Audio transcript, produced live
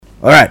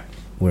All right,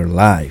 we're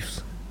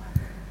live.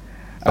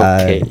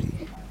 Okay.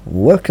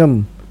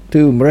 Welcome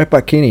to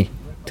Merepak Kini.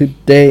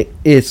 Today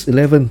is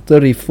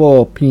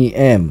 11:34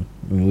 p.m.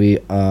 We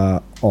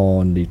are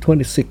on the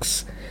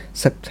 26th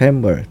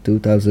September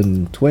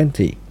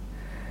 2020,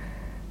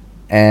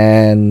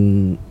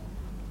 and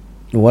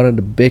one of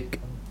the big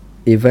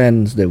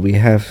events that we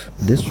have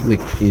this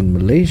week in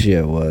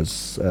Malaysia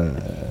was,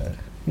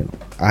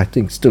 I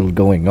think still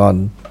going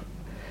on,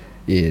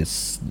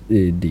 is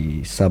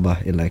the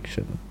Sabah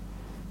election.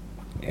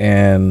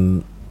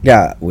 And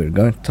yeah, we're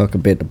going to talk a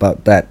bit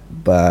about that,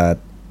 but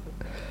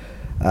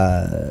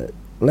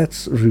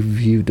let's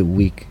review the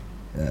week,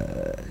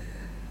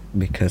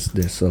 because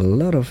there's a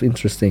lot of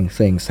interesting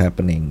things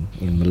happening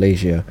in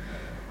Malaysia,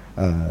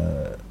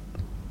 uh,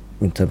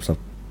 in terms of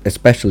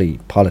especially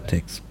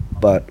politics,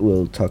 but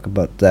we'll talk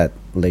about that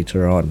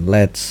later on.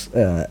 Let's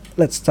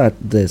start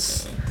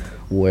this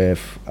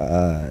with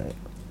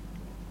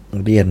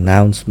the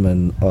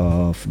announcement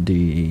of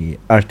the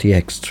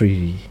RTX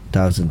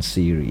 3000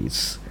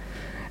 series,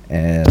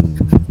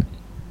 and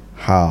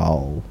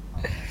how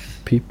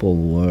people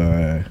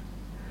were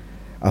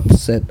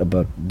upset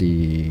about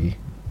the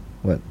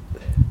what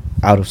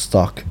out of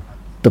stock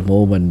the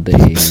moment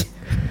they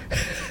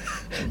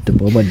the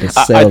moment they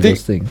I sell think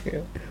those things.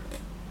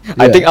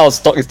 I Yeah, think our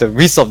stock is the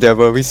least of their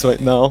worries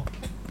right now.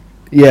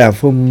 yeah.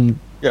 From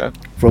Yeah.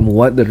 from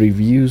what the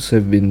reviews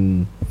have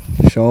been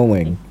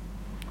showing,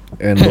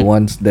 and the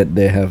ones that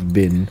they have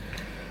been,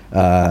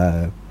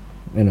 uh,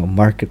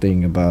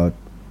 marketing about,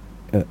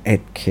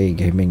 8K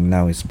gaming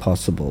now is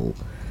possible,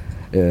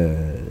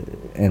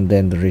 and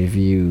then the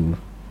review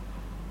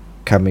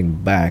coming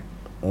back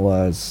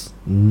was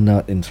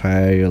not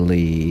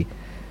entirely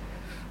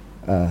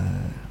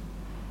uh,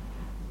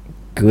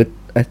 good.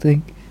 I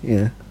think,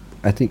 yeah,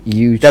 I think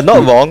They're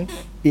not wrong.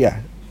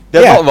 yeah,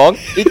 They're yeah, not wrong.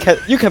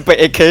 You can play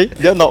AK.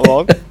 They're not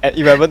wrong at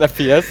 11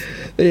 FPS.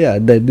 yeah.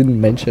 They didn't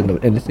mention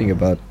anything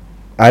about.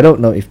 I don't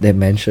know if they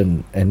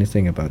mentioned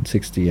anything about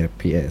 60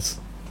 FPS.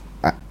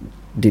 Uh,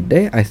 did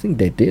they? I think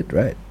they did,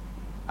 right?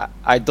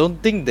 I don't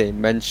think they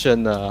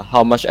mentioned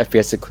how much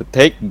FPS it could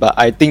take, but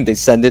I think they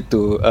sent it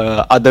to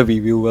other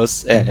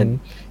reviewers and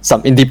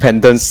some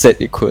independents said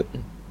it could,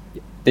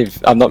 if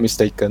I'm not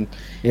mistaken.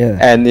 Yeah.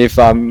 And if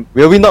I'm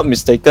really not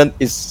mistaken,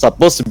 it's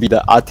supposed to be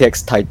the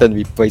RTX Titan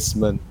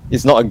replacement.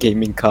 It's not a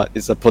gaming card,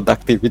 it's a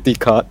productivity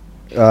card.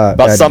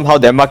 But And somehow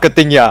their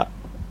marketing, yeah.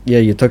 yeah,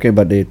 you're talking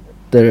about the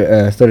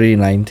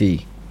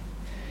 3090.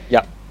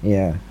 Yeah.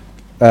 Yeah.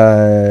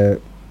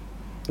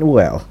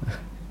 Well,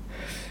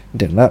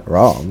 they're not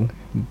wrong,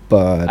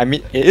 but I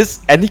mean, it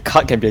is, any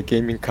card can be a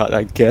gaming card,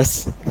 I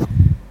guess.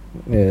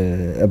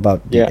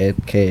 about the Yeah.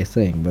 8K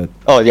thing. But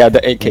Oh, yeah, the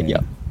 8K,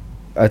 yeah.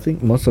 I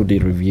think most of the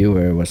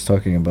reviewer was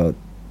talking about,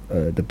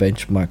 the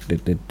benchmark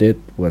that they did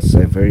was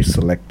a very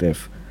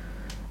selective,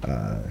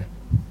 uh,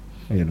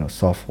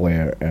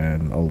 software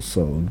and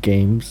also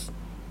games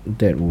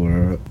that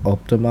were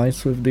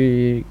optimized with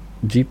the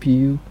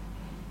GPU.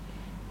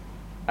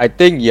 I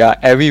think, yeah,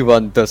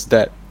 everyone does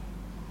that.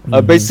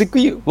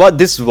 Basically, what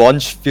this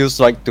launch feels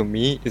like to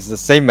me is the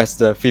same as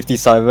the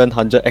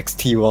 5700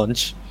 XT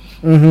launch.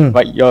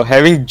 Like, you're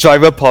having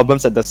driver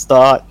problems at the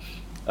start.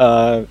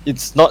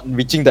 It's not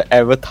reaching the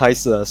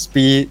advertised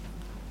speed,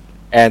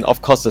 and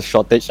of course the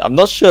shortage. I'm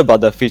not sure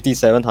about the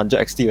 5700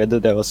 XT whether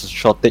there was a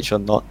shortage or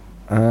not.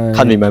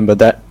 Can't remember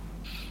that.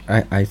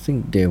 I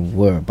think they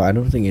were, but I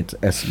don't think it's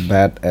as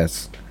bad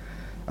as,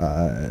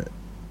 uh,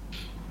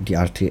 the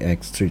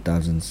RTX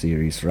 3000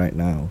 series right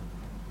now.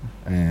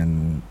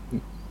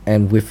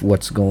 And with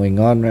what's going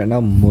on right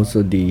now, most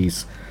of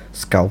these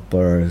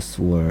scalpers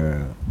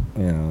were,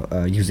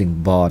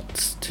 using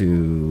bots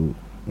to,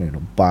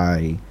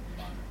 buy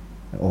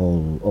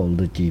all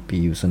the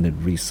GPUs and then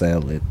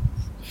resell it.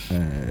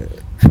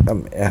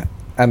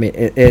 I mean,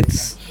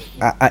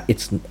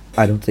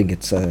 I don't think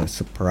it's a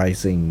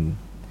surprising,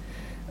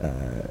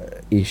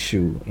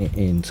 issue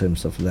in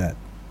terms of that.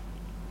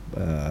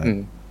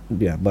 Mm.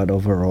 Yeah, but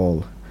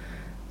overall,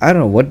 I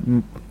don't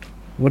know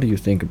what do you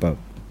think about,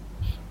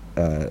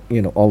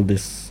 all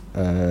this,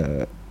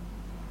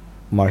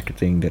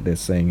 marketing that they're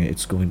saying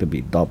it's going to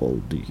be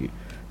double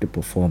the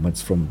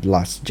performance from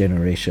last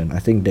generation. I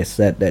think they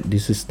said that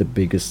this is the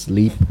biggest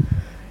leap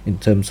in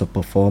terms of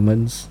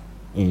performance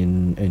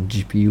in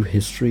GPU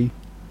history.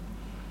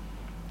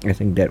 I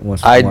think that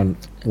was I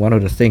one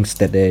of the things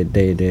that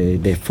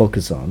they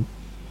focus on.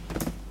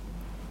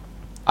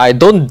 I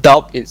don't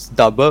doubt it's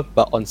double,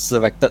 but on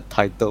selected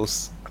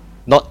titles,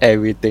 not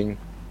everything.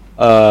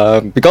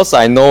 Because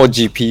I know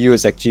GPU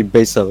is actually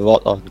based a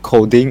lot on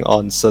coding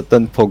on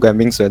certain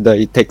programmings, whether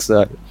it takes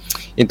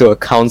into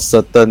account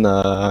certain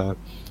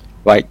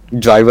like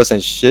drivers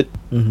and shit.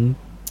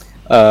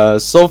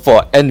 So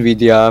for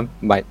Nvidia,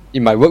 it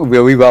might work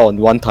really well on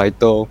one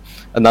title.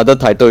 Another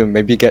title you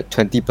maybe get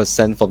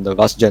 20% from the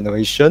last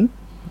generation.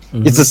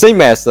 It's the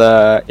same as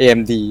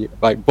AMD.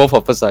 Like, both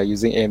of us are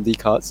using AMD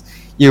cards.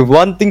 You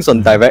run things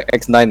on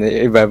DirectX 9 and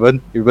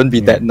 11, it won't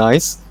be that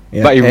nice.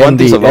 Yeah, But if one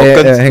thing's MD,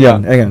 about hang yeah.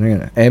 on, hang on,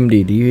 hang on.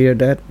 MD, do you hear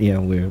that? Yeah,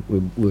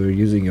 we're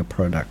using your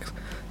products.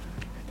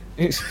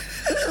 Yeah,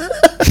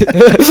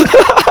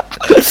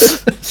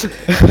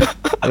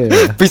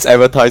 Please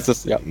advertise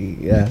us. Yeah.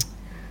 yeah.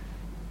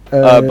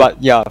 Uh, But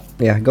yeah,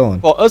 yeah. Go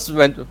on. for us,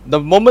 when the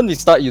moment we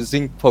start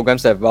using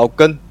programs like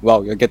Vulkan,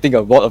 wow, you're getting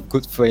a lot of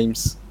good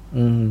frames.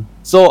 Mm,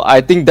 So I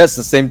think that's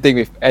the same thing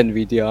with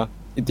NVIDIA.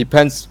 It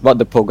depends what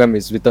the program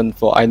is written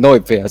for. I know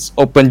if it has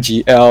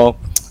OpenGL,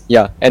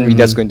 yeah,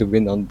 NVIDIA's going to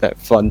win on that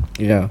front.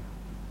 yeah.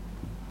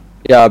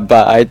 Yeah,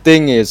 but I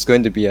think it's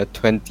going to be a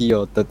 20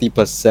 or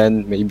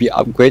 30% maybe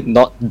upgrade,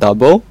 not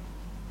double.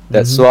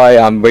 That's why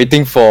I'm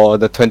waiting for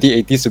the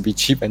 2080s to be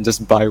cheap and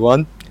just buy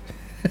one.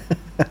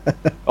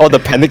 All the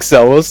panic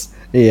sellers.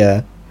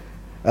 Yeah.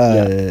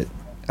 Yeah.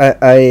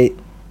 I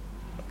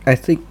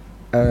think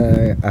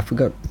I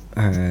forgot.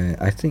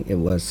 I think it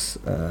was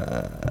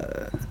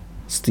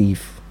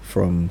Steve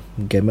from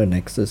Gamer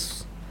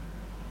Nexus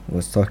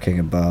was talking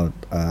about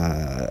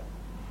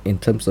in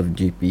terms of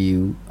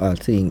GPU. I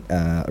think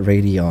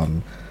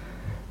Radeon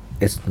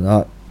is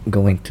not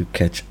going to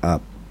catch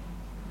up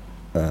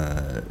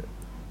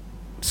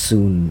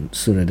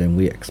sooner than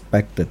we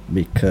expected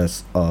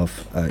because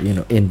of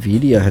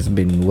Nvidia has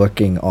been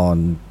working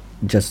on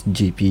just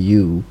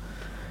GPU,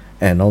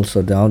 and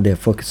also now they're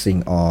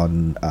focusing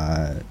on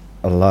a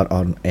lot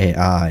on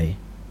AI.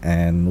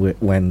 And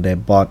when they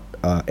bought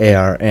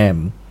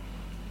ARM,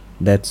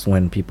 that's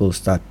when people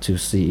start to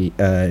see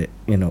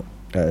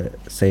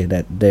say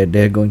that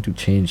they're going to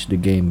change the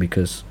game,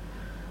 because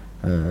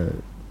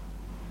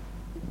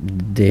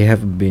they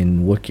have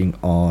been working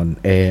on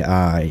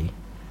AI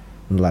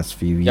in the last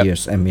few Yep.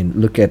 years. I mean,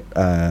 look at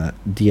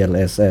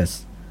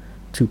DLSS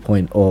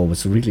 2.0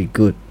 was really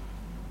good,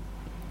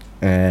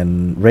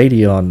 and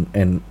Radeon,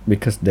 and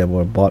because they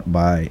were bought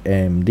by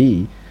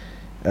AMD,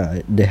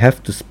 they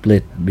have to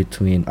split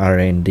between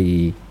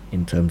R&D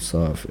in terms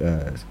of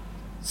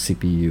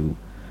CPU,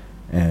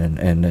 and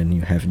then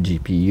you have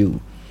GPU.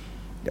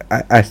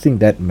 I think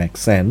that makes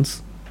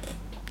sense.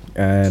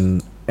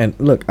 And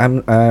look,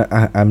 I'm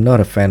not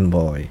a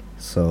fanboy,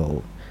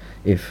 so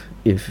if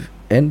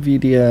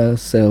Nvidia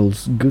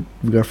sells good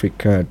graphic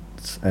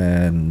cards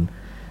and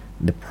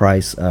the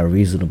price are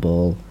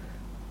reasonable,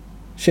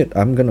 shit,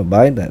 I'm gonna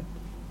buy that.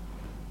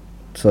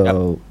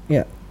 So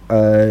yeah,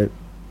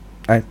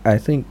 I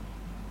think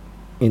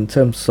in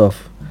terms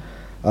of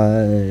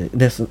I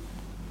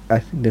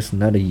think there's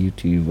another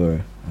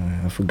YouTuber,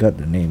 I forgot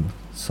the name,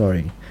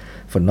 sorry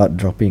for not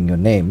dropping your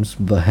names,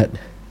 but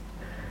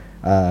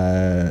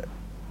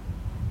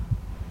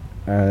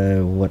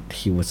what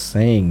he was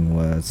saying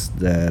was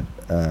that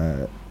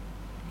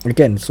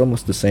again, it's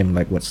almost the same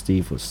like what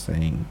Steve was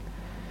saying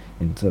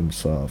in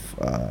terms of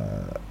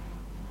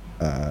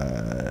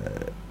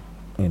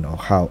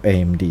how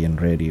AMD and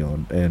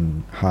Radeon,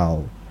 and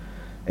how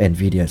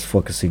Nvidia is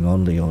focusing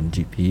only on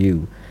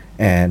GPU,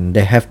 and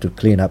they have to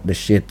clean up the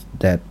shit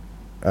that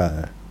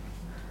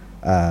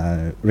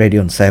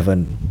Radeon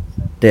 7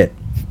 did.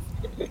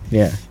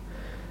 Yeah,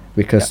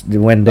 because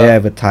when they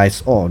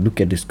advertise, oh, look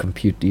at this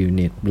compute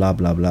unit, blah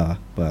blah blah,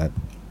 but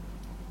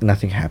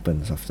nothing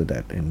happens after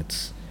that, and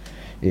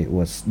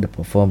the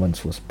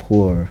performance was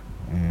poor,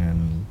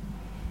 and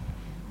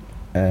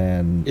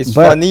It's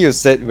but funny you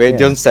said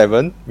Radeon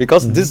yeah. 7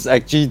 because this is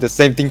actually the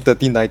same thing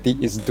 3090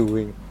 is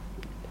doing.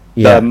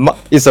 Yeah,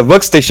 It's a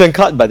workstation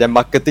card, but they're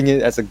marketing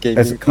it as a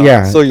gaming card.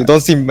 yeah, So you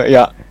don't see much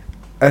uh,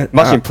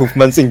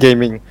 improvements in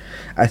gaming.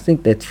 I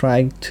think they're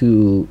trying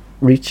to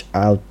reach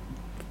out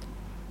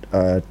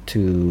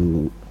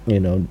to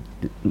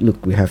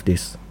look, we have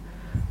this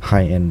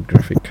high-end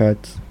graphic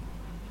cards.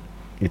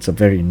 It's a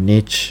very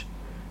niche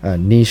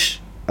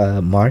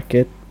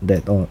market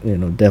that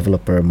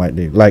developer might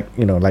do,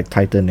 like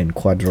Titan and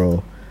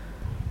Quadro,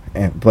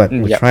 but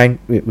we're trying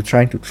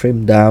to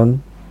trim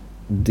down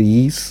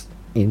these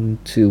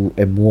into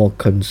a more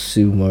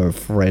consumer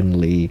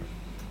friendly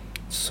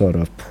sort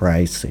of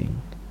pricing,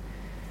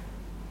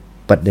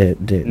 but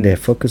they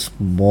focus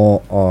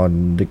more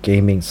on the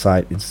gaming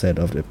side instead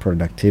of the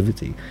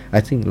productivity.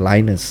 I think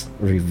Linus'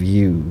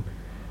 review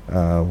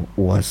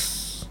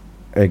was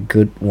a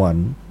good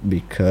one,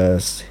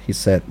 because he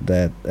said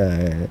that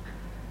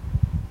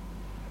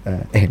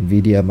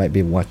Nvidia might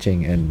be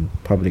watching and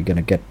probably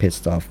gonna get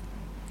pissed off,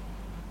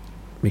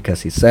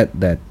 because he said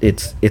that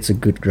it's a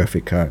good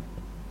graphic card,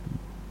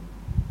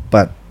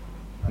 but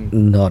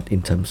not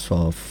in terms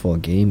of for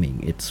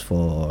gaming. It's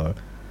for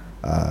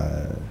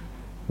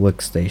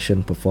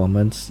workstation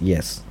performance,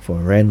 yes, for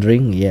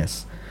rendering,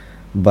 yes,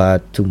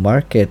 but to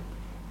market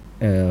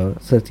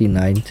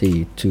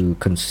 3090 to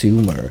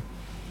consumer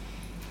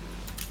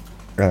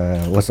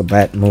was a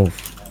bad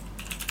move.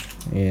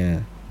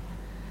 Yeah.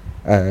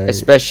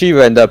 Especially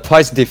when the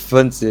price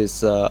difference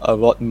is a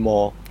lot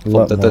more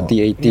from the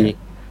 3080.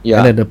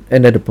 Yeah. And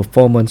then the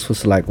performance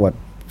was like what,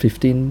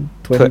 15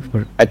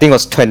 20 I think it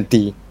was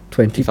 20 if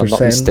I'm not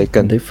 20%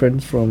 mistaken.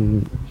 difference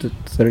from the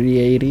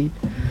 3080.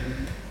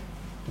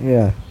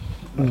 Yeah.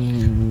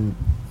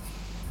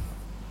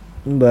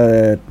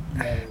 But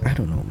I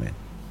don't know, man.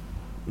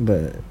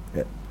 but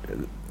uh,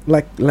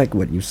 like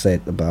what you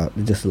said about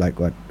just like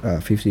what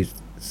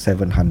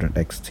 5700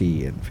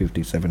 XT and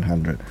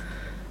 5700,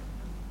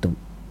 the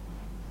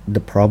the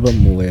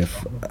problem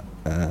with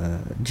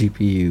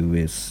GPU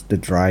is the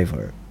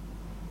driver,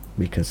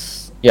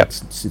 because Yep.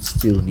 it's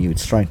still new,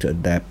 it's trying to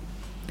adapt.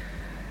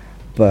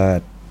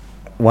 But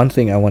one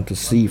thing I want to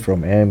see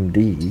from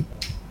AMD,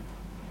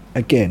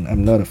 again,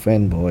 I'm not a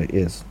fanboy,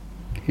 is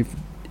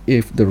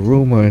if the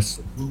rumors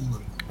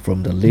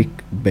from the leak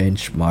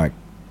benchmark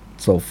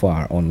so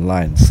far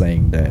online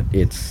saying that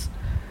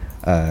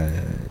uh,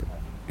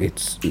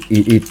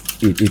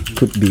 it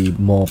could be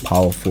more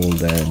powerful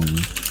than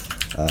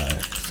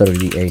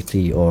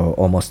 3080 or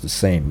almost the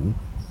same.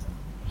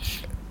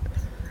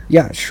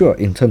 Yeah, sure,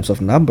 in terms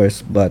of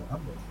numbers, but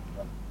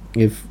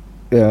if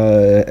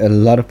a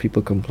lot of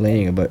people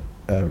complaining about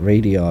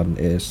Radeon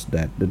is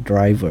that the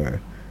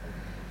driver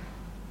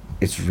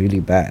is really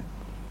bad,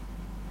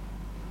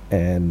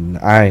 and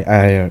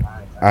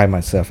I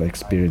myself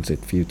experienced it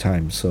a few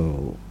times,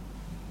 so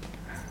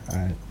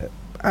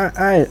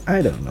I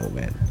I don't know,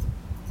 man.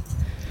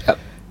 Yep.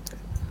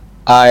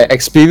 I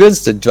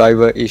experienced the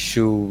driver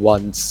issue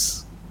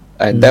once,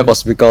 and that Mm-hmm.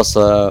 was because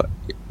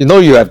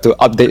you have to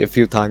update a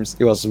few times.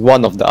 It was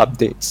one of the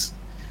updates,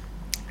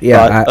 but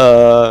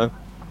Yeah,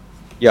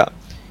 yeah,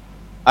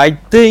 I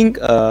think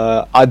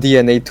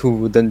RDNA 2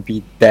 wouldn't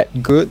be that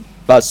good,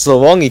 but so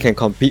long it can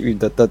compete with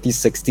the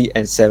 3060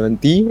 and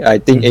 70, I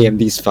think Mhm.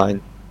 AMD is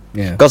fine.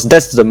 Yeah, Because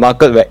that's the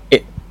market where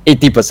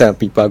 80% of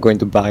people are going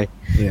to buy.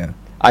 yeah.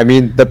 I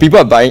mean, the people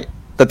are buying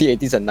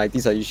 3080s and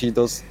 90s are usually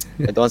those,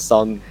 I don't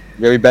sound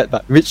very bad,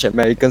 but rich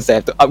Americans that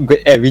have to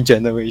upgrade every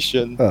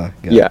generation. Oh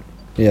god. Yeah.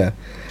 Yeah.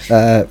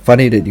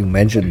 Funny that you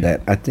mentioned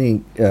that. I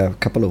think a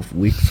couple of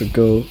weeks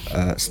ago,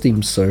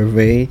 Steam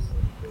survey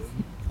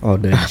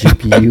on the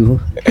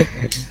GPU.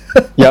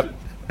 Yep.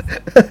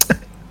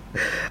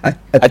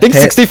 I think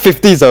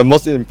 6050 is the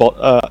most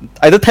important.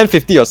 Either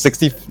 1050 or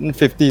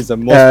 6050 is the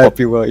most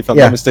popular, if I'm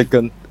yeah. not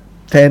mistaken.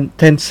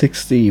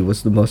 1060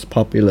 was the most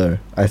popular.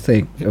 I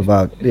think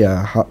about,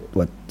 yeah,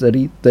 what,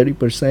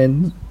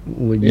 30%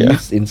 were Yeah.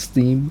 used in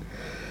Steam.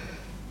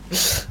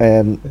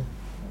 And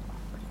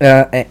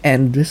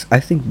and this, I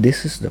think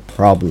this is the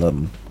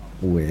problem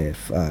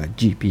with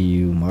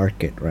GPU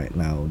market right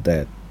now,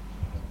 that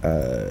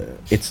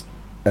it's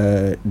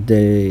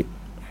they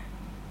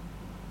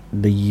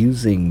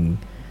using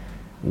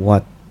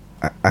what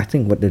I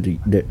think what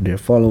they're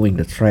following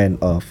the trend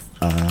of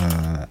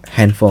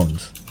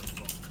handphones.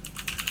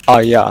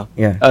 Yeah.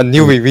 Yeah, A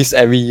new release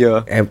every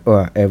year.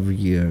 every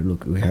year.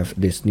 Look, we have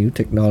this new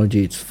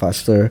technology, it's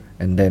faster,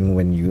 and then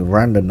when you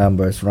run the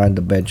numbers, run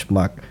the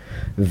benchmark,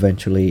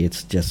 eventually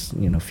it's just,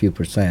 few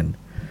percent.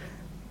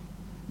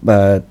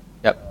 But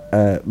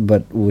Yep.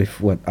 but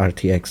with what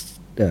RTX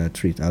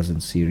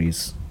 3000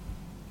 series,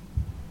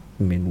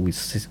 I mean, we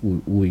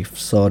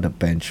saw the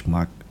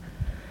benchmark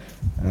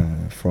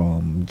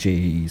from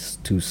Jay's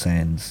 2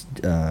 cents,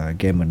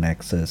 Gamer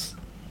Nexus.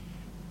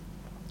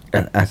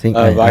 And I think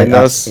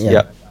Linus,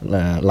 yeah,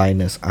 yep.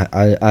 Linus.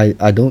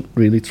 I don't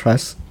really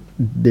trust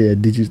the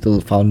Digital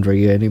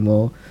Foundry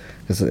anymore,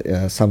 because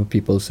some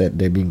people said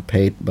they're being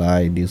paid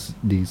by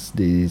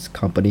this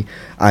company.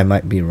 I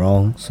might be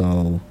wrong,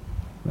 so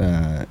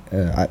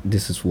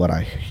this is what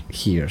I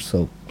hear.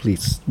 So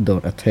please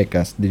don't attack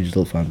us,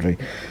 Digital Foundry.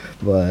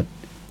 But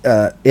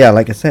yeah,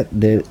 like I said,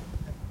 they're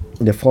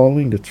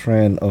following the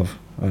trend of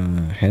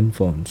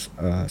handphones,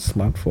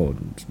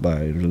 smartphones,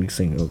 by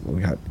releasing.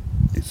 We had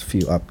these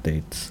few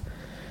updates,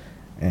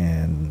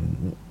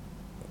 and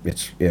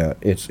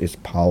it's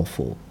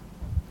powerful.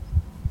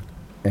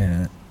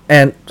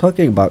 And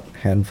talking about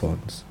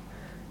handphones,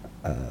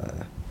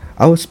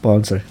 our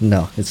sponsor.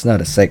 No, it's not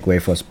a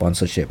segue for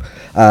sponsorship.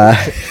 I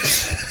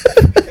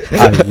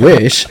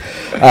wish.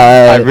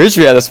 I wish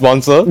we had a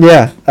sponsor.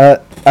 Yeah,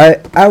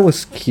 I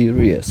was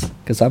curious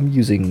because I'm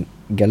using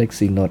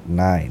Galaxy Note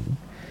 9.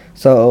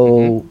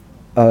 So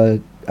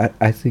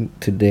I think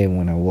today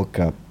when I woke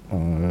up,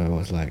 I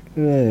was like,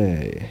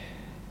 hey,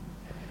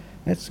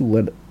 let's see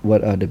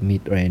what are the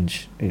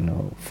mid-range,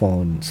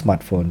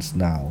 smartphones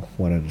now.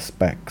 What are the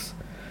specs?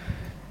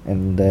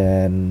 And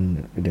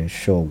then they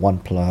show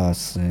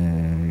OnePlus,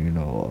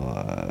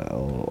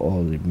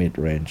 all the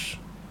mid-range,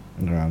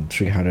 around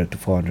 300 to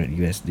 400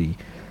 USD.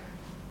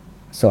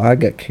 So I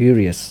got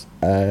curious.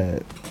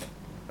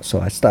 So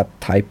I started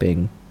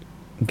typing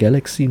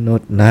Galaxy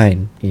Note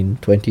 9 in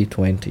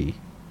 2020.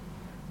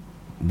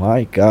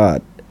 My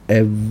God,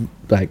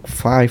 like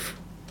 5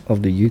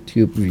 of the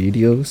YouTube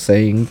videos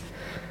saying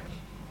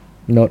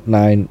Note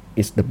 9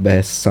 is the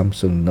best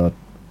Samsung Note,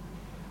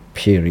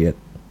 period,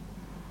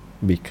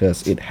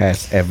 because it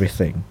has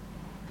everything.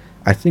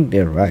 I think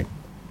they're right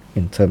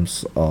in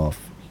terms of,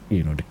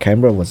 the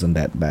camera wasn't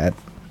that bad.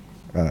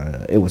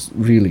 It was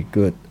really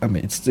good. I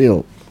mean, it's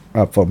still,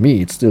 for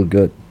me, it's still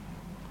good.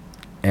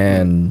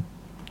 And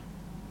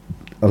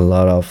a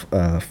lot of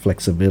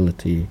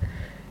flexibility.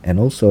 And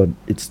also,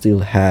 it still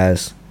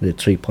has the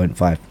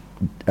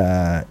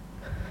 3.5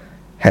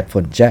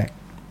 headphone jack.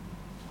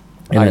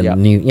 And then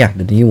yeah.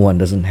 the new one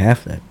doesn't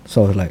have that.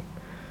 So I was like,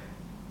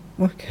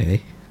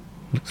 okay,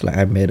 looks like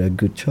I made a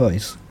good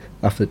choice.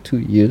 After 2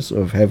 years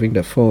of having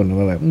the phone,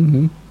 I'm like,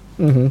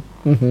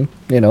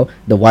 you know,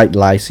 the white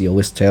lies he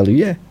always tell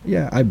you.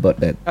 Yeah, I bought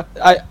that.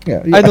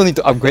 Yeah, I don't need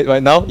to upgrade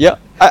right now. Yeah,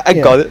 I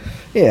yeah, got it.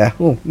 yeah.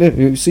 Well,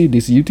 you see,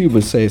 this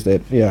YouTuber says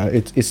that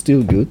it's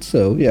still good.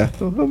 So yeah,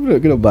 I'm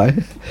not gonna buy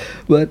it.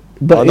 But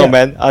Oh no,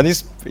 man. I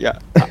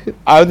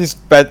only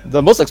spent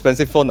the most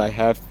expensive phone I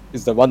have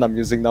is the one I'm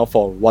using now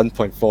for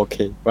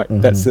 1.4K. Right,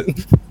 that's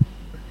it.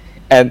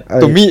 And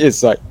to me,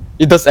 it's like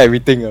it does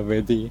everything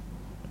already.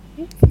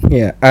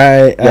 Yeah,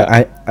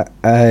 Yeah.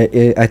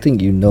 I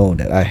think you know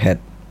that I had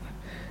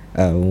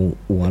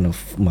one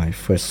of my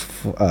first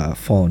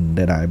phone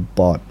that I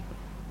bought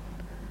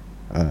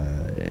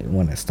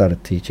when I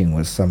started teaching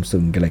was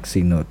Samsung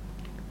Galaxy Note.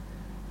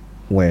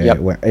 Where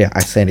I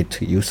sent it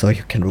to you so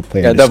you can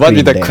repair Yeah, the the one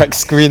with screen the there. cracked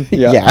screen.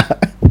 Yeah. Yeah.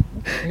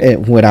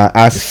 And when I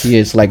asked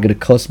here, it's like gonna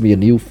cost me a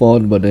new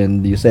phone, but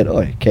then you said,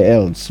 "Oh,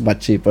 KL, it's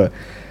much cheaper."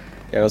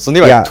 Yeah, it was only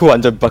like Yeah.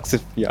 $200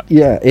 if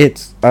Yeah,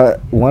 it's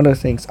one of the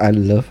things I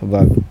love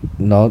about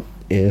Note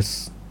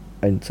is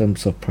in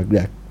terms of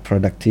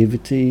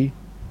productivity.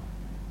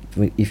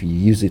 If you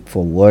use it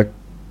for work,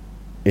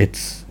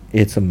 it's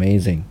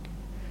amazing.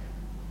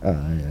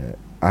 Uh,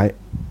 I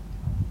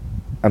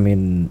I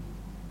mean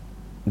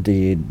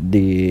the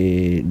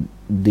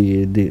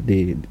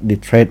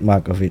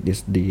trademark of it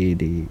is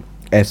the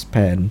S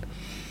Pen.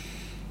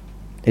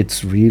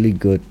 It's really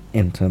good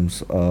in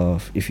terms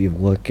of if you're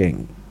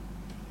working,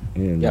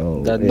 you Yeah,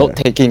 know. the note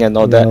taking and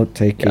all that. Note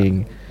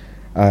taking.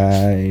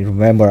 I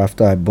remember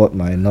after I bought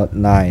my Note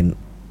 9,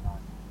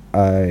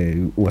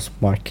 I was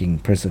marking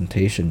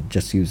presentation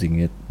just using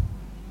it,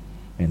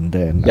 and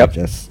then I Yep.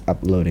 just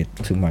upload it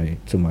to my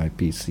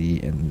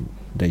PC, and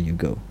there you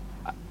go.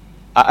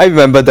 I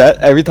remember that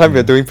every time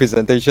we're doing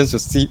presentations,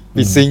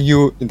 we seeing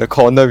you in the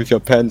corner with your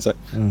pens. Like,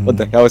 what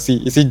the hell is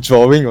he? Is he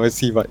drawing or is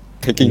he like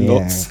taking Yeah,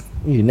 notes?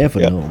 you never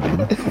Yeah. know,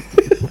 man.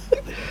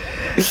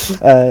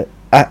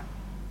 I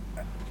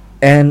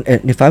and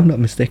if I'm not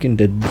mistaken,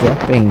 they're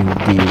dropping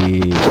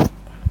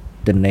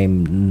the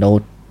name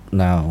Note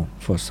now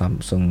for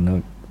Samsung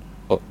Note.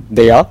 Oh,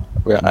 they are?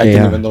 Well, I They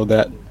didn't are. even know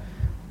that.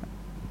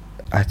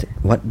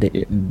 What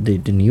Yeah.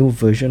 the new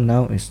version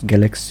now is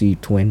Galaxy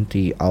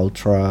 20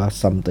 Ultra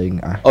something.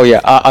 Oh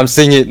yeah, I'm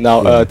seeing it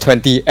now. Yeah.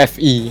 20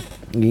 FE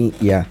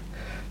Yeah.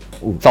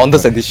 Ooh,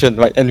 Founders Edition,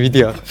 right?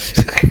 Nvidia.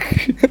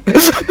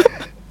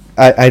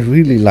 I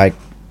really like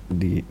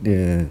the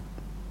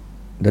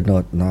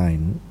Note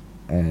 9.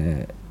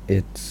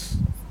 It's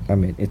I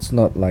mean it's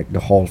not like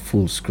the whole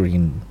full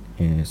screen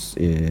is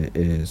the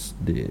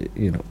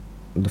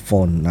the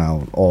phone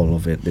now, all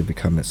of it they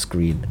become a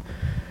screen,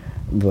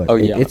 but Oh,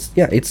 yeah.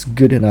 it's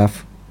good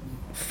enough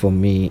for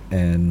me,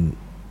 and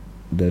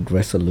the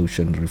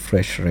resolution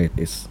refresh rate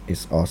is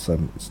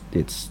awesome.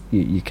 It's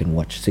you can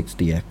watch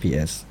 60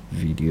 fps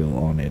video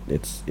on it.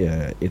 It's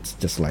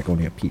just like on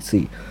your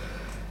PC.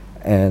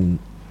 And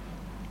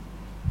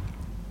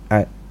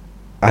I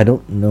I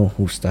don't know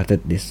who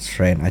started this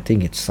trend. I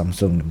think it's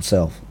Samsung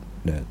themselves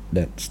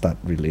that start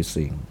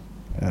releasing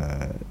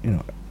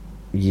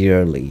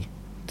yearly,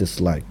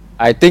 just like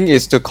I think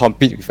it's to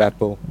compete with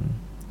Apple.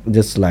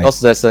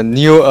 Because there's a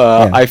new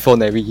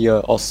iPhone every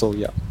year also,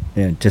 yeah.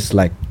 just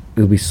like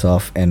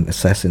Ubisoft and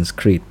Assassin's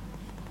Creed.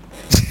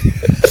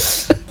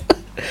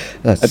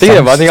 I think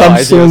they're running out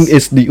of Samsung ideas.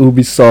 is the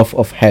Ubisoft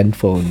of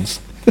handphones.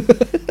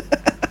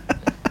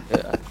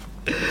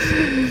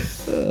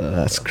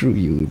 Screw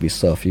you,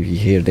 Ubisoft. If you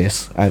hear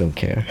this, I don't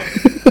care.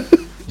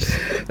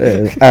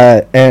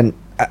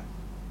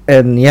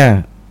 And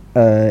yeah,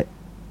 I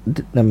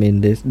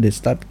mean they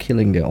start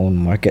killing their own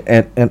market,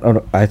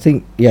 and I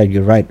think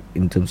you're right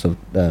in terms of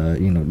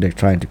they're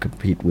trying to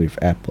compete with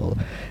Apple.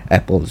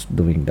 Apple's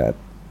doing that.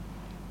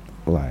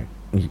 Like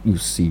you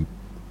see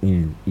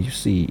in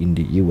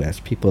the US,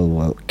 people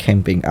were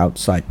camping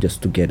outside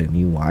just to get a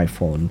new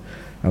iPhone.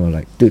 I was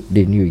like, dude,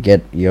 didn't you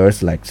get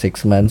yours like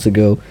 6 months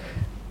ago?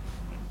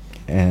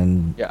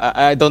 And Yeah,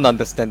 I don't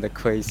understand the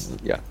craze.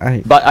 Yeah.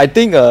 I But I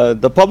think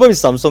the problem with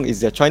Samsung is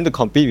they're trying to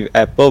compete with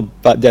Apple,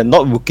 but they're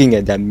not looking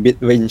at their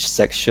mid-range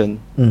section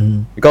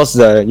because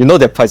their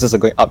prices are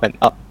going up and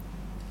up.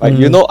 Right?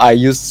 I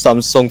use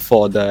Samsung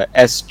for the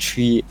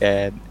S3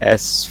 and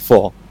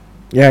S4.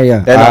 yeah.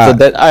 Then after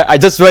that, I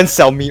just went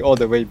Xiaomi all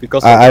the way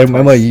because of I the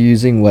remember price. you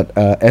using what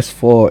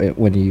S4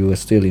 when you were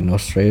still in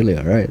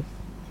Australia, right?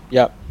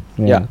 Yeah.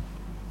 Yeah.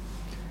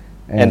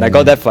 And I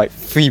got that for like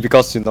free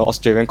because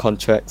Australian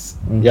contracts.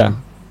 Yeah.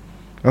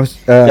 I was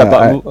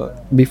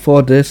But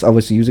before this I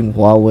was using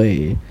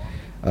Huawei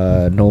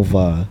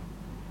Nova.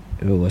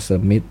 It was a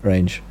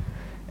mid-range,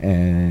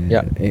 and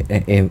Yeah.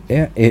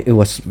 it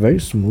was very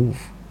smooth.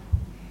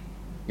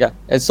 yeah,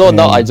 and so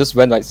now I And- just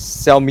went like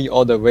Xiaomi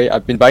all the way.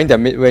 I've been buying their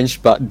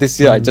mid-range, but this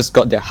year I just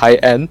got their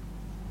high-end.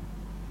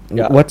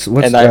 Yeah. What's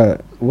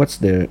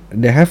their,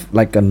 they have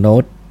like a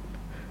Note?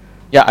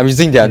 Yeah, I'm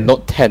using their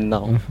Note 10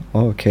 now.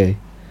 Okay.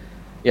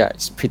 yeah,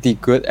 it's pretty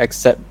good.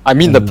 Except, I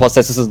mean, the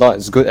processor is not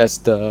as good as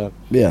the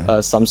Yeah.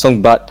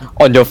 Samsung. But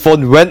on your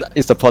phone, when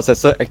is the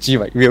processor actually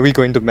like really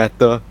going to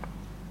matter?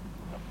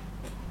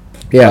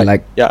 Yeah,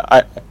 like yeah,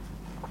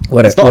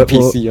 what? it's not a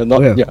PC. You're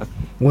not. Yeah. Yeah,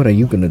 What are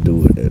you gonna do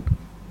with it?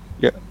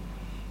 yeah.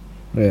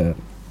 Yeah.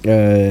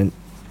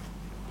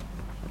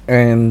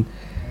 And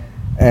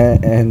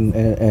and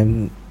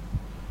and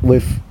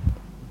with,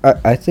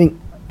 I think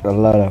a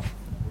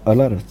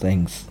lot of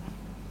things,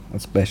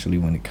 especially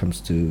when it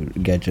comes to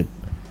gadget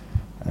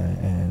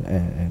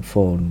and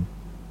phone.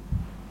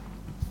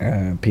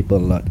 A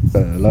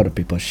lot of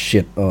people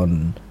shit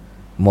on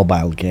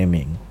mobile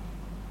gaming.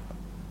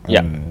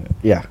 Yeah.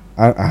 Yeah,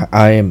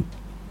 I am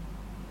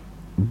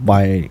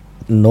by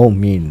no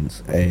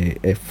means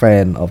a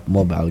fan of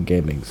mobile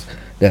gamings.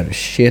 They're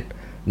shit.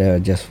 They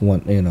just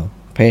want,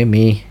 pay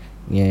me,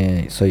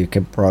 yeah, so you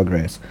can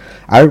progress.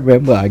 I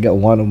remember I got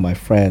one of my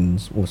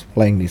friends was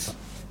playing this.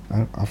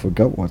 I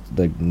forgot what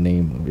the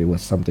name of it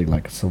was. Something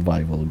like a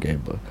survival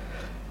game,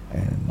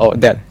 and Oh,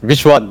 that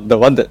which one? The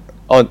one that?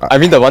 Oh, I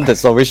mean the one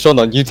that's always shown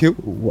on YouTube.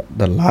 what,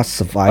 the last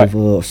survivor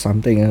or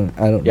something.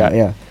 I don't know. Yeah.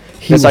 Yeah,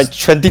 he There's was. like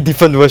 20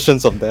 different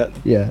versions of that.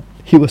 Yeah,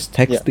 he was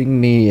Yeah. texting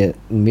me at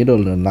middle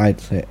of the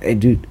night saying, "Hey,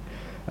 dude,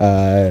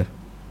 do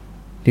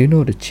you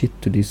know the cheat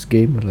to this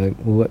game?" I'm like,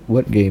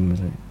 what game is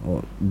it?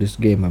 Oh, this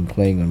game I'm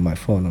playing on my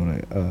phone.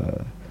 I'm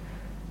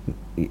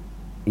like,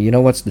 you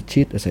know what's the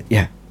cheat? I said,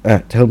 yeah.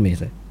 Tell me. He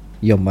said,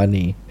 your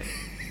money.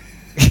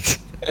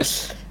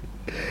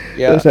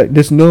 Yeah. It's like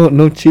there's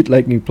no cheat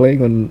like you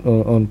playing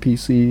on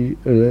PC.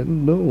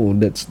 No,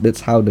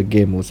 that's how the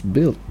game was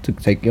built, to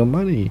take your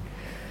money.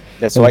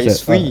 That's And why I it's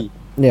said, free.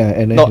 yeah,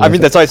 and then No, he I was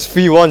mean that's why it's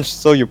free once,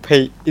 so you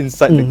pay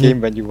inside the game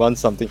when you want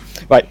something.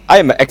 Right, I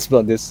am an expert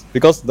on this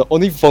because the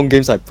only phone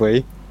games I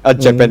play are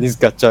Japanese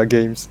gacha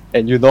games,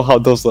 and you know how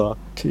those are.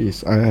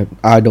 Jeez,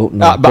 I don't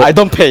know. But I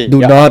don't pay. Do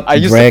Yeah, not I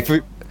use the drag.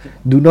 free.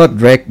 Do not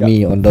drag Yeah.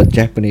 me on the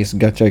Japanese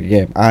gacha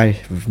game. I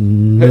have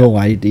no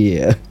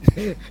idea.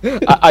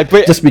 I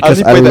play Just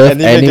because I only play love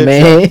the anime.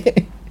 Games,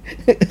 anime.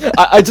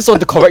 I just want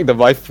to correct the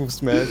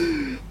waifus,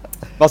 man.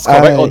 Must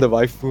correct all the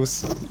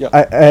waifus. Yeah.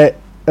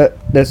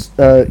 That's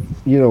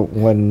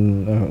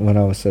when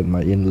I was at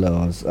my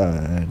in-laws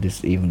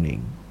this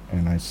evening,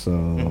 and I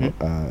saw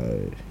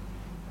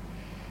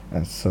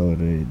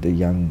the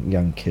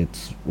young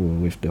kids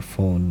with their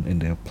phone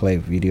and they play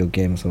video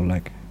games. So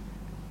like,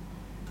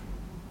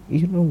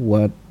 you know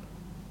what,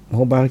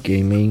 mobile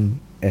gaming,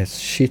 as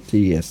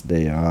shitty as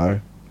they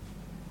are,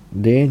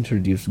 they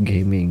introduce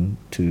gaming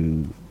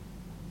to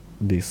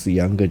this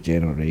younger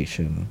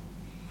generation.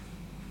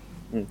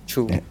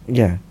 True.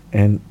 Yeah,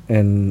 and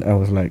I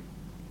was like,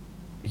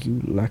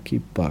 you lucky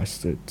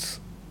bastards.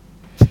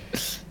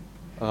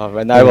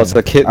 When I was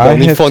a kid, the I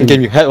only have phone to-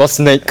 game you had was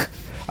Snake.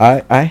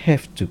 I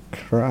have to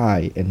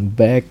cry and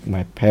beg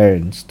my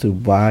parents to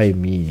buy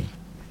me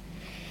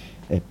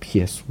a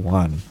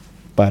PS1,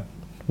 but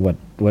what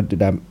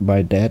did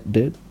my dad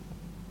did?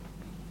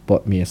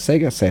 Bought me a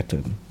Sega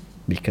Saturn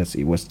because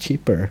it was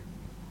cheaper.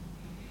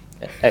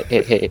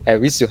 Hey, at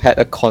least you had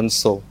a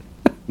console.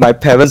 My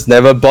parents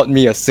never bought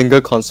me a single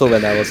console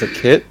when I was a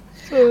kid.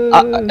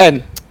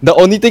 And the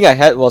only thing I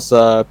had was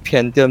a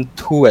Pentium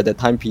 2 at the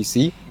time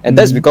PC, and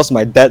that's because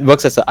my dad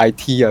works as an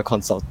IT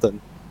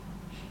consultant.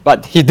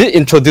 But he did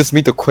introduce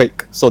me to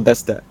Quake, so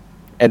that's that.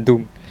 And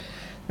Doom.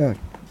 Yeah,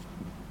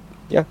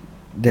 Yeah.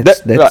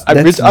 that's I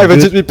good.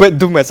 originally played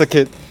Doom as a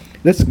kid.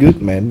 That's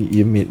good, man.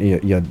 You mean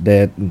your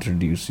dad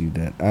introduced you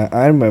that.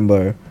 I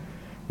remember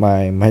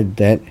my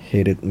dad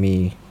hated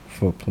me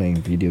for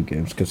playing video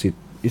games because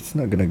it's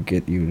not gonna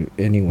get you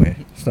anywhere.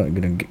 It's not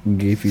gonna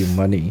give you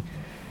money.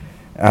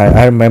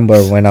 I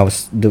remember when I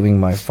was doing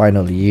my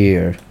final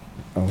year,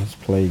 I was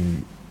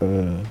playing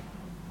a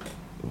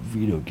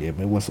video game.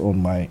 It was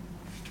on my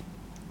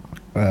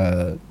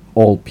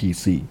old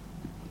PC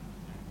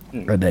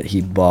that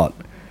he bought.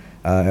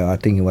 I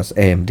think it was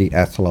AMD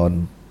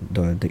Athlon,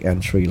 the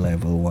entry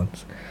level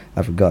ones.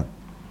 I forgot.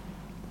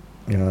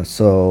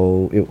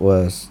 So it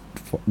was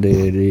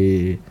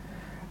the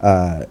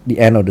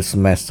end of the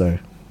semester,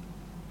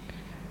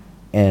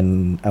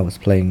 and I was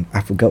playing.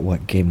 I forgot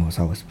what game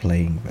I was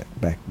playing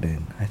back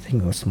then. I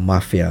think it was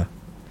Mafia.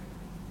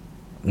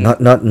 Not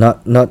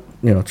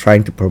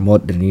trying to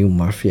promote the new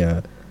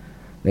Mafia.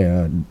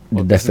 The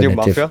this new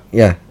definitive. Mafia?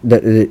 Yeah,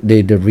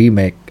 the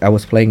remake. I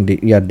was playing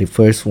the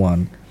first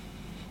one,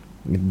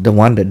 the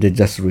one that they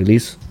just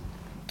released.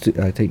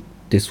 I think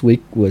this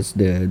week was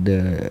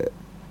the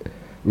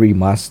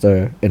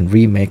remaster and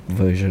remake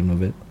version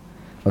of it.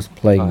 I was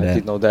playing I that.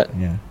 didn't know that.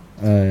 Yeah,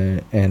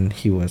 and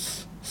he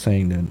was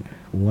saying that,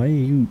 why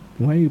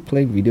are you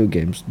playing video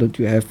games? Don't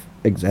you have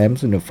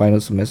exams in the final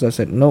semester? I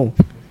said no.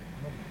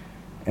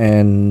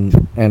 And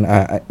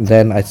I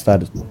then I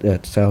started to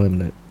tell him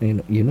that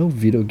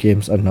video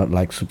games are not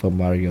like Super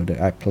Mario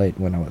that I played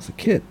when I was a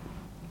kid.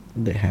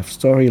 They have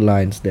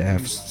storylines, they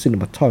have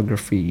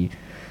cinematography,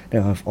 they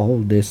have all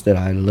this that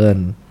I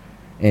learned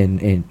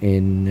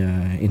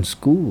in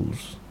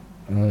schools.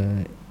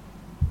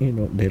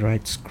 they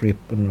write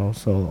script and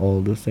also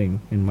all the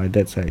thing. And my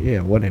dad said, yeah,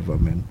 whatever,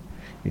 man,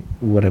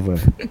 whatever.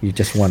 You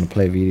just want to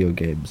play video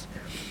games.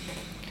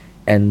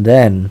 And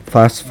then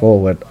fast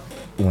forward,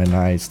 when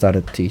I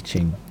started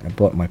teaching, I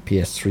bought my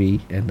PS3,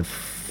 and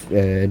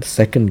the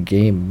second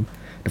game,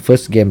 the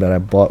first game that I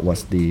bought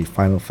was the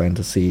Final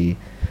Fantasy.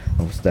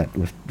 What was that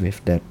with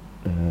that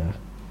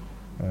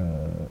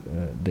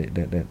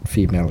that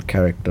female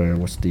character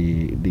was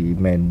the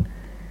main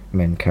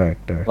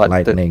character, What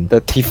Lightning.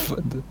 the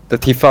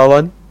Tifa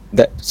one?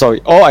 That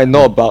sorry, all I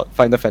know about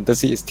Final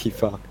Fantasy is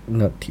Tifa.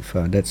 Not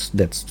Tifa.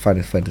 That's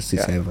Final Fantasy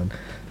Yeah. 7.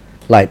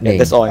 Lightning.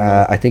 that's all I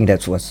know. I think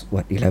that was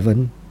what,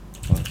 11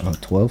 or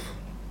 12.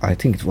 I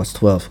think it was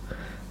 12.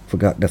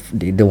 Forgot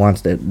the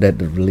ones that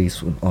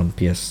released on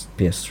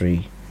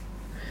PS3.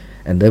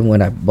 And then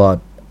when I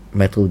bought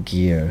Metal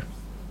Gear,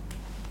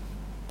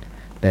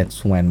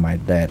 that's when my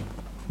dad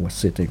was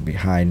sitting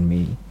behind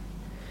me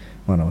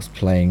when I was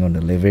playing on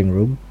the living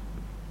room.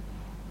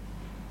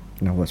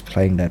 And I was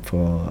playing that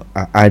for.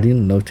 I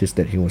didn't notice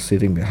that he was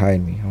sitting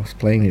behind me. I was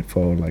playing it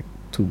for like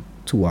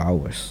two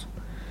hours.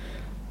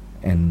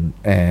 And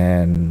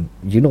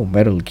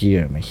Metal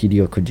Gear,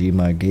 Hideo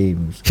Kojima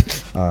games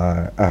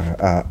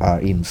are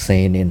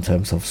insane in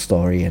terms of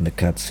story and the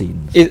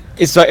cutscenes.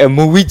 It's like a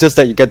movie, just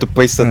that you get to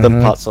play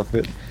certain parts of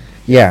it.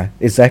 Yeah,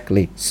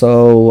 exactly.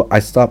 So I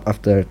stopped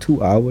after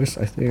 2 hours.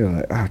 I think I'm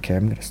like, okay,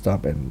 I'm gonna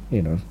stop and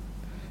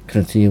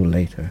continue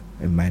later.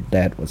 And my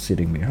dad was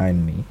sitting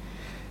behind me,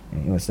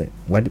 and he was like,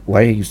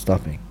 "Why are you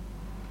stopping?"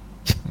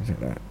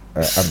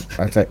 I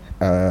said,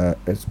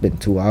 it's been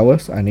 2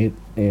 hours. I need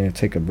to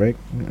take a break.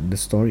 The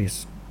story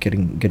is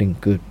getting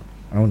good.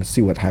 I want to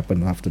see what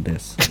happened after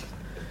this.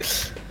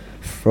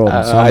 From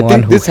I someone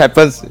think who this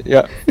happens.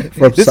 Yeah,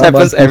 from this someone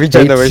happens who every hates-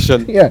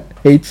 generation.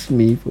 hates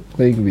me for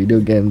playing video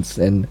games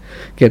and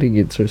getting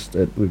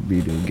interested with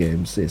video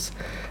games.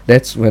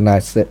 That's when I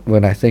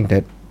think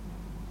that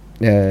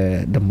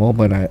the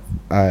moment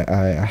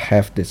I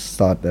have this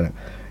thought that,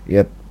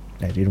 yep,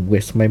 I didn't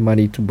waste my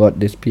money to bought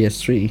this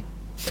PS3.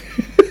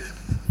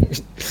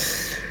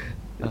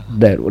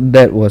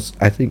 that was,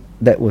 I think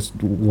that was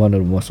one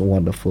of the most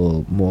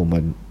wonderful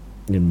moment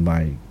in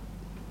my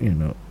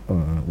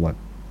what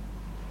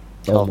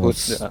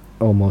Childhood,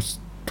 almost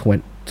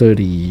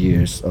 30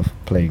 years of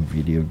playing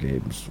video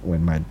games,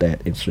 when my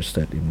dad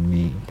interested in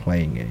me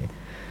playing a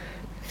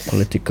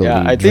politically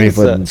I think it's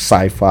driven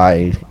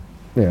sci-fi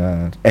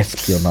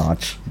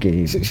espionage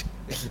game.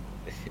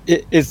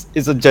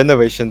 It's a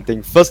generation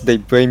thing. First they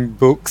blame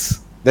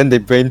books, then they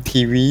blame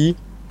TV,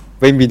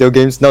 blame video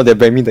games. Now they're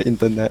blaming the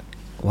internet.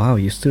 Wow,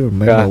 you still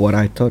remember Yeah. what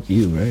I taught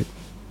you, right?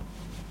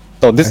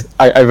 So this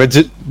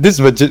this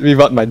legitimately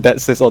what my dad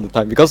says all the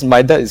time, because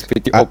my dad is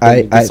pretty open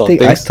I with these sort of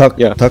think I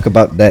things. talk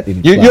about that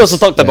in You class. also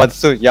talked about it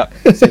too. Yeah.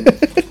 Same.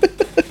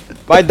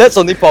 My dad's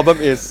only problem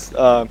is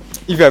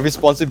if you have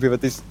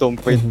responsibilities, don't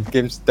play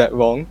games that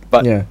long.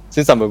 But Yeah.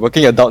 since I'm a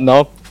working adult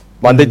now,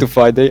 Monday to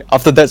Friday,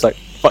 after that's like,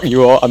 fuck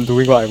you all, I'm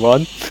doing what I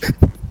want.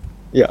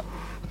 Yeah.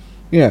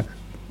 Yeah.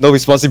 No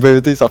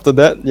responsibilities after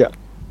that. Yeah.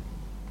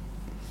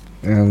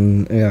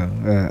 And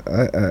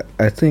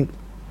I think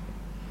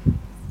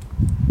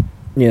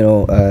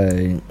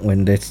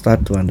when they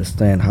start to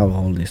understand how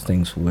all these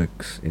things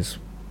works is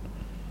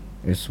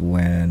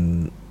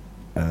when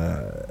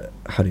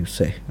how do you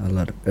say, a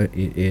lot of,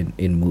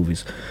 in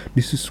movies,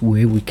 this is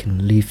where we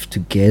can live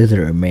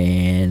together,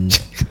 man,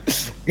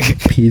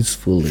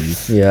 peacefully.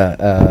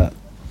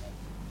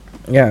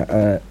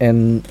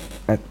 And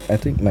I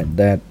think my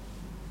dad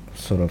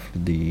sort of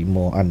the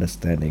more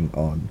understanding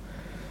on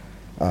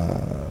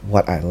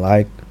what I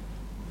like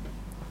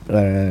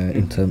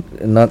in term,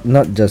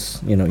 not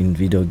just in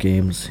video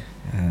games,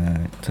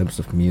 in terms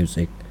of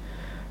music.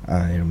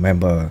 I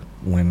remember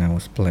when I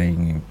was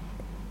playing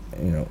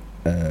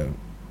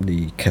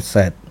the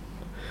cassette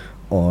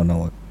on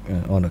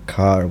a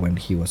car when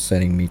he was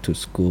sending me to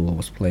school. I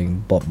was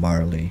playing Bob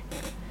Marley,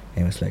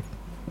 and he was like,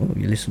 "Oh,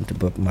 you listen to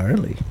Bob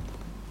Marley?"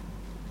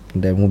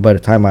 And then by the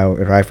time I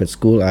arrived at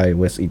school, I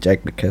was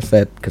eject the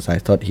cassette because I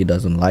thought he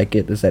doesn't like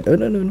it. I said, "Oh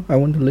no, I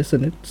want to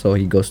listen it." So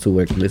he goes to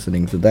work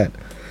listening to that.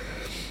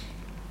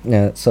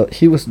 Yeah, so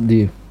he was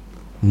the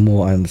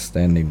more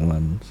understanding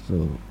one.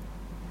 So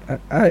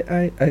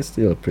I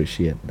still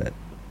appreciate that,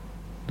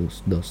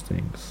 those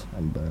things.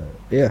 But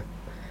yeah,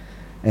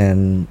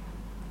 and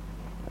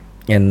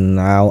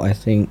now I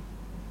think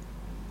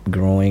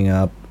growing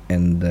up,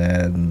 and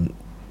then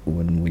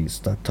when we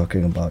start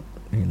talking about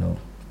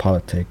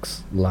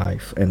politics,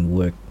 life, and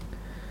work,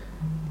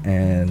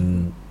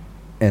 and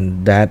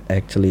that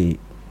actually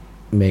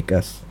make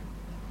us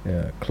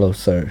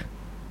closer.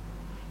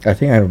 I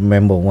think I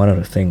remember one of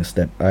the things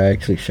that I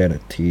actually shed a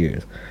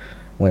tear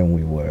when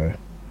we were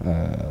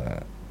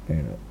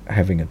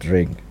having a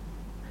drink.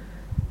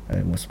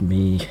 It was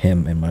me,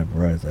 him, and my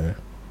brother.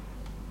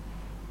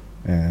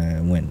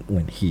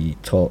 When he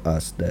told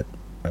us that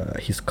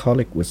his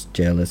colleague was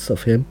jealous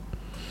of him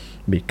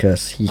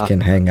because he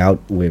can hang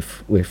out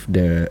with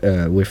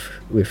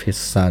his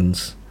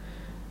sons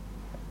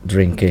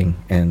drinking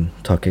and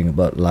talking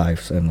about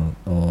lives and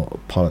or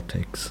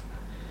politics,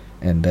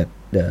 and that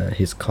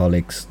his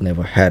colleagues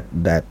never had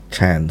that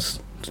chance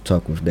to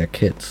talk with their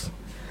kids.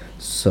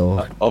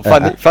 So,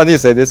 Funny you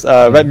say this.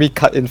 Let me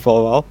cut in for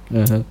a while.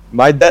 uh-huh.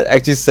 My dad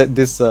actually said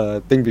this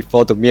thing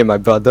before to me and my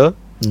brother.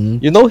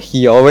 Mhm. You know,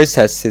 he always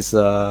has his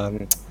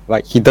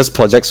like he does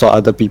projects for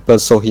other people,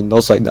 so he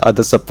knows like the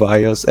other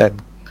suppliers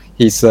and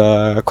his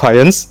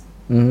clients.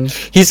 Mhm.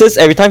 He says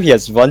every time he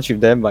has lunch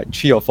with them, like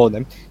 3 or 4 of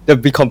them, they'll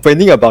be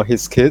complaining about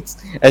his kids,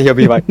 and he'll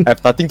be like, "I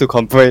have nothing to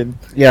complain."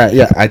 Yeah,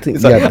 I think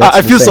It's like that's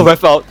I the feel so thing.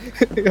 left out.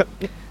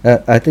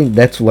 I think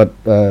that's what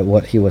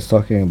he was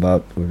talking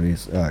about with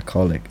his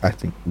colleague. I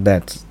think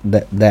that's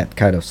that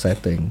kind of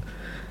setting.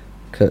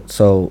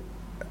 So,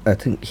 I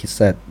think he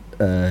said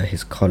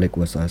his colleague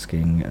was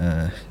asking,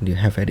 "Do you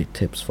have any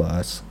tips for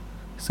us?"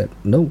 He said,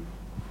 "No,"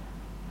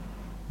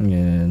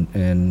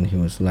 and he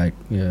was like,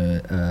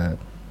 I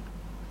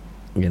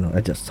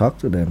just talk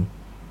to them,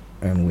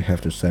 and we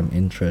have the same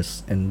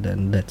interests, and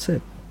then that's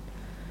it."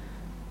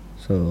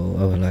 So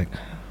I was like,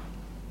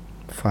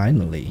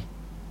 finally,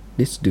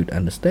 this dude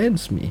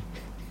understands me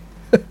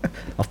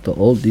after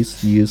all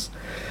these years,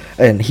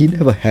 and he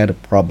never had a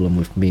problem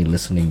with me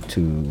listening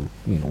to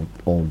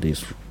all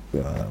this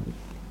uh,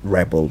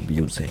 rebel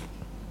music,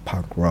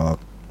 punk rock,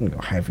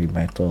 heavy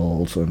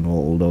metals, and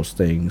all those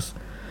things.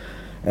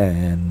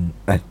 And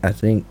I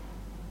think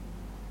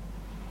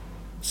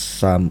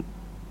some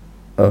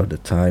of the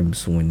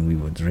times when we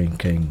were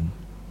drinking,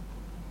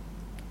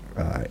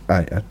 I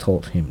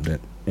told him that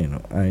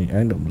I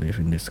don't believe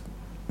in this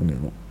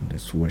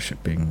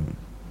worshiping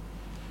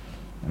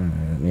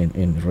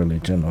in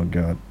religion or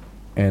God,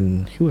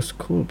 and he was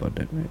cool about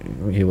that.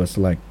 He was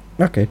like,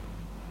 okay,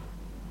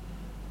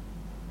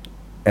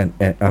 and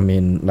I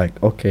mean,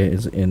 like, okay,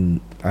 is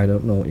in I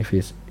don't know if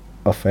he's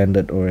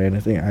offended or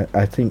anything.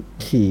 I think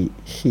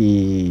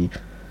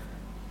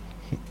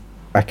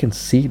I can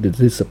see the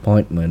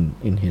disappointment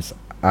in his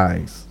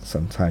eyes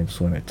sometimes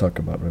when I talk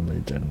about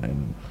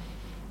religion,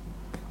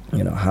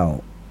 and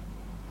how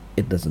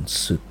it doesn't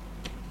suit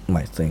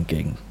my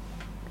thinking,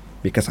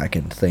 because I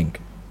can think,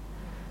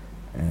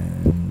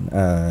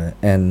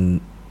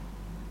 and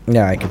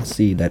yeah, I can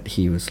see that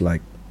he was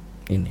like,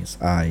 in his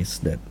eyes,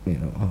 that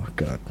oh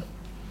God,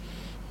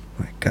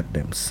 my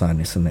goddamn son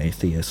is an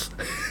atheist.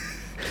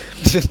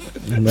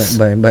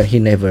 But he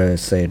never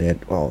said that,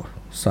 oh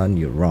son,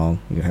 you're wrong,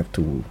 you have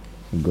to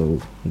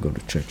go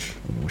to church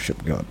and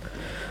worship God.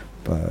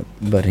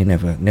 But he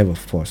never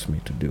forced me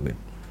to do it.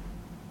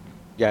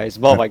 Yeah, it's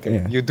more like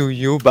Yeah. you do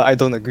you, but I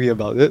don't agree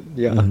about it.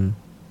 Yeah, Mhm.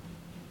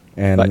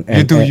 and, but you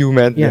and do and- you,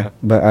 man. yeah, Yeah,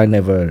 but I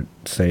never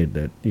say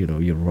that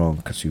you're wrong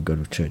because you go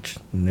to church.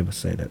 Never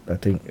say that.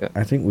 Yeah.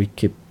 I think we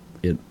keep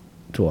it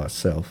to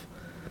ourselves,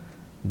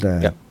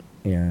 that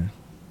yeah,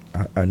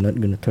 I'm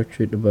not gonna touch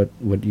it about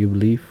what you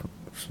believe,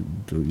 so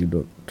you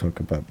don't talk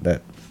about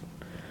that.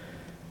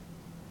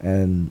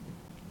 And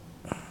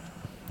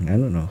I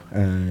don't know,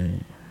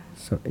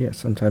 so yeah,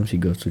 sometimes he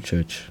goes to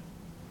church,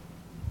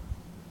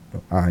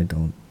 I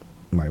don't.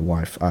 My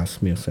wife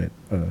asked me, I said,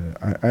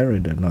 I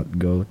rather not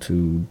go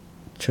to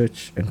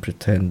church and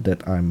pretend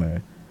that I'm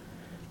a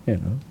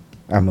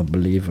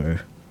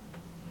believer.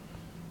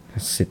 I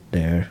sit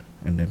there,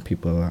 and then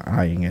people are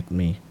eyeing at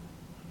me.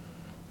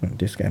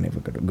 This guy never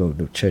gonna go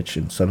to church,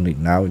 and suddenly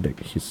now that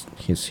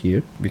he's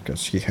here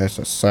because he has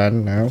a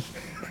son now.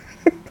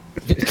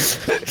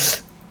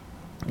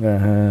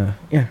 Yeah.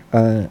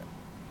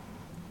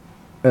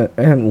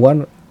 And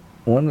one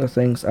of the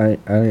things I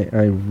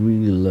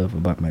really love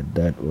about my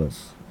dad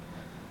was,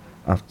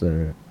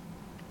 after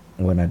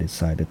when I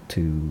decided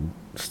to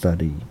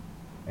study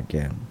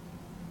again,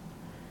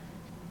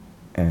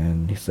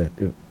 and he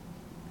said,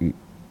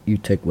 you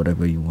take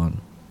whatever you want,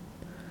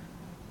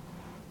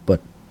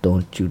 but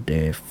don't you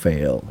dare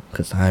fail,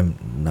 because I'm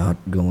not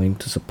going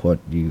to support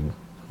you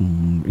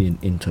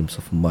in terms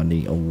of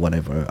money or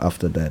whatever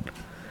after that.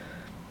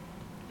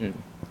 Mm.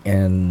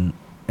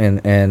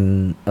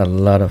 And a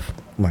lot of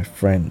my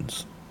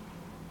friends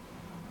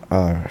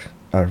are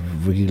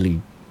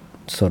really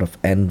sort of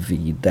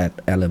envy that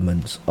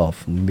elements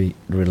of me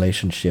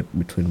relationship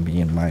between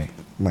me and my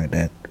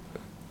dad,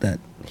 that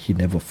he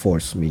never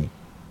forced me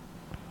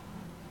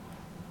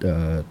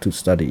to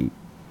study.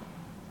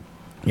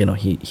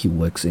 He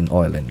works in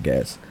oil and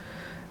gas,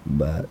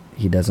 but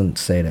he doesn't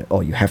say that,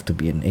 oh, you have to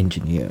be an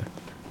engineer,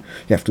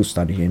 you have to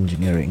study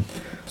engineering,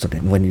 so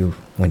that when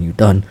you're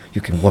done,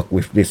 you can work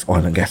with this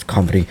oil and gas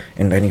company,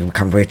 and then you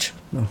become rich.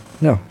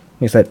 No,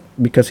 he said,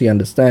 because he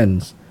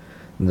understands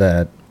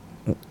that,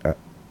 uh,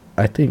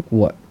 I think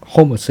what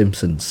Homer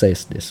Simpson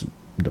says this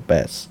the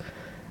best,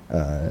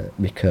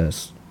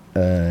 because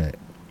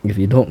if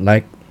you don't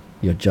like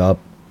your job,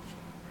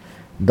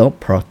 don't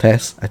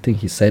protest. I think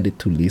he said it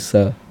to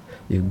Lisa.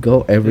 You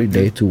go every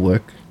day to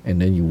work,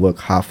 and then you work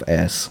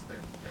half-ass.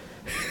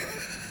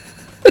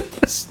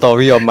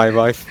 Story of my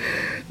life.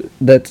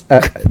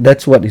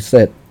 That's what he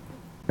said.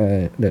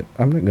 That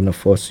I'm not gonna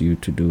force you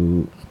to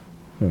do,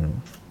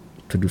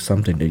 to do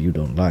something that you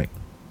don't like,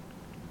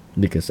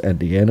 because at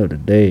the end of the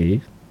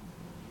day,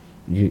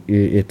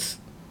 it's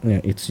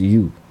it's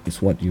you.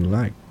 It's what you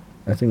like.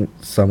 I think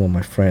some of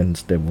my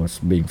friends that was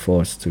being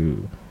forced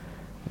to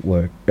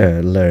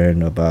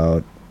learn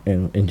about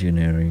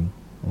engineering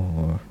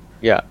or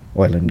Yeah.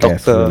 oil and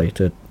gas Doctor.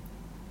 related.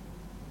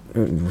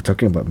 We're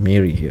talking about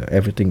Mary here.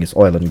 Everything is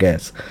oil and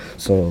gas.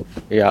 So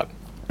Yeah.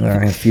 I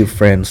have a few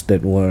friends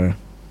that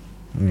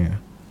yeah,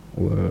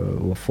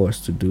 were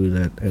forced to do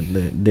that,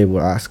 and they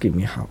were asking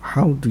me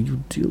how do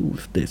you deal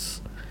with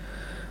this?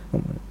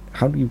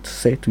 How do you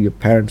say to your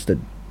parents that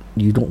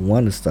you don't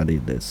want to study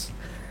this?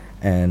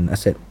 And I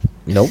said,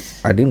 nope,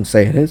 I didn't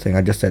say anything.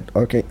 I just said,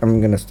 okay,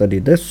 I'm gonna study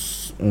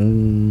this.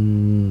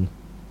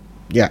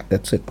 Yeah,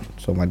 that's it.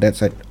 So my dad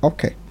said,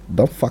 okay,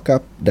 don't fuck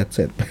up. That's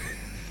it.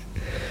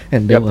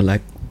 And they Yep. were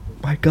like,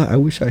 my God, I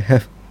wish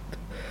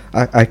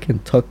I can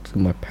talk to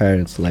my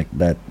parents like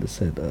that. They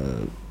said,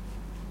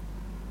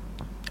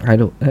 I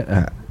don't,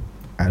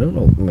 I don't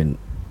know. I mean,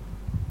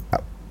 I,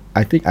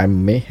 I think I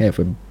may have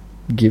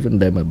given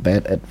them a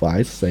bad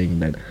advice, saying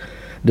that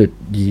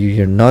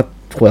you're not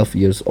 12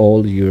 years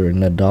old, you're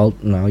an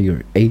adult now,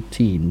 you're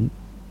 18.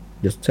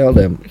 Just tell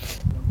them,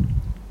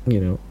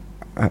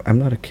 I'm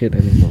not a kid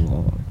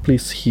anymore.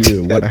 Please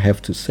hear what I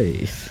have to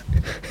say.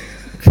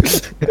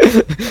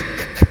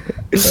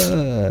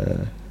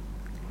 uh,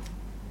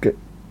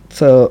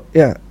 so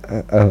yeah,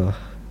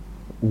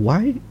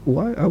 why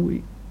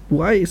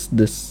is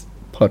this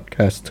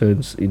podcast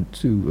turns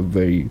into a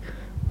very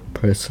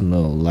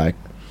personal, like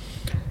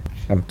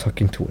I'm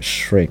talking to a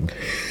shrink?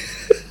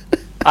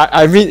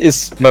 I mean,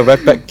 it's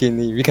Merepak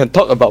Kini. We can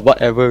talk about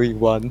whatever we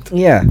want.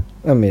 Yeah,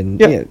 I mean,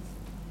 Yeah. yeah,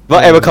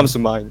 Whatever comes to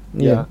mind.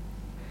 yeah.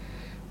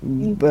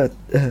 Yeah. But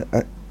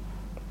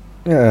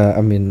yeah,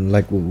 I mean,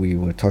 like what we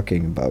were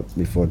talking about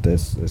before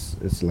this,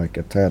 it's like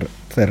a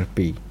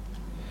therapy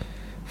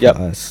for Yep.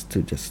 us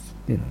to just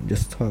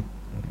just talk.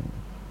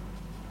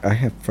 I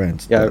have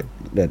friends Yeah.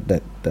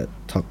 that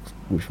talk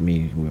with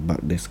me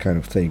about this kind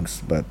of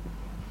things, but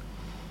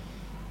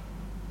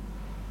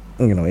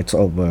it's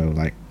over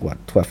like what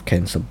 12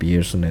 cans of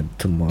beers, and then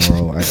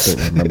tomorrow I don't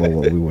remember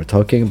what we were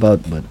talking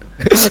about, but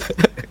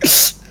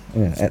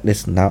yeah, at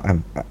least now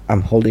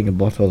I'm holding a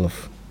bottle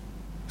of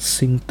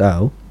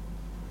Tsingtao.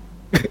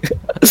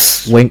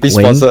 Wink, Please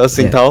wink. sponsor us,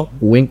 Yeah. Singtao.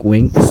 Wink,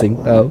 wink,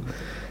 Tsingtao.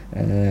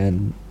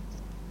 And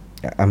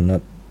I'm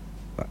not.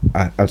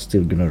 I'm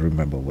still gonna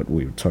remember what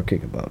we were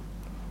talking about.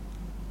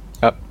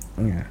 Yep.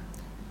 Yeah.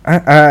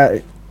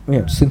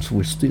 Since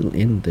we're still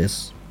in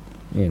this,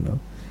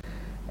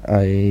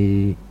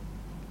 I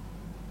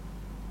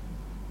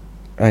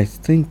I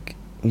think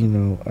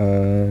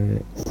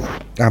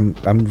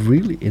I'm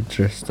really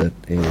interested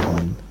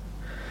in.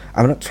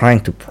 I'm not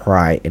trying to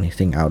pry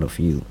anything out of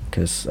you,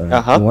 because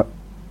Uh-huh.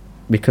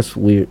 because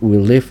we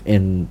live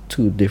in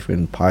two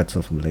different parts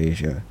of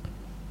Malaysia.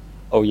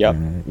 Oh, yeah.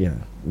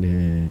 Yeah,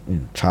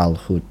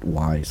 childhood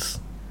wise,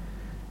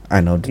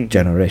 I know the Mhm.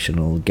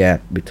 generational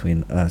gap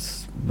between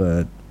us,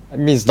 but I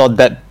mean, it's not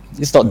that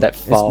far. it's not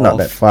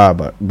that off. far.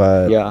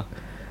 But Yeah.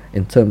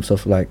 in terms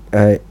of like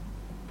I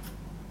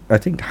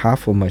think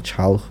half of my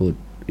childhood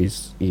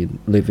is in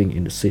living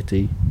in the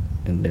city,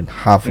 and then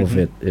half of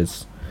Mhm. it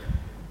is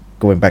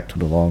going back to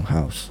the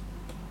longhouse.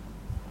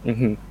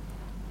 Mm-hmm.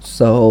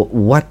 So,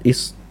 what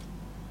is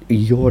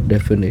your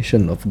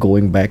definition of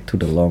going back to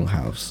the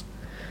longhouse?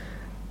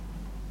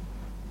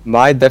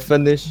 My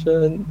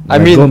definition. I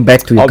Like mean, going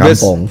back to your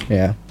obvious- kampong.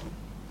 Yeah.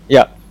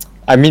 Yeah.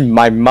 I mean,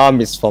 my mom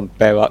is from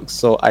Perak,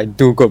 so I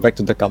do go back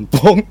to the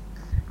kampong.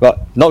 But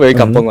not really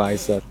Mhm. kampong,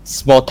 it's a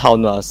small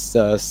town,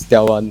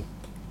 Setiawan.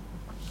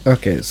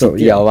 Okay. So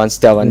City yeah.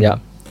 Setiawan, Mm. yeah.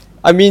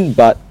 I mean,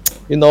 but,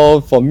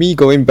 for me,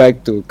 going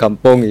back to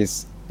kampong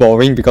is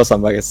boring because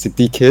I'm like a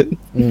city kid.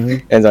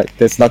 Mhm. And like,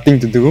 there's nothing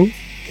to do.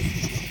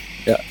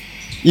 Yeah.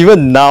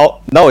 Even now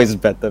it's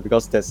better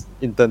because there's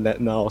internet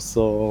now,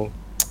 so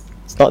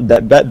it's not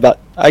that bad. But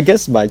I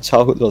guess my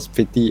childhood was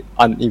pretty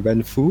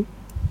uneventful.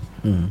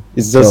 Mm.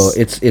 It's So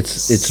just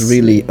it's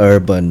really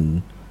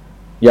urban.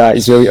 yeah,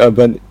 it's very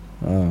urban.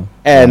 Oh,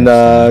 And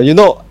I see.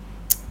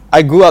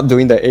 I grew up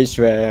during the age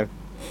where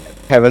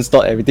parents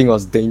thought everything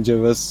was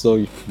dangerous, so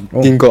you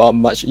Oh. didn't go out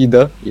much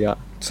either. Yeah.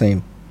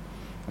 Same.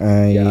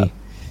 Yeah.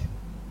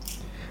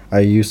 I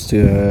used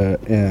to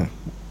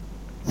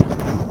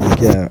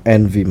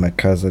envy my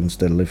cousins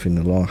that live in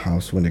the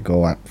longhouse when they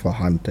go out for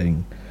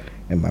hunting,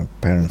 and my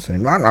parents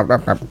saying, "No, no, no,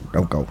 no,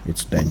 don't go.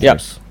 It's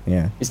dangerous."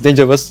 Yeah. It's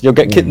dangerous. You'll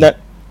get Mm. kidnapped.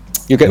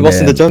 You get And lost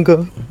in the then-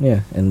 jungle.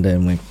 Yeah, and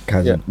then my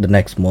cousin, Yeah. the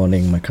next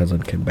morning, my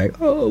cousin came back.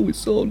 Oh, we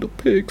saw the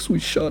pigs. We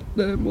shot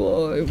them.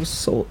 Oh, it was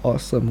so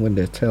awesome when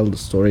they tell the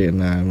story,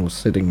 and I was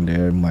sitting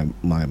there,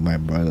 my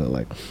brother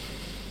like,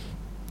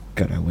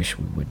 God, I wish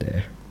we were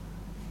there.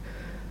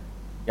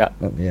 Yeah.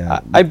 Yeah.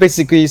 I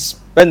basically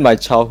spent my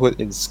childhood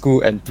in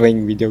school and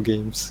playing video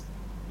games.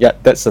 Yeah,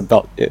 that's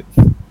about it.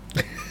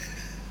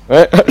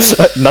 Right?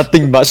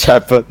 Nothing much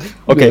happened.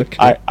 Okay,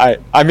 Okay.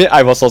 I mean,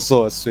 I was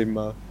also a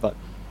swimmer, but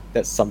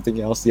that's something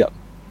else. Yeah.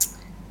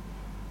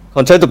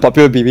 Contrary to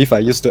popular belief, I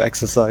used to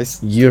exercise.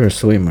 You're a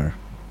swimmer.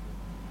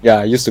 Yeah,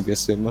 I used to be a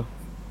swimmer.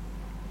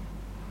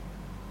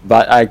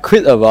 But I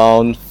quit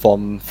around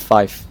Form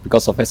 5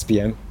 because of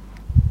SPM.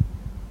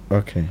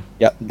 Okay.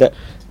 Yeah,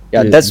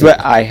 Yeah, that's where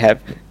I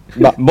have.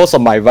 Most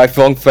of my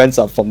lifelong friends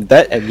are from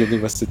that and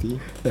university.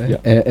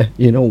 Yeah.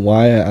 You know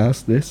why I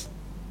asked this?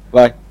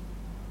 Right.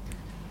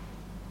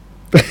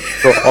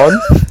 Go on.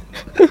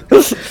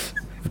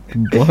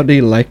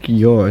 Body like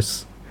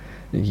yours,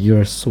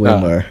 you're a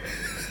swimmer.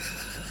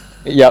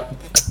 Yeah.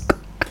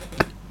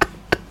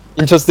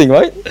 Interesting,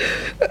 right?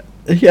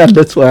 Yeah,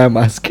 that's why I'm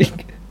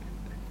asking.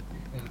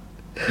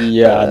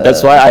 Yeah,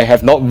 that's why I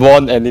have not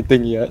won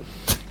anything yet.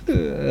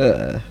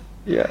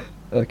 Yeah.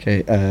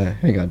 Okay,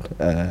 hang on.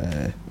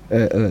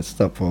 Let's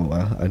stop for a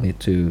while. I need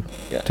to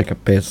Yeah. take a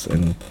piss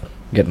and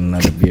get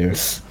another beer.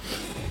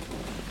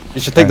 You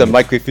should take the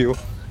Alright. mic with you.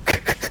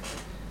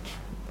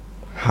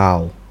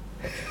 How?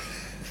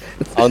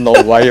 I don't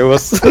know why it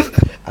was.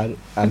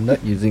 I'm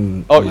not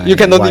using. Oh, my you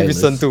can only wireless.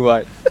 listen to,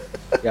 right?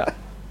 Yeah.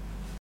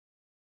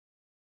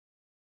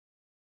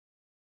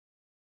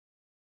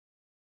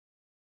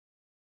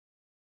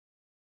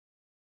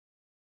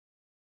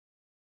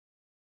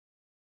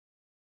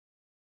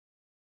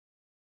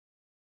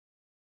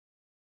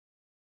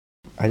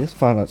 I just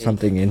found out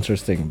something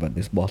interesting about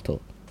this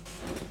bottle.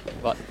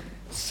 But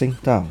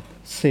Singtao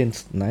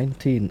since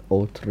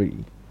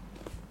 1903.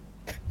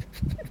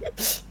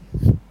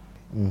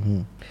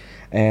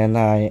 And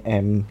I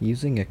am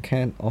using a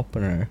can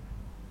opener.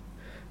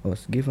 It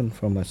was given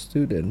from a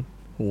student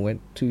who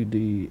went to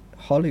the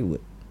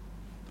Hollywood.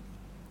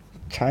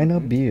 China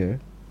beer,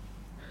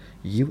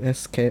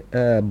 US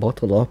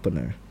bottle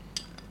opener.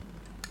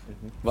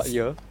 what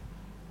year?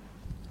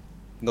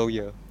 No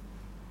year.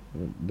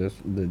 This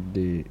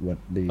the what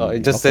the. Oh, it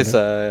just says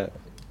opener?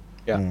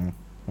 yeah.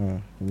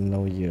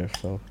 No year.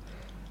 So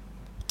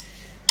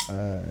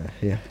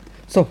yeah.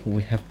 So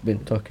we have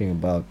been talking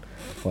about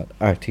what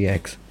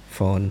RTX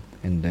phone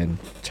and then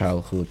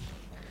childhood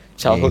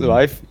Childhood game,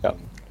 life. Yeah.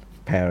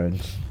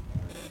 parents,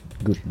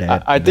 good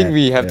dad. I think bad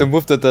we have to dad.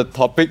 move to the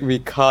topic we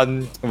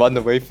can't run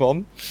away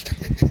from.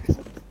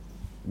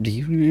 Do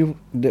you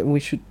that we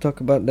should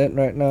talk about that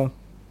right now?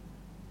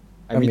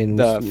 I mean, we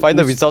the s-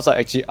 final we s- results are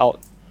actually out.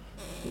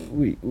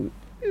 we, we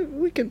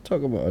we can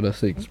talk about other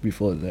things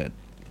before that.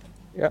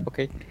 Yeah,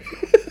 okay.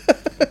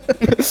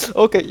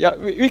 Okay, yeah,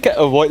 we can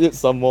avoid it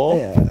some more.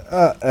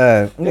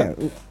 Yeah.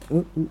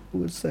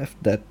 We'll save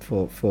that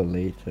for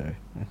later.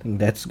 I think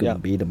that's gonna Yeah.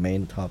 be the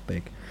main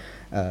topic.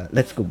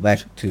 Let's go back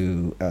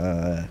to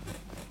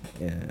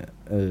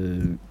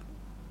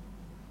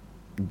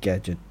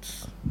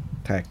gadgets,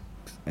 tech.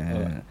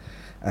 Alright.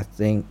 I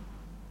think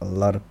a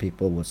lot of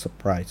people were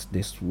surprised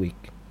this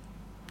week.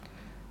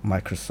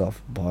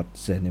 Microsoft bought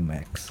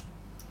ZeniMax.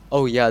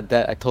 Oh yeah,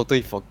 that I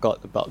totally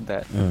forgot about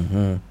that.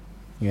 Mm-hmm.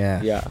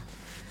 Yeah. Yeah.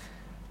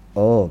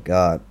 Oh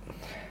God,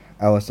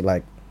 I was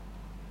like,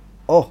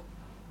 oh,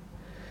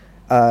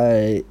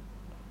 I,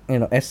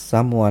 as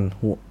someone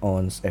who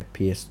owns a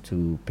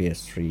PS2,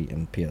 PS3,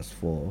 and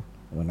PS4,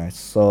 when I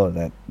saw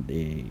that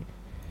they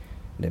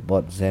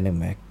bought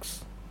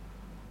ZeniMax,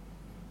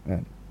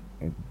 and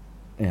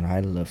and I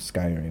love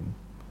Skyrim.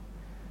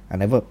 I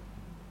never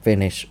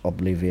finished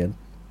Oblivion.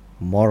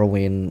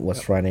 Morrowind was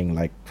Yep. running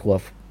like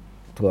 12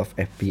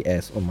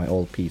 FPS on my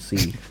old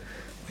PC.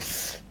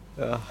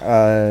 Uh,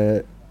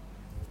 uh,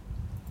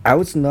 I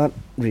was not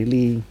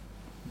really,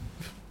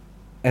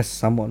 as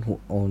someone who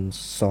owns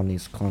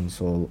Sony's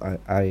console,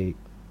 I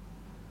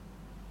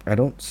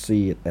don't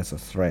see it as a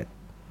threat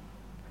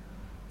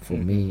for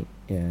Mhm. me.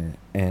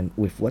 And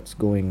with what's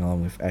going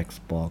on with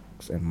Xbox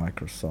and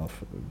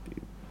Microsoft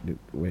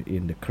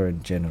in the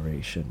current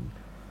generation,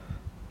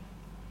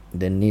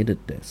 they needed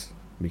this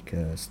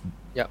because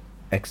yeah.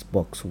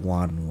 Xbox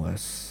One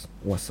was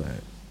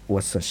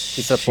a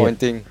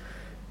Disappointing.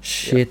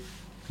 shit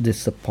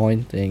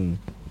disappointing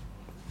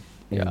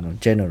Yeah.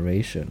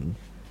 generation.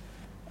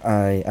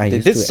 I They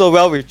used did to so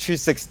well with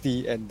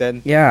 360 and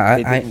then yeah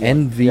they I did what?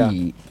 envy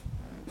Yeah.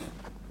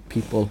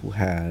 people who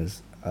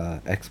has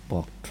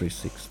Xbox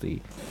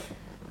 360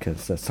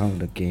 because some of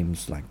the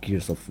games like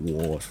Gears of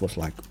War was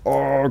like,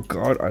 oh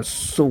God, I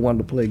so want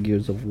to play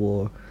Gears of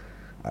War.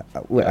 I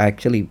Yeah.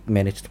 actually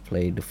managed to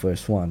play the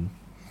first one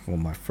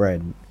from my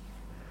friend,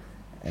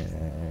 uh,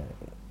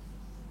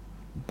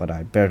 but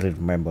I barely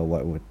remember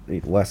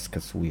it was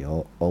because we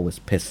always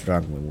pissed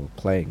drunk when we were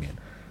playing it.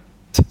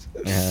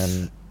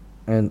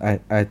 And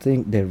I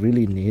think they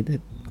really need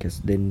it because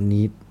they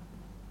need,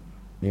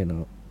 you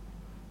know,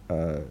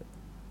 uh,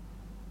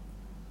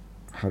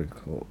 how do you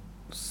call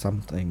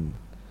something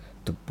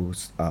to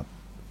boost up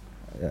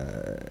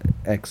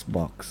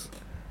Xbox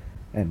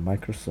and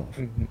Microsoft.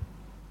 Mhm.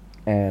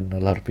 And a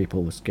lot of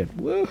people were scared.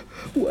 Well,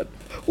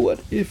 what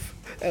if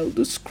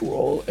Elder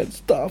Scroll and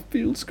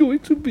Starfield's going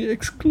to be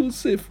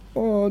exclusive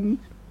on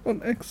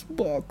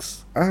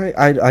Xbox?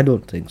 I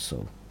don't think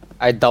so.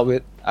 I doubt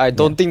it. I Yeah.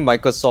 don't think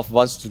Microsoft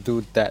wants to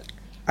do that.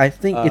 I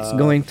think it's Uh,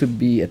 going to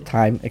be a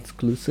time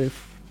exclusive,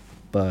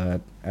 but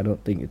I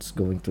don't think it's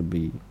going to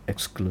be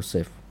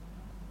exclusive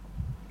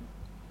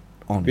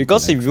on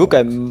Because if you look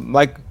at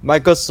Xbox.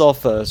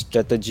 Microsoft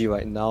strategy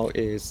right now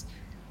is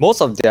most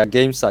of their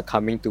games are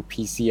coming to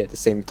PC at the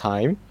same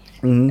time.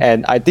 Mhm.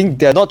 And I think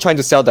they're not trying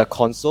to sell their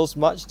consoles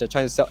much. They're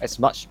trying to sell as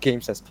much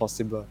games as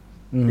possible.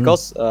 Mhm.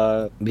 Because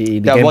The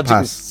their Game logic is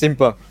Pass.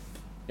 simple.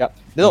 Yeah,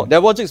 no, their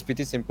logic is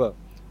pretty simple.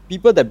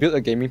 People that build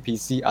a gaming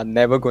PC are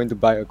never going to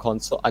buy a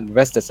console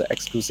unless there's an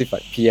exclusive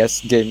like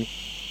PS game.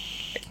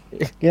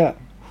 Yeah.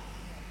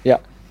 Yeah.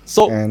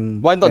 So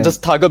And why not and-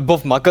 just target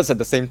both markets at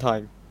the same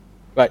time?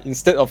 Right?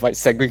 Instead of like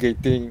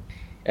segregating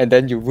and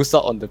then you lose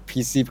out on the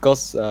PC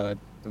because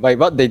like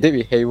what they did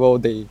with Halo,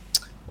 they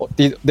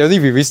only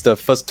released the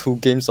first 2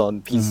 games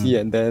on PC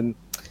and then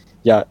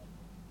yeah,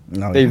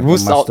 now they you have the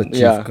lose out, Master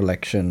Chief yeah.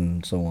 collection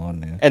and so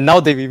on. Yeah. And now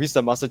they released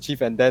the Master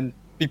Chief and then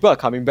people are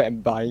coming back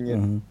and buying it.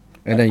 Mhm.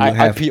 And then you I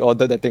have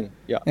pre-ordered that thing.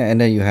 Yeah.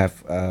 and then you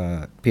have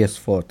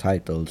PS4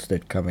 titles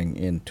that coming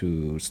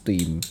into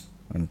Steam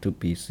and to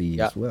PC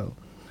Yeah. as well.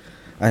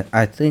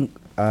 I think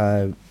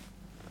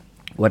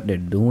what they're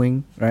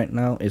doing right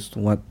now is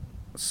what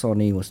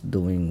Sony was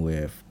doing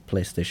with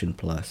PlayStation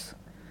Plus.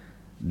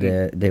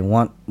 They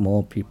want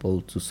more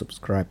people to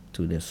subscribe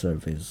to their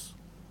service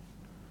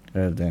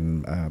rather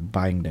than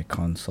buying their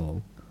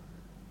console,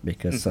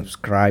 because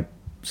subscribe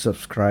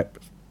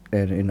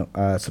and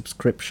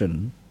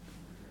subscription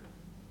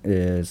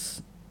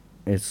is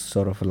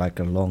sort of like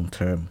a long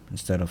term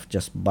instead of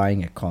just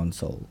buying a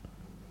console.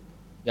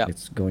 Yeah.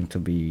 It's going to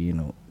be,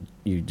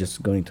 you're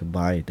just going to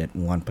buy that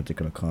one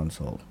particular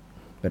console.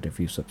 But if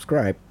you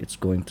subscribe, it's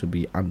going to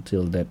be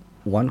until that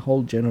one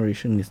whole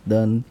generation is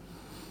done,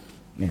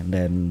 and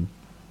then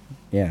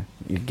you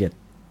get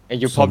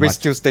And you so probably much.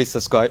 still stay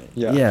subscribed.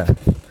 Yeah. Yeah.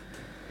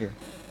 Yeah.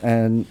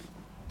 And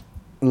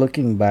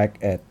looking back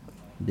at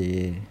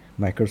the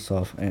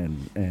Microsoft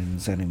and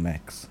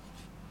ZeniMax,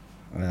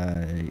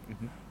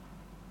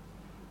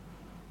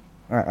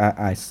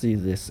 I see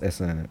this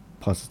as a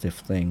positive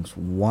things.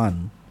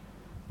 One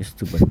is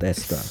to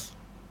Bethesda.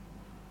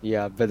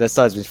 Yeah,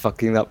 Bethesda has been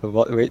fucking up a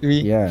lot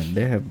lately. Yeah,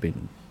 they have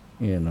been,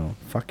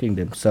 fucking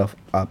themselves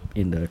up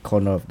in the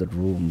corner of the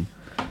room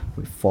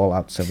with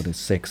Fallout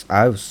 76.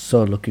 I was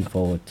so looking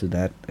forward to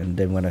that, and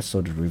then when I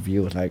saw the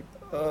review, I was like,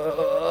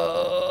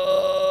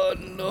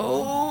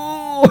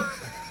 no.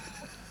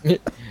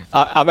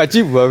 I'm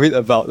actually worried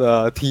about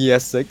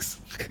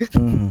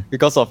TES6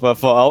 because of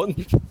Fallout.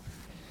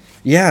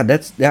 Yeah,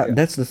 that's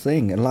the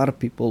thing. A lot of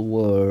people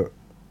were,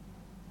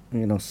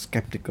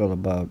 skeptical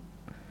about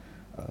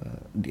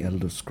the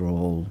Elder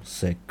Scroll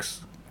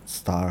 6,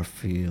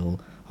 Starfield.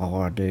 How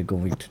are they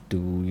going to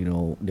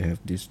do? They have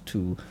these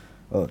two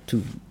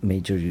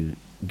major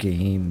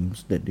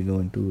games that they're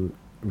going to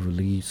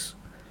release,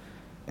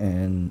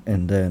 and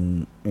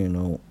then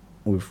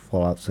with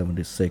Fallout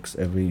 76,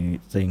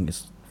 everything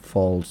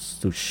falls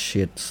to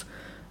shits.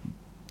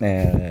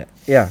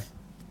 Yeah.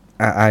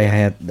 I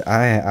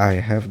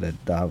have that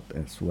doubt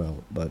as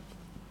well, but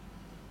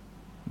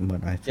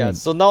I think Yeah,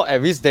 so now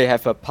at least they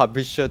have a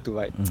publisher to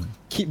like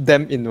keep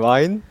them in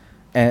line.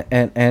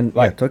 and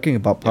Right. talking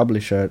about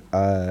publisher,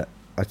 I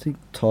think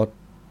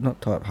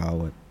not Todd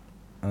Howard,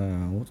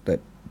 what's that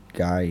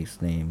guy's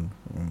name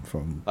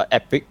from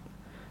Epic.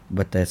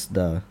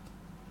 Bethesda?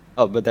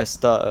 Oh,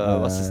 Bethesda.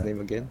 What's his Uh, name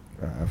again?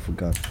 I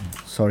forgot.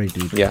 Sorry,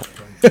 dude. Yeah.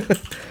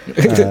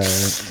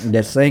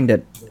 They're saying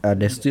that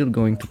they're still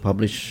going to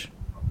publish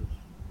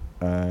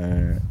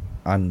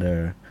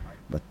under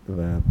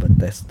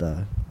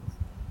Bethesda,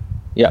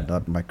 Yeah.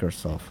 not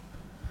Microsoft.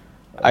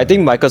 I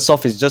think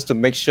Microsoft is just to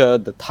make sure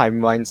the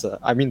timelines.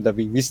 I mean the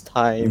release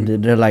time.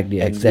 They're like the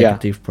And,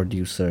 executive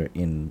producer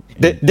in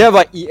They're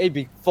like EA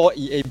before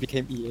EA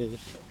became EA.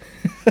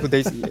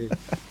 Today's EA.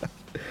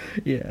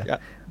 yeah. Yeah.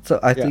 So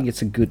I Yeah. think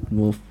it's a good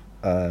move,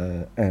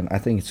 and I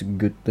think it's a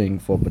good thing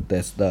for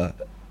Bethesda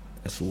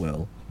as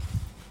well.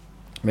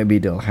 Maybe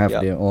they'll have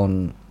Yeah. their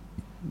own,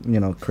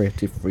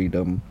 creative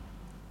freedom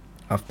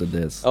after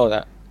this. Oh,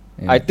 that.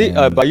 And- I think,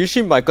 and- but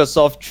usually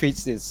Microsoft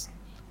treats its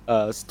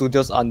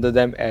studios under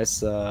them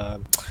as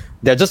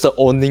they're just an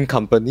owning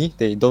company.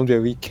 They don't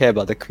really care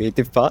about the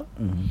creative part.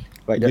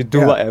 Like Yeah, you do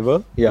yeah.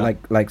 whatever. Yeah.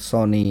 like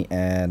Sony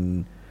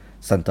and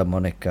Santa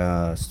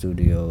Monica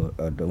Studio,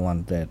 the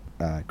one that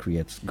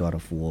creates God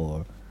of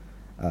War.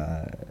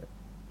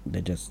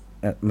 They just,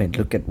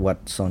 look at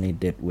what Sony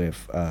did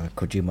with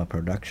Kojima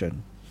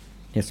Production.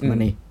 Here's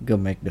money, go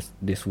make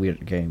this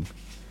weird game.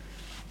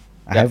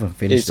 I Yeah, haven't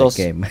finished it's the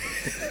also- game.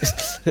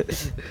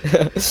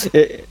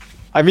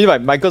 I mean,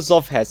 like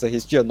Microsoft has a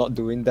history of not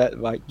doing that.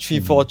 Like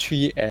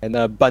 343 and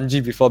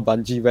Bungie before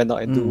Bungie went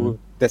out and do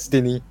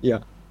Destiny. Yeah,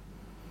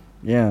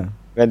 Yeah.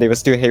 when they were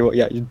still Halo.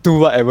 Yeah, you do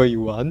whatever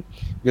you want.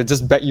 We'll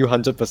just back you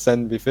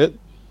 100% with it.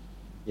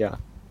 Yeah.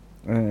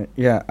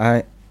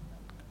 I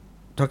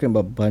talking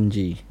about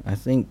Bungie. I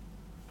think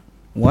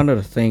one of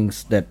the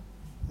things that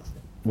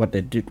what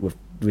they did with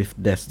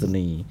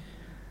Destiny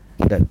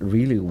that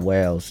really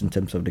wells in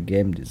terms of the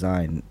game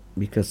design,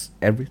 because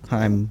every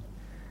time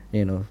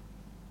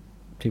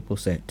people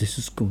say this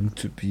is going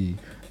to be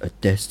a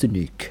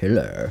Destiny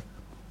killer,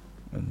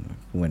 and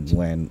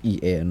when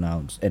EA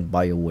announced and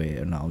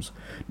BioWare announced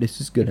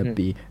this is gonna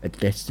be a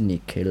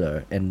Destiny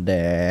killer, and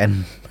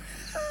then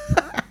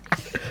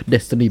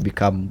Destiny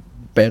become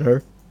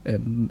better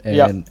and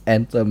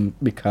Anthem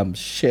becomes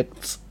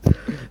shit.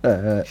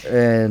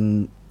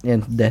 And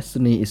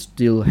Destiny is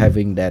still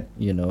having that,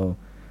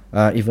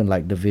 even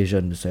like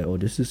Division to say, oh,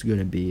 this is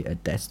gonna be a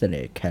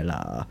Destiny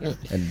killer,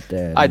 and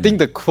then I think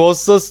the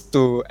closest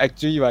to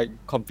actually like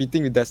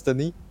competing with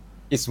Destiny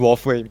is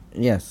Warframe.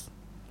 yes,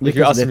 If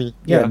you because ask me,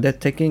 they're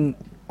taking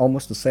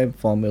almost the same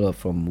formula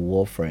from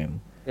Warframe,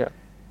 yeah,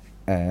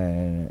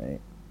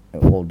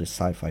 all the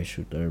sci-fi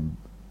shooter,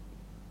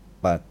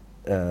 but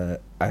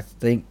I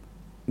think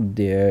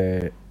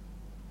they're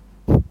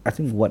I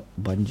think what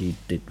Bungie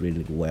did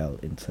really well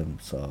in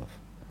terms of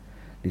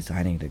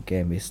designing the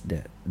game is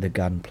the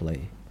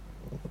gunplay.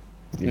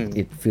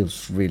 It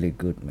feels really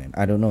good, man.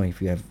 I don't know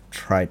if you have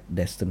tried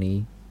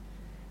Destiny.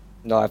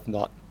 no, I've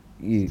not.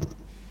 You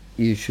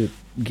you should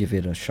give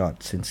it a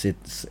shot since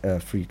it's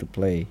free to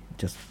play.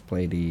 Just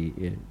play the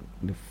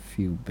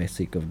few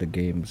basic of the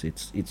games.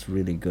 It's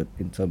really good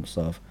in terms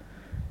of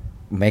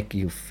make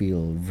you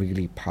feel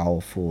really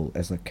powerful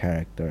as a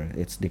character.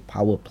 It's the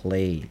power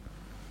play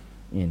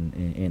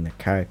in a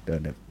character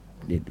that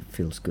it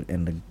feels good,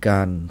 and the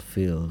gun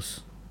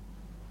feels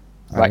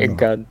Like a don't know,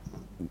 gun.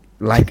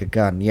 like a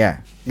gun.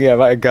 Yeah, Yeah,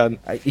 like a gun.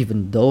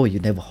 even though you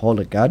never hold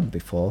a gun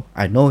before,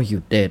 I know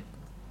you did.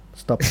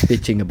 Stop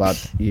bitching about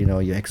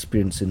your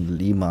experience in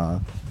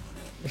Lima.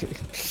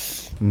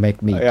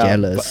 Make me Yeah,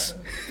 jealous.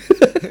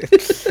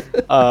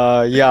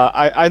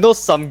 I know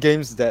some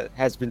games that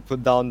has been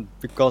put down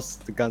because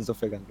the guns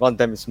of a gun. One of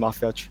them is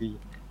Mafia 3.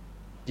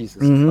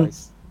 Jesus Mhm.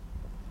 Christ.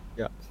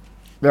 Yeah.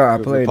 Yeah, I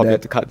We played probably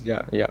have that. to cut.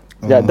 Yeah.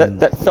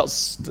 That felt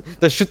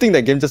the shooting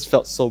that game just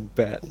felt so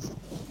bad.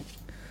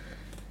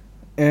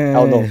 I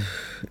don't know.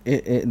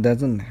 It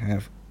doesn't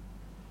have.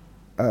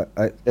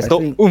 I There's no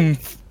think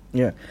oomph.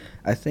 yeah,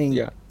 I think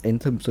Yeah. in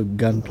terms of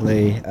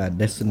gunplay,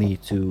 Destiny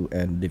 2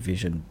 and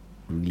Division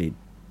really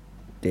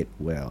did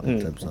well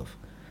in terms of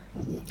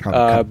how to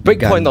cut the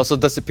Breakpoint gun. also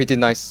does it pretty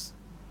nice.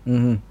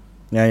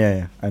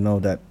 Yeah. I know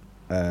that.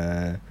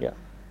 Yeah.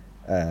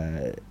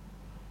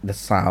 The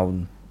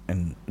sound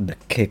and the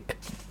kick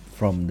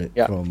from the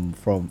Yeah.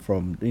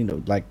 from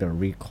like the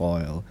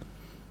recoil.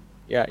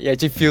 Yeah, it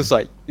actually feels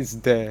like it's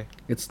there.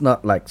 It's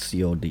not like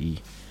COD.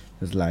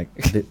 It's like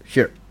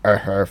here I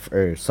have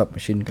a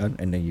submachine gun,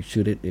 and then you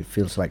shoot it. It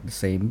feels like the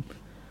same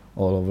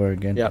all over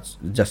again. Yeah. It's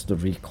just the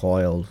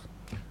recoil.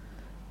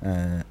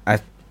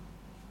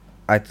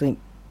 I think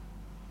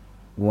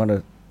one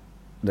of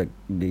the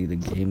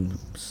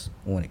games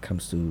when it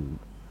comes to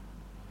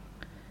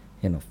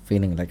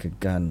feeling like a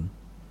gun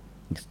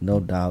is no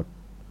doubt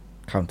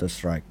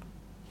Counter-Strike,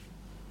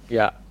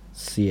 Yeah.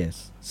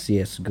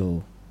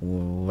 CS:GO,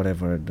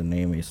 whatever the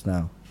name is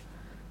now.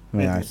 I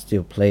mean, I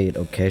still play it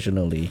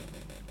occasionally.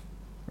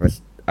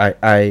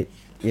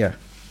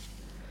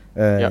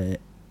 Yeah.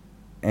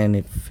 And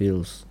it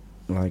feels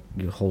like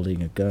you're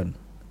holding a gun.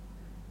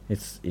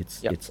 It's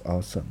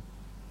awesome.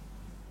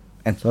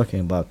 And talking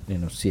about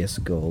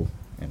CS:GO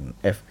and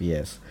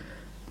FPS,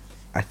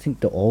 I think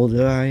the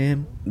older I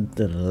am,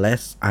 the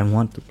less I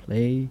want to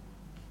play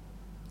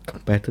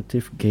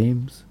competitive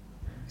games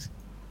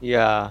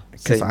Yeah.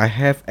 because Same. I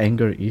have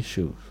anger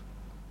issues.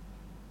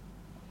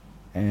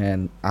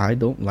 And I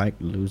don't like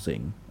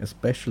losing,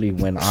 especially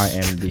when I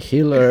am the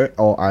healer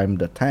or I'm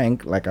the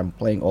tank, like I'm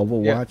playing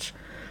Overwatch.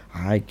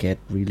 I get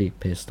really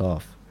pissed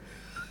off.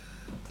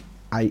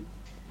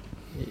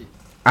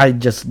 I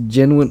just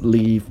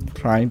genuinely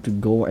trying to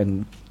go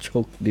and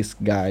choke this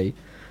guy,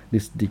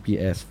 this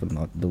DPS for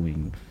not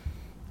doing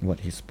what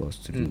he's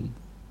supposed to do.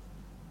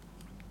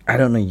 I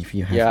don't know if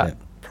you have Yeah. that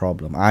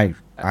problem. I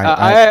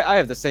I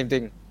have the same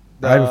thing.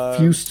 I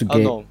refuse to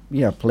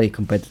no. play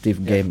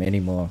competitive game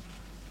anymore.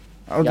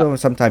 Although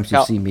sometimes you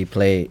Yeah. see me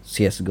play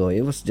CS:GO,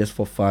 it was just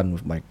for fun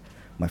with my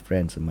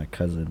friends and my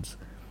cousins.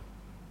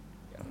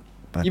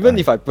 But Even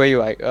if I play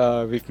like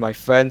with my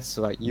friends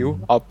like you,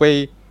 I'll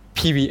play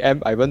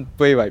PVM. I won't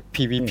play like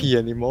PvP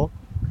anymore.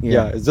 Yeah.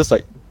 Yeah, it's just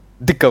like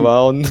dick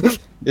around.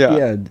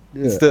 yeah.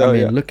 Instead I of-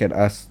 mean, yeah. look at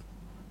us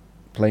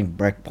playing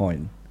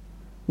Breakpoint.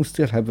 We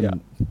still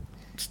haven't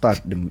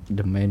start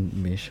the main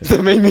mission.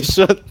 The main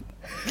mission.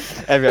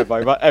 every I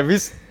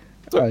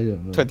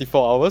don't know.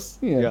 24 hours.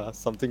 Yeah. Yeah,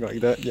 something like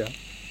that. Yeah.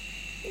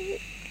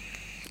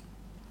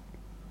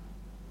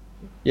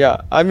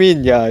 Yeah, I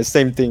mean,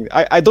 same thing.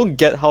 I don't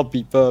get how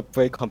people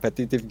play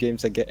competitive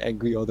games and get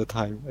angry all the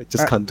time. I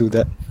just I- can't do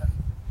that.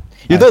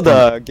 I You know think-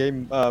 the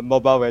game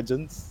Mobile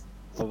Legends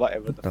or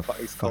whatever the fuck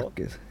it's called.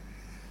 is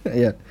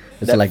yeah,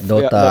 it's That- like yeah,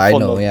 Dota. the I phone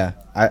know. mode. Yeah,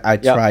 I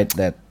Yeah. tried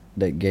that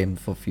game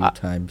for a few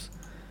times.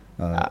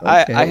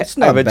 I It's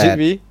not bad.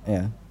 legitimately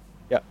Yeah.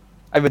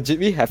 I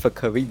legitimately have a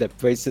colleague that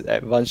plays it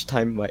at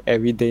lunchtime like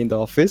every day in the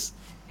office.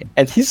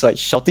 And he's like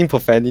shouting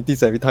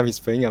profanities every time he's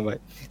playing. I'm like,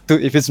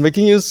 dude, if it's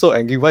making you so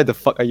angry, why the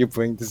fuck are you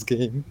playing this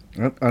game?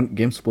 Aren't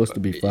games supposed to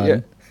be fun?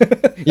 Yeah.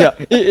 Yeah,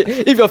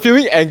 if you're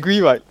feeling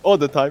angry like all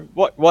the time,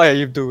 why are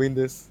you doing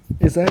this?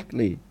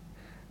 Exactly.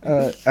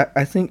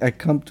 I think I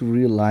come to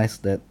realize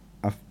that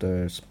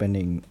after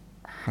spending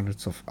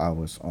hundreds of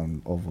hours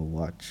on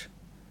Overwatch,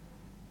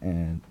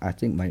 and I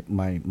think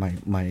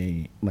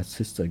my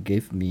sister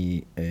gave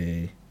me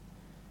a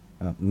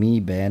me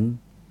band,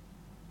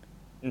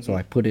 so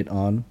I put it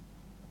on,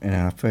 and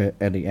after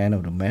at the end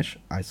of the match,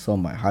 I saw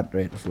my heart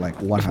rate was like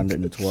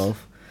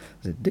 112.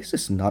 I said, "This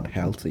is not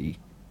healthy."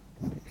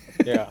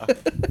 Yeah.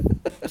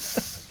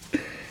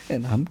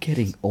 And I'm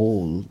getting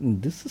old.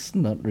 This is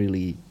not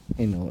really,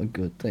 a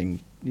good thing.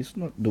 It's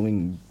not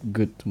doing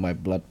good to my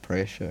blood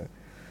pressure.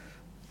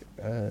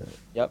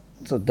 Yep.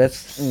 So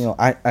that's,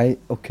 I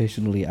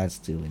occasionally I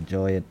still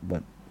enjoy it,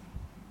 but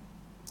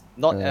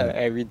Not a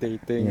everyday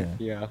thing.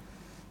 yeah.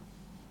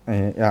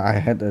 Yeah. I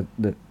had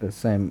the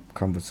same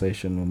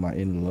conversation with my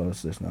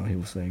in-laws just now. He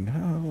was saying,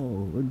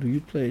 "Oh, do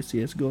you play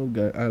CS:GO?"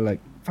 I like,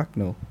 fuck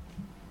no.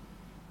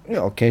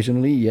 Yeah,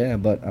 occasionally, yeah,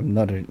 but I'm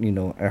not a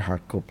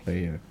hardcore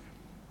player.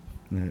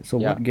 So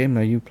Yeah. what game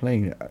are you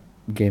playing?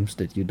 Games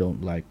that you don't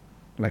like?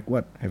 Like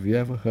what? Have you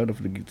ever heard of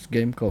this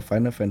game called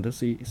Final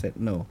Fantasy? He said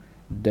no.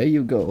 There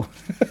you go.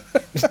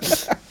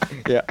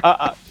 Yeah.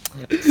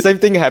 Same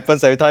thing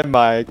happens every time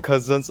my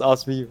cousins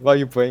ask me, "What are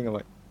you playing?" I'm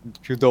like,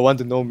 "You don't want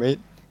to know, mate.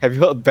 Have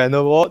you heard of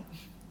Bannerlord?"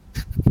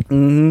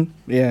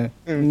 Yeah.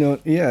 Yeah.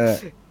 Yeah.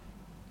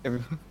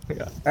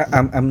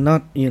 I'm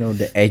not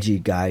the edgy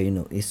guy.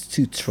 It's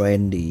too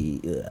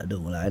trendy. I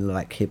don't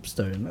like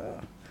hipster.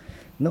 No,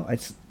 no.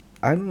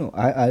 I don't know.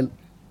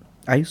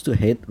 I used to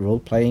hate role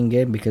playing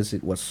game because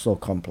it was so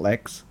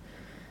complex,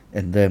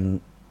 and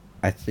then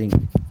I think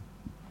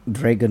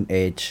Dragon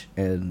Age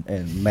and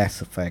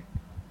Mass Effect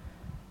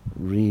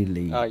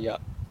really Yeah.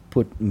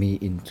 put me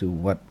into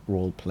what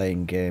role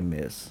playing game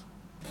is.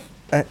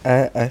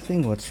 I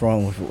think what's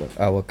wrong with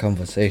our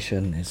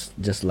conversation is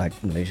just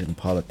like Malaysian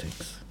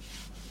politics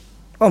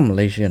or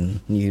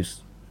Malaysian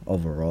news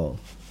overall.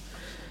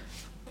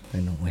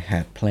 We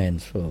had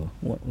plans for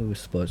what we were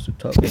supposed to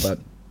talk about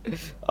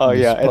Oh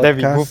this yeah, and then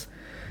we podcast, move.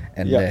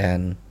 and Yeah.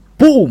 then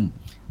boom,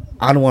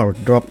 Anwar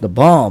dropped the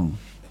bomb.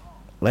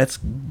 Let's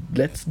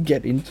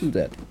get into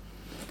that.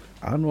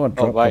 Anwar All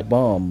dropped a right.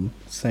 bomb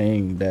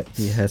saying that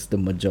he has the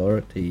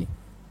majority,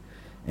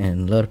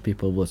 and a lot of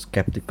people were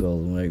skeptical.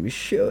 Like,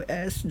 show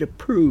us the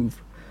proof.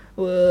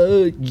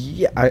 Well,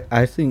 yeah,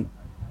 I think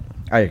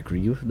I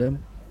agree with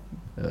them.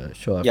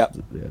 Show us Yeah.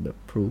 the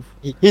proof.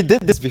 He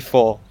did this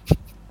before.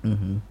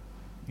 Mm-hmm.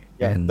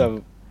 Yeah. And The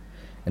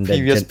and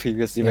then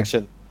previous yeah,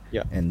 election.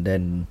 Yeah. and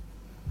then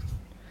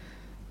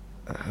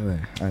I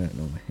don't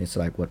know. It's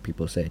like what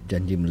people say,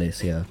 Janji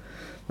Malaysia.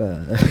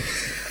 Uh,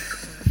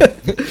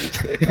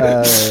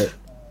 uh,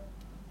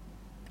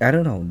 I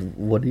don't know.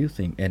 What do you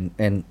think?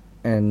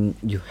 And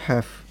you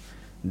have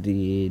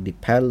the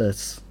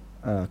palace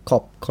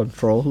cop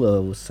controller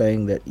was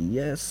saying that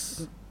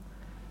yes,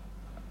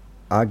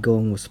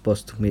 Agong was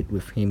supposed to meet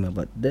with him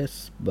about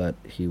this, but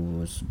he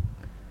was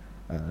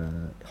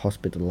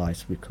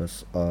hospitalized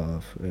because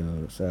of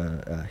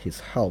his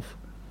health.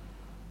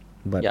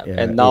 But Yeah.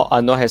 And now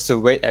Anwar has to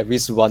wait at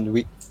least 1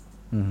 week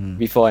Mhm.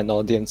 before an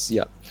audience.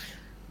 Yeah.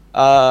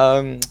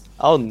 I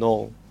don't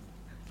know.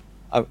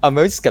 I'm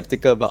very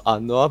skeptical about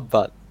Anwar,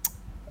 but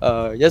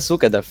just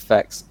look at the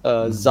facts.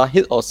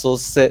 Zahid also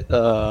said he's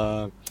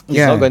not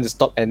Yeah. going to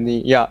stop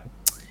any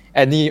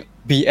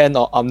BN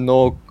or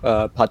UMNO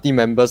party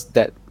members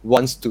that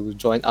wants to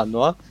join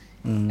Anwar,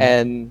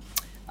 and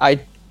I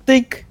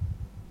think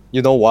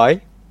you know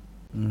why.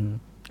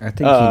 I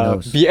think he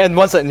knows. BN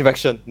wants an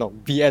election. No,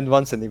 BN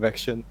wants an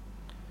election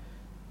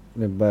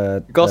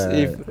But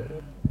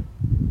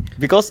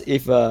because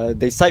if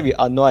they side with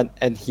Anwar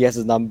and he has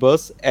the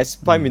numbers, as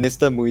Prime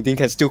Minister Muhyiddin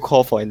can still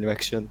call for an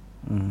election,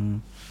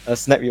 a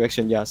snap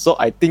election. Yeah, so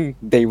I think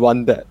they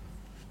want that.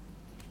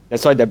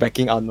 That's why they're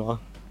backing Anwar.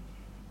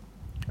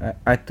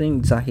 I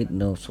think Zahid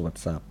knows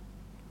what's up.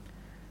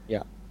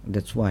 Yeah.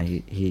 That's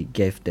why he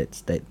gave that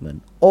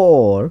statement.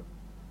 Or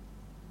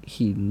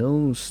he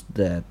knows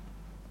that,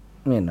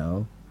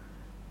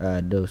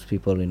 those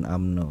people in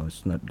UMNO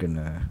is not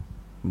gonna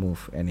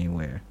move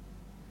anywhere.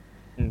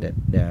 That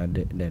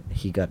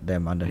he got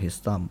them under his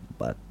thumb.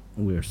 But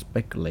we're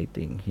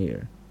speculating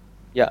here.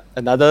 Yeah.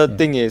 Another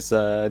thing is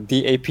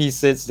DAP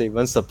says they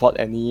won't support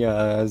any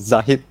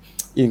Zahid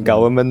in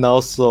government now.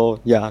 So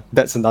yeah,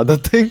 that's another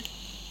thing.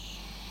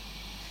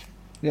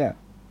 Yeah.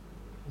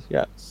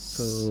 Yeah.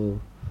 So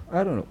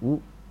I don't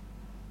know.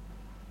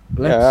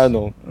 I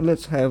know.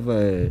 Let's have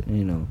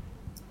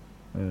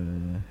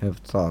have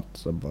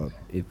thoughts about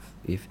if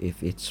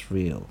it's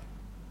real.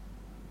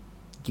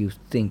 Do you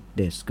think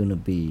there's gonna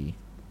be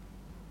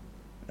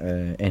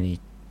any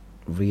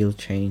real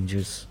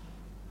changes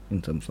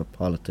in terms of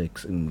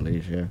politics in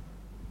Malaysia?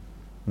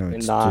 No,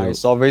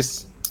 It's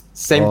always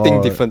same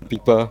thing, different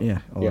people. Yeah,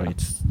 or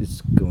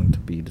it's going to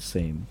be the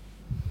same.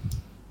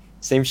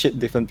 Same shit,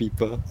 different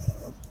people.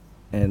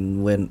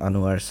 And when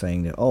Anwar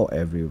saying that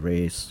every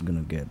race is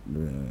gonna get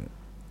the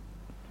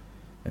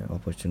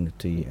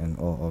opportunity and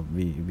or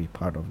be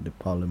part of the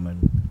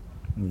parliament,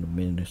 the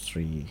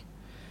ministry.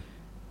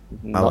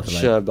 Not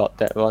sure about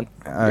that one.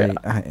 I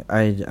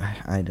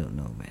don't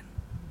know, man.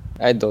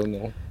 I don't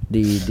know.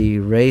 The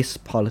race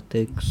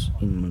politics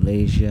in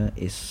Malaysia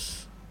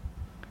is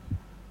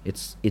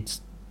it's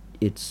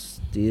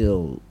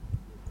still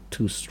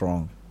too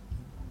strong.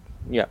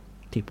 Yeah.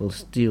 People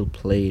still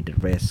play the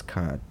race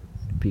card.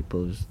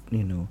 People,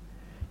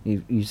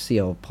 you see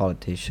our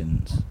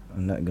politicians.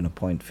 I'm not gonna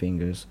point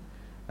fingers.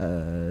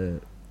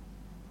 When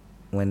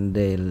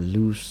they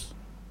lose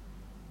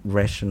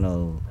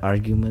rational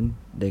argument,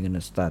 they're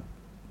gonna start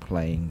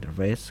playing the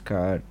race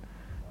card.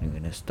 They're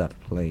gonna start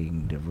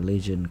playing the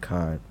religion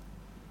card.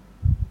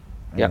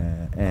 Yep.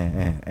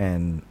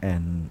 And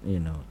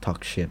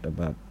talk shit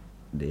about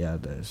the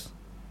others.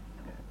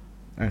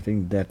 I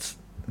think that's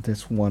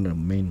one of the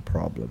main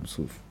problems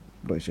with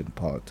Malaysian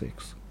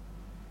politics.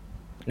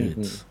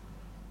 It's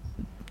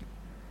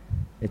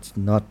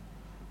not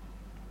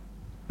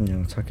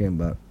talking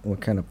about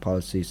what kind of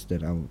policies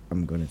that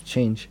I'm gonna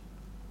change.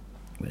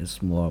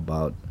 It's more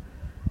about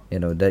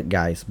that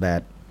guy's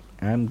bad,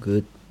 I'm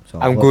good, so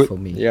I'm vote good. for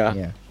me.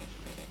 Yeah.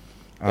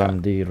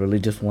 I'm the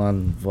religious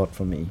one, vote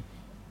for me.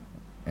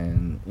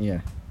 And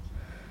Yeah.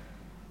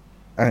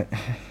 I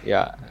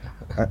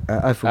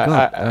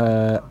forgot.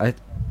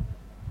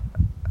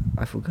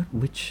 I forgot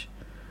which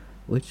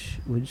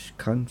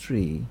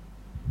country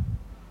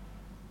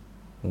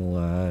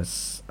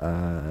was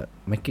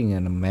making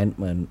an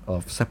amendment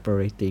of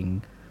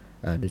separating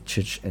the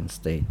church and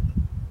state.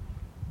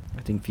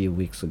 I think a few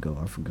weeks ago.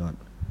 I forgot.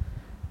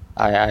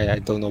 I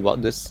don't know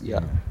about this.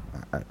 Yeah.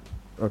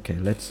 Okay,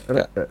 let's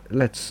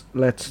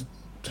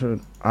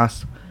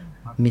ask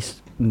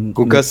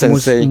Google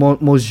Sensei.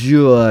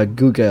 Monsieur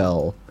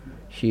Google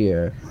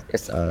here.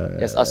 Yes,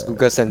 ask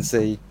Google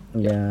Sensei.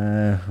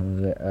 Yeah,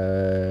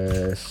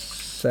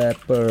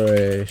 separation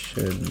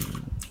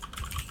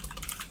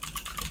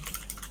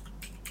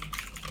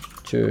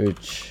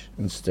church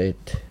and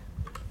state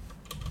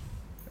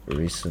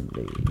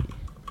recently.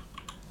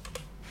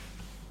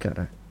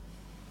 God,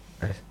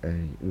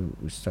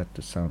 we start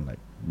to sound like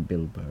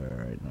Bill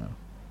Burr right now.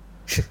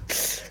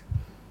 It's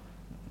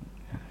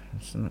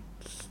not.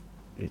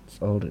 It's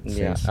all it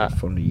says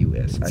from the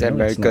U.S. It's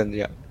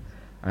American.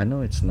 I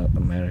know it's not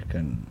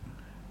American.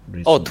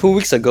 Recently. Oh, 2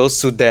 weeks ago,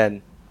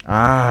 Sudan.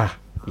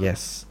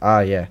 Yes.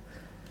 Yeah.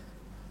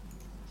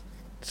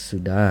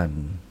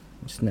 Sudan.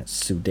 It's not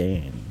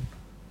Sudan.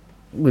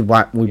 We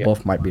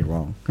both might be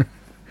wrong.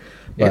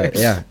 But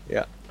yeah.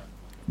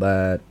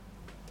 But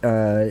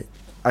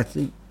I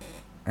think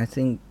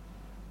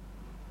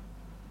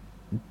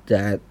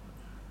that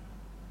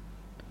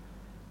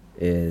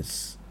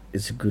is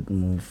a good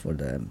move for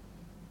them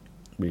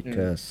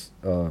because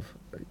of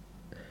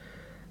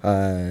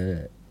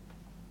I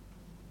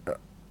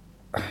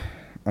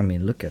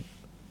mean, look at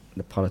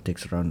the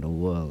politics around the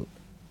world,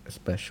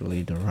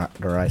 especially the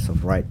rise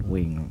of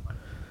right-wing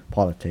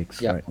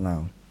politics right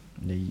now.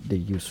 They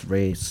use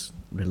race,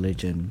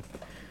 religion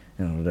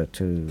in order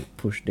to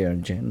push their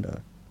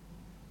agenda.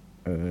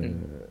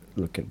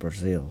 Look at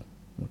Brazil,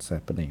 what's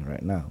happening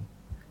right now.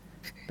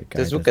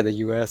 Just look at the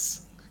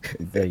US.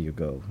 There you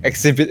go.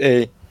 Exhibit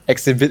A.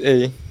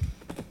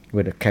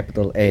 With a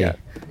capital A.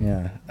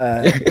 Yeah.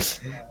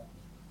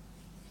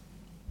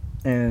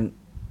 And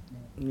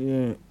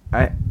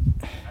I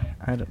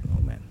don't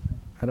know, man.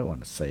 I don't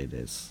want to say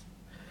this,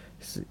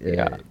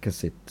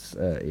 because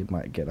it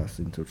might get us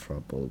into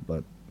trouble.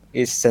 But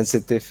it's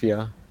sensitive,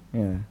 Yeah.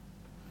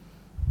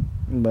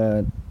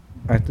 But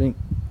I think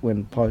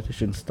when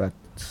politicians start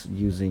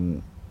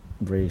using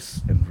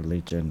race and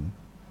religion,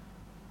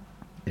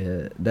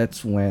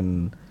 that's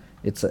when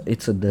it's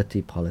a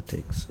dirty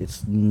politics.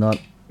 It's not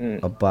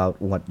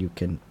about what you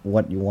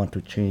want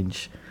to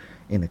change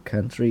in a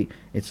country.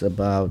 It's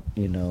about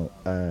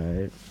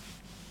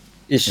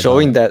it's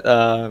showing that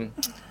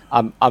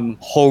I'm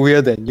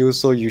holier than you,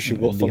 so you should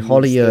vote for me.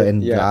 Holier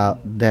and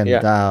thou.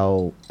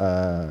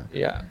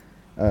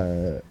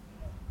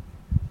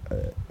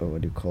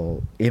 What do you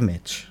call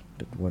image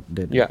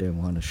that they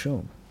want to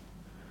show.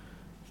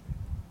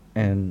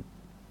 And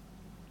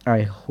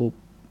I hope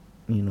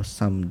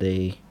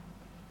someday,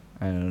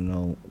 I don't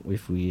know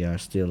if we are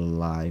still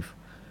alive,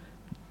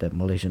 that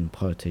Malaysian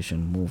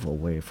politicians move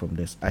away from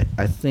this.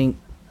 I think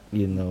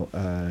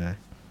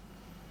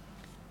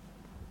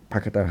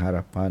Pakatan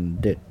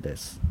Harapan did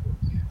this,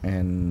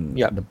 and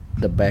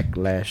the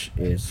backlash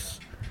is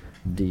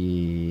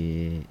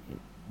the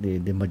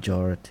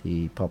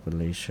majority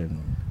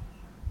population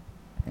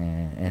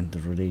and the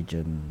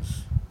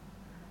religions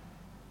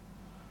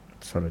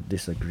sort of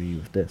disagree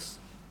with this,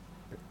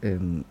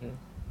 and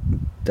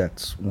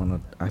that's one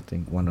of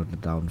the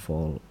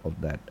downfall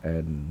of that.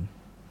 And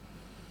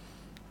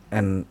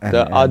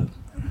the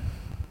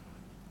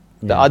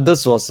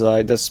others was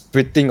the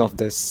splitting of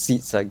the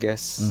seats, I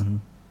guess.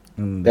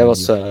 And that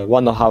was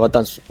one of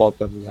Harapan's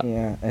problem.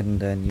 Yeah, and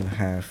then you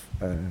have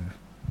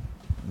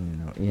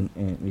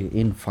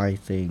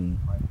infighting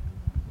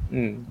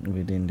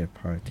within the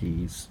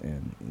parties,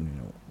 and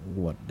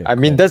what I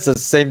mean, that's the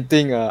same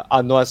thing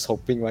Anwar is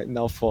hoping right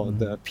now for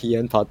the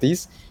PN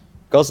parties,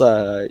 because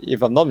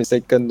if I'm not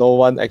mistaken, no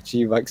one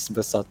actually likes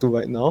Bersatu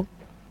right now,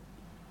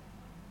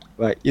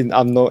 like in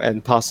UMNO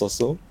and PAS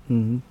also.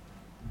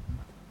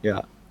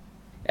 Yeah,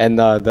 and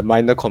the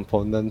minor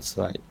components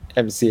like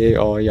MCA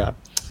or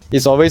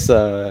it's always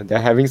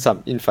they're having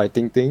some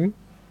infighting thing.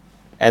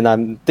 And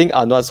I think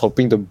Anwar's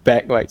hoping to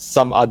back like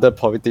some other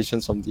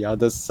politicians from the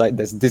other side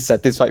that's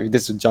dissatisfied with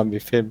this to jump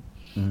with him.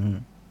 Mm-hmm.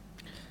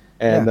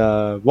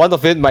 And one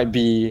of it might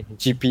be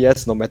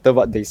GPS, no matter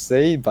what they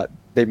say, but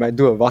they might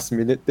do a last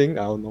minute thing.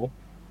 I don't know.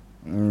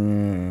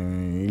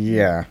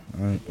 Yeah.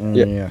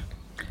 Yeah.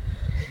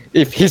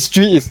 If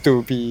history is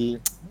to be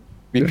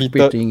repeated,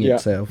 Repeating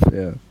itself.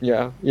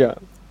 Yeah. Yeah.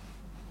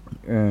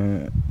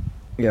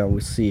 Yeah,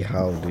 we see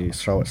how the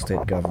Sarawak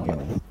state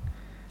government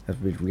has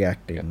been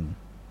reacting,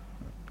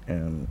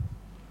 and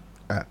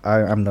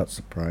I'm not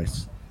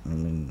surprised. I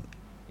mean,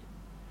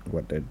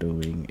 what they're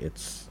doing,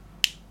 it's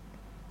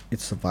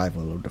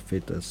survival of the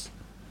fittest.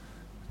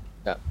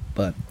 Yeah.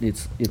 But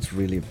it's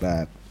really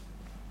bad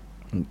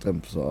in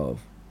terms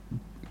of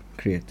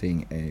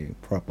creating a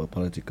proper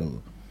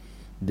political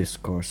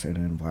discourse and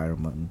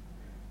environment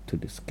to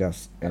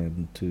discuss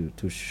and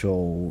to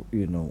show,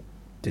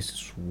 this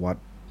is what,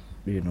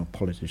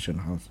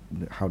 politicians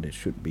how they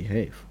should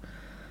behave.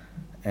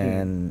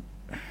 And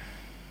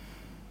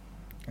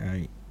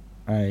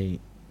I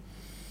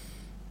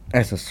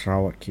as a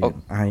Sarawak kid,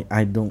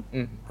 I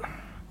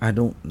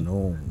don't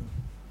know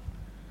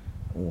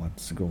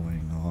what's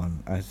going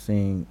on. I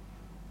think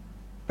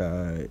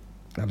a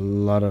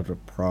lot of the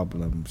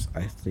problems,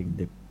 I think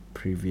the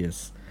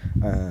previous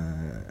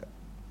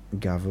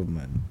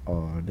government,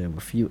 or there were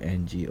a few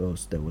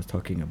NGOs that were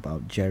talking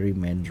about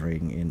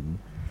gerrymandering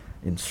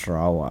in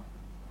Sarawak.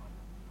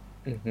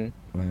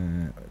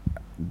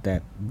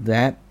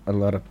 That a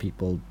lot of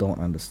people don't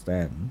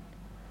understand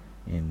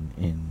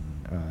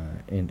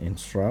in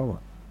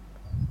Sarawak.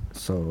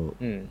 So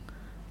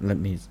let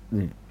me,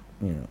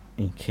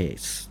 in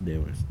case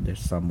there's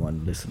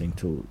someone listening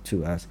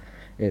to us,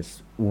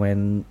 is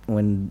when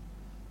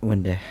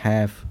they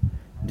have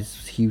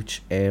this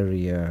huge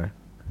area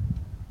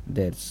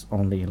that's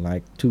only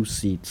like 2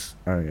 seats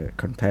are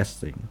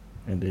contesting,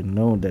 and they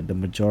know that the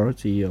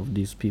majority of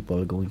these people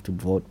are going to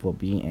vote for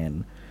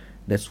BN.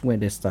 That's when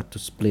they start to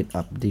split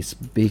up this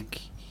big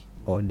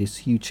or this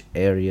huge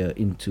area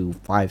into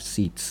 5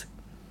 seats.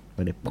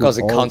 Because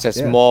it counts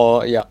as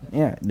more, they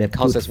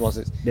counts put, as more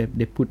seats.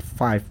 They put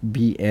 5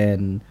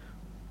 BN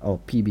or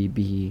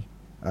PBB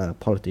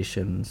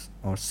politicians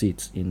or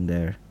seats in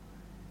there,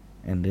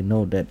 and they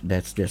know that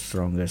that's their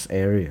strongest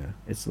area.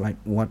 It's like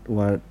what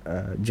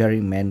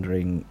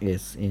gerrymandering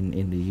is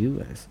in the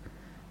US.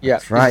 Yeah,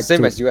 it's the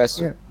same as US.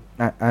 Yeah,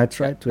 I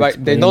tried to right,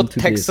 explain they know to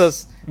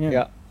Texas.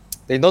 this.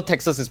 They know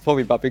Texas is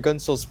pro-Republican,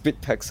 so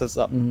split Texas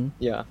up.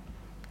 Yeah.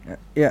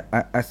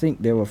 I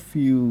think there were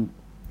few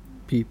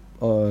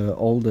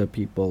older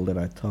people that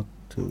I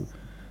talked to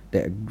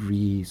that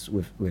agrees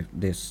with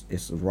this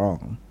is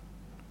wrong,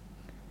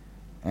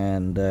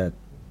 and that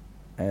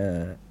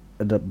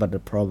but the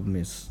problem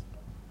is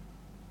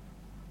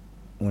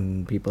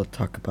when people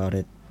talk about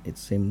it, it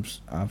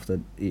seems after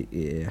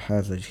it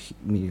has a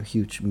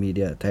huge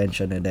media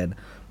attention, and then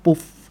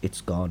poof, it's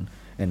gone.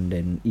 And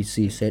then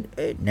EC said,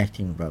 hey,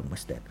 nothing wrong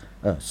with that.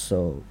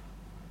 So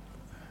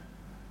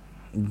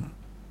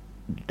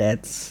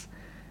that's,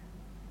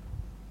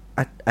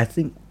 I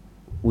think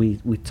we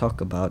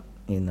talk about,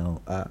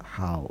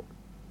 how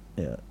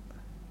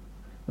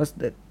what's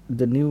that,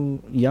 the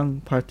new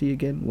young party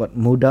again, what,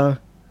 Muda?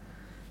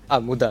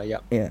 Muda, yeah.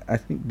 Yeah, I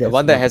think that's the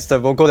one that has the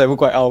vocal that look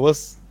like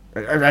ours.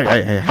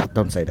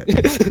 Don't say that.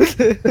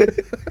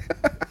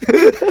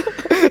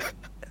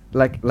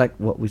 like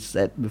what we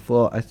said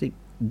before, I think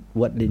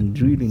what they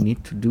really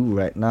need to do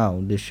right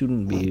now, they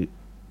shouldn't be,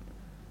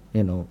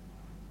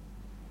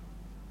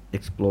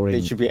 exploring.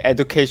 It should be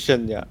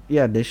education,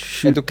 They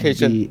should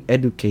be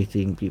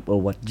educating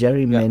people what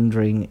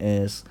gerrymandering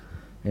is,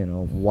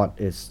 what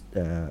is,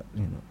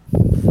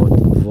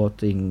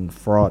 voting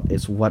fraud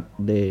is, what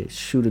they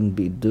shouldn't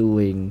be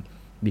doing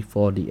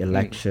before the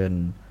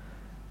election.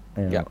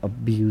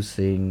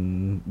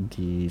 Abusing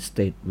the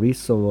state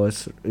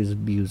resource, is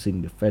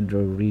abusing the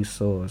federal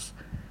resource,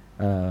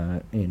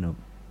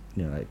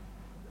 like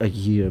a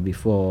year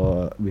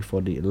before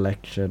the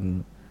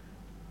election.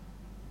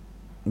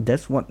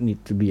 That's what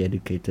need to be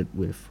educated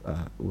with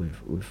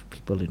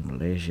people in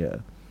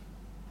Malaysia.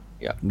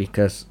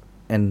 Because,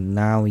 and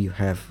now you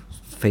have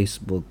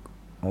Facebook,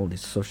 all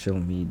this social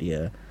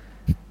media,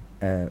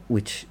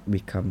 which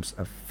becomes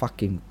a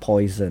fucking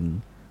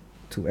poison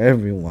to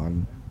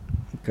everyone,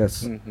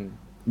 because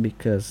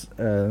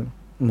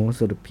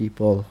most of the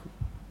people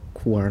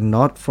who are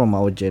not from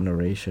our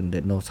generation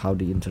that knows how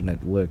the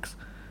internet works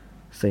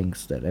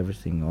thinks that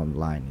everything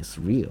online is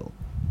real.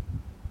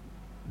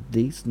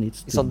 This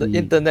needs it's to on be, the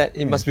internet,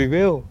 it must be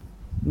real.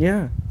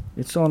 Yeah,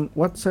 it's on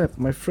WhatsApp,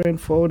 my friend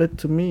forwarded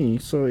to me,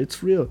 so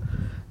it's real.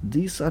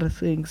 These are the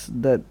things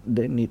that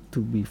they need to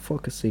be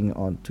focusing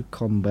on to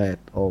combat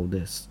all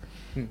this.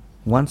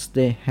 Once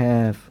they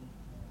have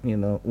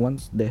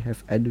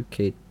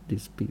educated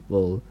these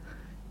people,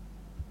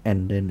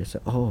 and then they say,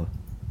 oh,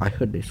 I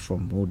heard this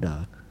from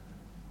Muda.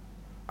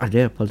 Are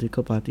they a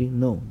political party?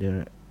 No,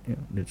 they're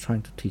they're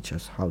trying to teach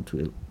us how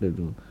to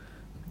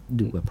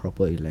do a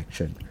proper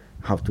election,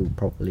 how to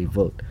properly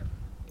vote.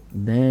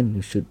 Then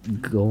you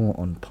should go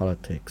on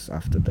politics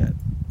after that.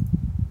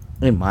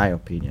 In my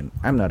opinion,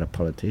 I'm not a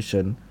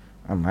politician.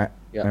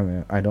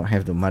 Yeah. I don't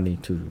have the money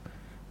to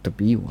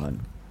be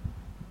one.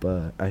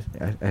 But I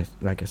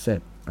like I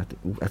said,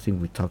 I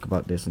think we talked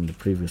about this in the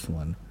previous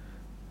one.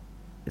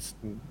 It's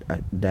Mm.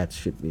 that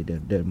should be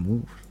their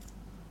move.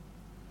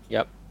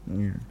 Yep.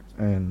 Yeah,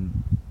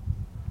 and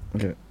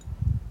yeah,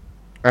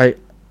 I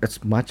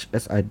as much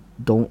as I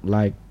don't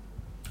like,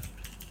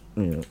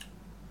 you know,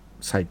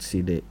 Side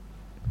CD.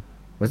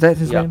 Was that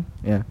his Yeah. name?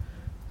 Yeah.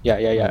 Yeah.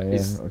 Yeah.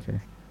 It's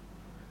Okay.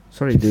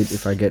 Sorry, dude,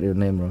 if I get your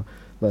name wrong.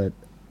 But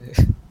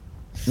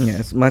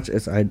yeah, as much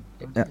as I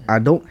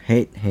don't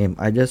hate him.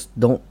 I just I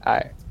don't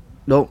I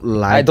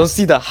like. don't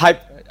see the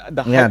hype.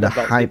 The Yeah, hype the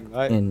about hype him,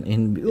 right?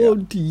 in Yeah.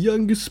 the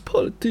youngest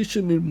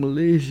politician in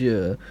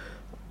Malaysia.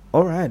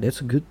 All right,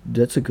 that's a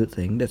good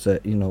thing. That's a,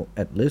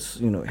 at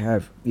least,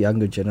 have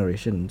younger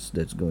generations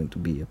that's going to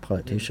be a Mhm.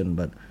 politician.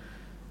 But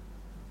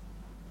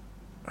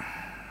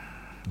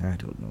I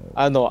don't know.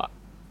 I don't know.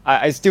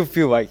 I still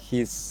feel like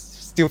he's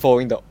still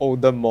following the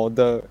older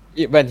model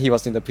when he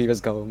was in the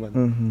previous government.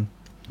 Mm-hmm.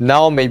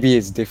 Now maybe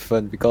it's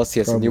different because he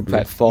has a new Probably. Yeah.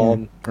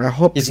 platform. I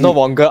hope He's no he.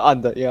 longer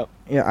under. Yeah.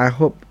 Yeah, I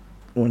hope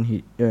when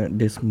he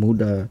this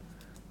Muda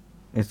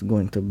is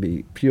going to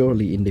be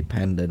purely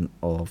independent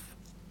of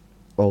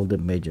all the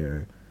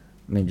major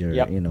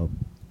Yep.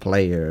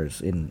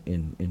 players in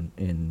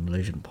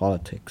Malaysian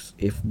politics.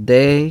 If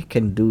they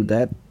can do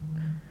that,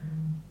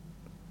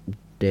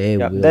 they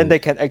Yeah. Then will. they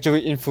can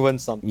actually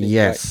influence something. Right?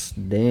 Yes,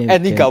 they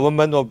Any can.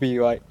 government will be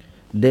like,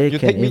 They you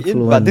can take me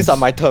in, but these are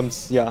influence. my terms.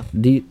 Yeah.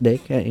 They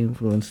can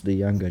influence the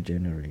younger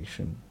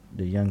generation,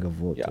 the younger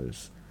Yeah.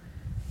 voters.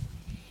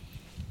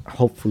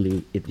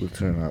 Hopefully, it will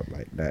turn out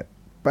like that.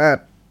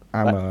 But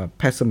I'm But a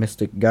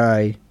pessimistic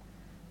guy.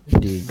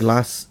 The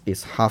glass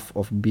is half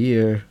of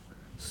beer,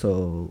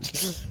 so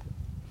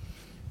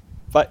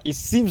but it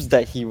seems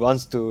that he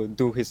wants to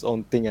do his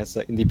own thing as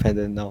an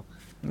independent now.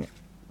 yeah,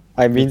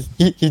 I mean,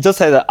 he just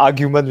had an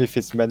argument with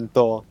his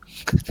mentor,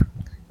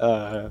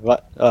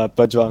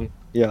 Bajwang.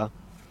 Yeah.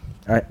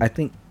 I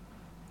think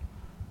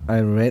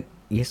I read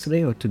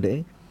yesterday or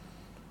today.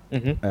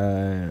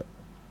 Mm-hmm.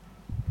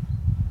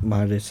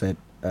 Mahathir said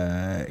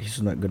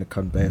he's not gonna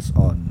contest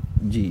on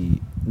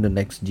the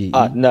next GE.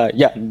 No,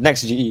 yeah,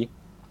 next GE.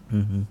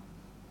 I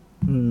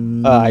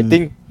Mm,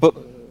 think, but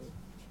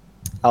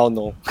I don't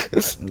know.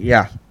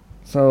 yeah.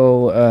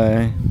 So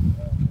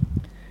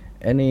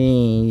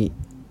any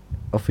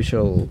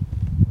official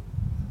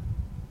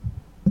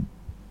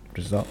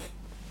result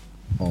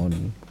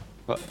on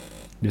But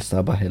the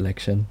Sabah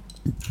election?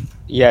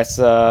 yes,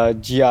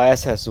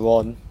 GIS has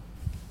won.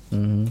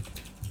 Mm-hmm.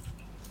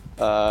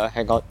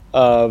 Hang on.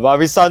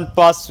 Warisan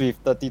passed with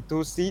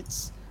 32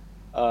 seats.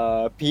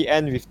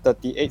 PN with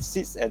 38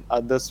 seats, and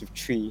others with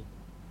 3.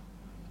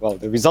 Well,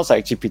 the results are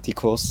actually pretty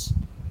close.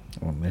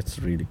 Oh, that's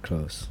really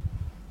close.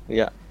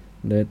 Yeah.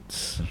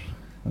 That's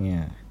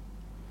yeah.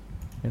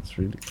 That's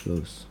really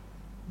close.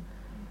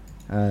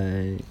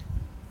 I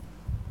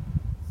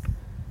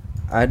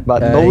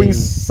But knowing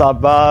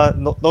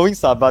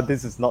Sabah,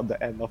 this is not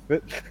the end of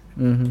it.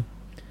 Mm-hmm.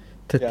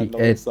 Yeah,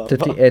 knowing 38, Sabah.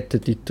 38,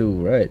 32,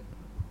 right?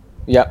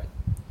 Yeah.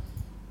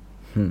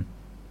 Hmm.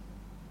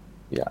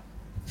 Yeah.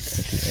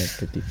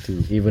 38,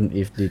 32. Even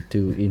if the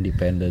two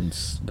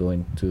independents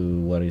going to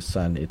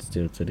Warisan, it's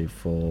still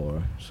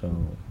 34. So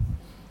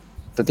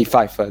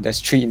 35. There's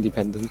 3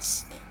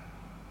 independents.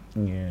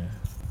 yeah.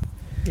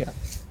 Yeah.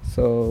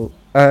 So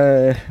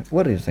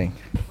what do you think?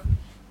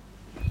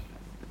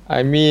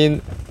 I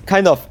mean,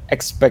 kind of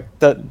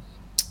expected.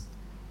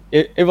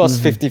 It was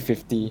Mhm.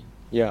 50-50.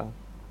 Yeah.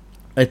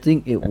 I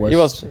think it It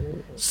was.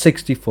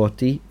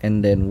 60-40,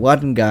 and then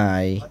one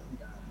guy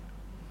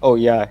Oh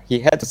yeah, he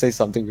had to say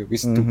something really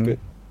stupid.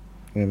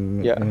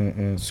 and, Yeah.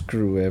 and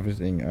screw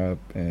everything up,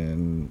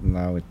 and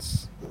now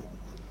it's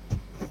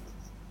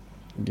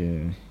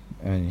yeah.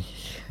 I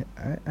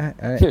I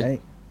I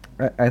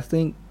I, I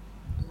think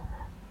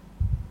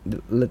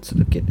let's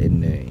look at it in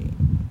a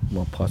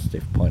more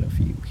positive point of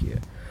view here.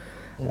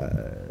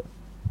 Uh,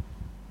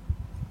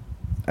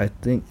 I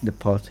think the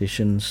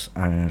politicians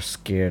are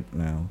scared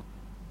now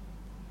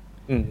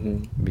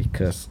Mm-hmm.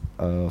 because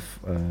of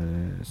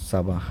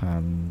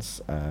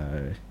Sabahans.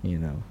 And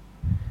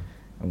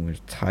we're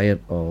tired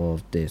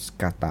of this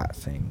kata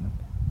thing.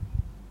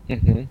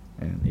 Mm-hmm.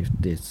 And if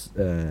this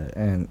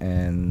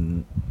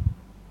and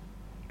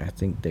I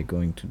think they're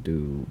going to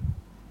do.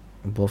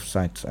 Both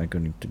sides are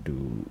going to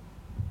do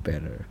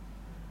better,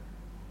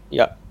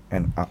 Yeah.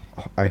 and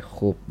I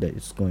hope that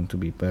it's going to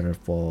be better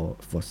for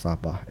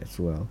Sabah as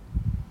well.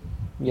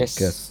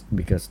 Yes.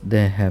 Because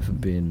there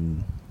have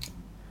been,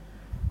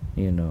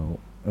 I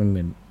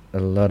mean, a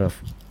lot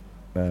of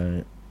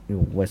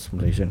West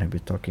Malaysian have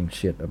been talking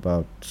shit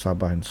about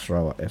Sabah and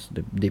Sarawak as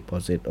the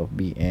deposit of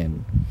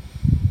BN,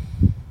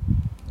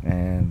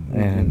 and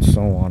Mhm.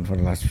 so on for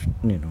the last,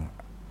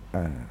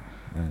 uh,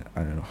 I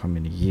don't know how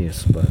many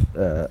years, but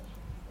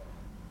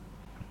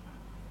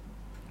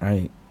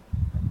I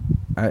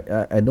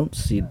I don't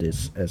see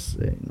this as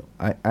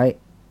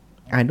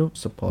I don't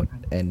support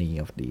any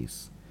of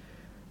these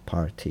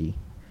party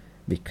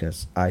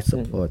because I Mm-hmm.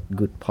 support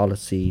good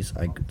policies.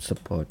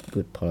 Support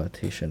good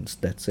politicians.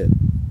 That's it.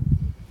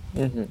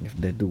 Mm-hmm. If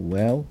they do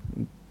well,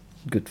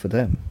 good for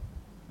them.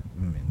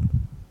 I mean,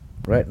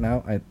 right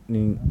now, I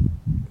mean,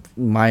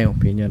 my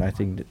opinion, I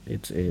think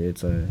that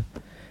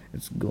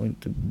it's going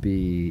to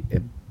be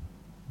a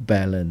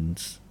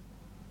balanced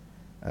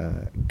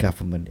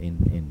government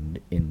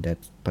in that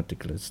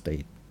particular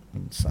state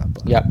in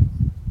Sabah. Yeah,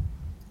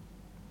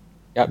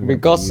 yeah, What about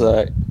because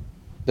you?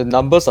 the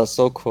numbers are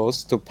so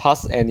close to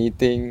pass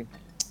anything.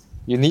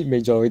 You need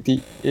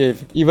majority.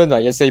 If even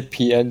like let's say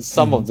PN,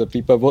 some Mm-hmm. of the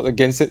people vote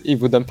against it, it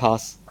wouldn't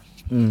pass.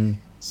 Mm.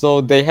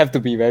 So they have to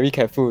be very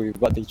careful with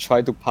what they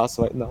try to pass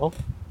right now,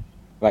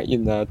 like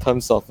in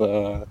terms of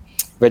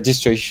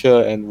registration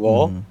and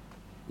war. Mm-hmm.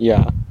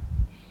 Yeah,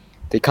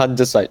 they can't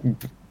just like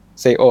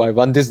say, "Oh, I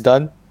want this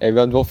done."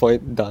 Everyone vote for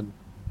it done.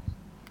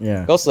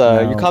 Yeah. Because you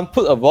Now. can't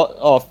put a lot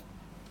of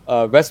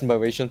West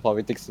Malaysian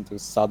politics into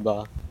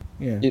Sabah.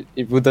 Yeah.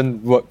 It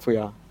wouldn't work.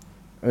 Yeah.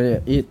 Yeah.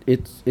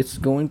 It's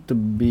going to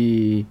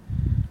be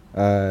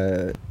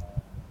uh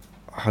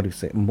how do you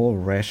say, more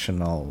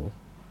rational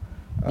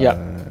Yeah.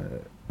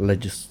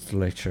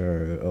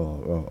 legislature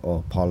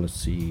or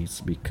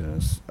policies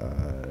because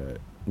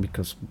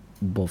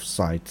both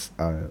sides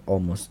are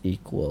almost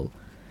equal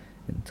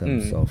in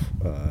terms Mm. of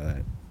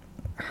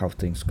how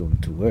things going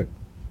to work.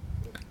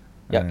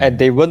 Yeah, and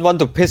they won't want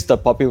to piss the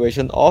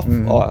population off,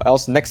 Mm-hmm. or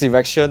else next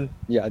election,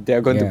 yeah, they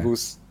are going to Yeah.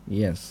 lose.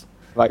 Yes.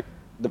 Like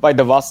by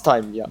the last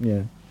time, yeah.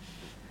 Yeah.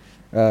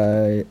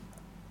 Uh,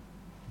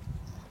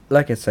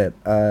 like I said,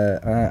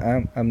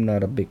 I'm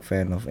not a big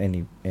fan of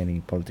any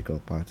political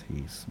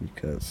parties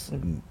because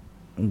Mm.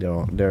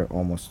 they're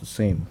almost the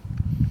same.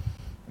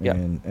 Yeah.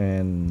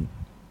 And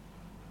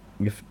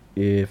if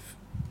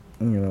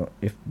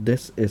if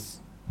this is,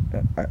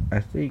 I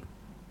think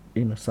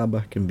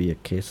Sabah can be a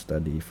case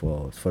study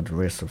for the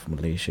rest of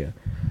Malaysia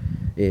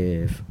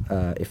if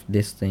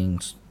these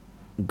things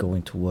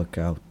going to work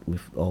out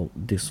with all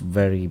this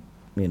very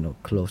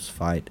close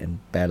fight and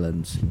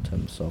balance in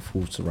terms of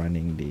who's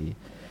running the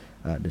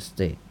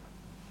state.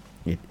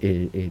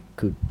 It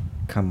could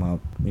come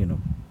out,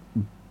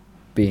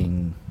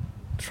 being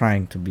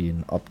trying to be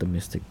an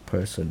optimistic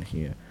person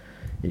here.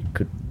 It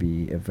could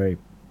be a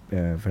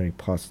very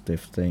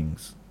positive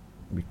things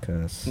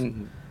because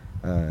Mm-hmm.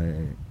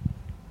 uh,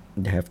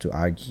 they have to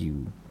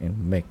argue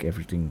and make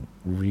everything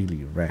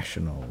really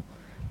rational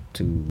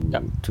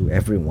Yep. to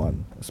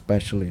everyone,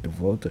 especially the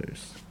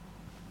voters.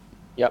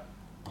 Yep.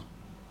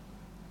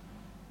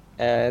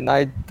 And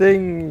I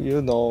think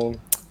the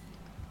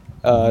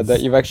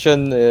Mm-hmm.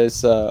 election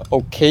is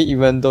okay,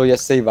 even though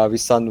yesterday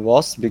Vavisan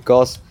was,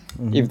 because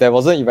Mm-hmm. if there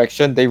wasn't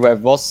election, they would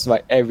have lost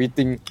like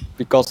everything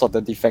because of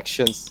the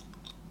defections.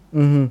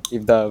 Mm-hmm.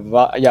 If the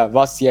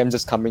VAS CM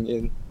just coming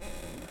in,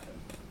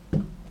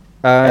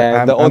 I, and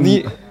I'm the I'm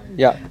only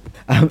yeah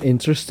I'm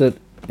interested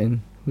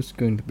in who's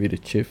going to be the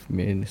chief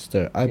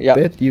minister. I yeah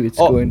bet you it's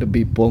oh going to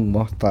be Bong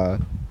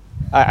Mohtar.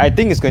 I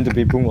think it's going to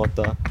be Boom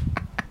Water.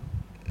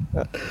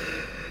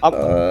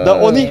 The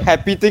only Uh,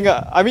 happy thing,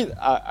 I mean,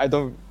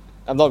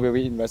 I'm not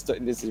really invested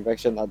in this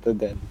election other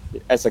than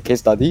as a case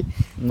study,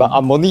 but mm,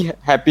 I'm only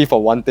happy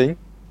for one thing: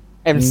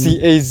 mm.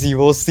 MCA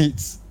 0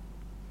 seats,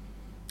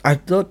 I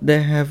thought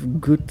they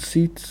have good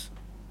seats.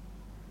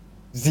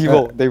 Uh, zero.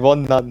 They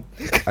won none.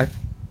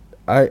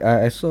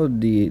 I I saw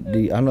the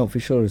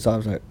unofficial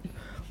results. Like,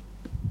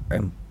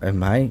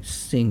 am I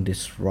seeing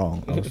this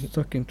wrong? I was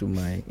talking to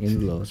my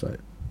in-laws. Like,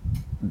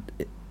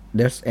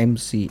 there's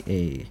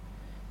MCA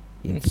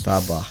in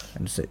Sabah,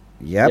 and said,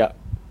 "Yep." Yeah,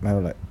 And I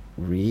was like,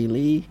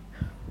 "Really?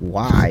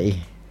 Why?"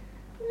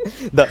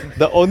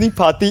 the only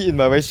party in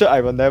Malaysia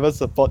I will never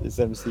support is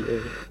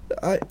MCA.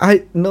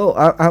 I no,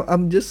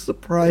 I'm just Yeah,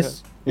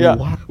 surprised. yeah.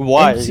 Why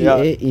Why? Yeah.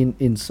 MCA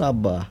in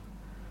Sabah?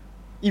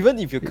 Even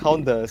if you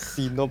count the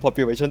Sino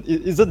population,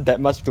 it isn't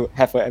that much to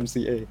have a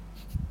MCA,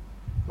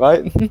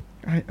 right?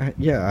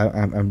 Yeah,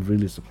 I'm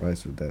really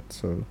surprised with that.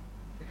 So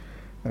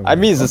I I was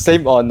mean, like, it's the okay.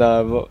 same on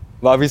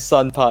Ravi's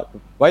son part.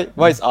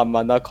 Why is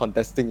Amana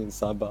contesting in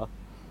Sabah?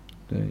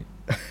 Right.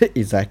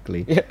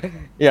 Exactly. Yeah,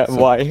 yeah. So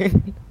Why?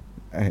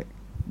 I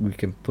we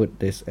can put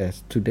this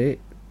as today.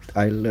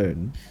 I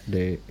learned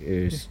there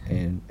is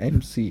an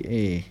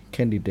MCA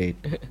candidate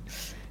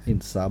in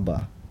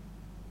Sabah.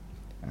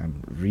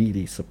 I'm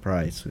really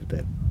surprised with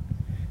that.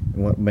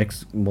 What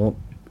makes more,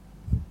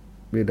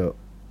 you know,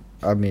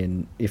 I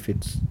mean, if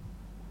it's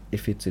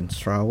in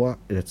Sarawak,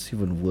 that's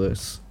even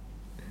worse.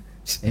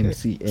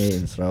 MCA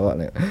in Sarawak,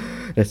 like,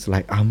 that's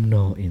like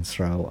UMNO in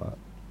Sarawak.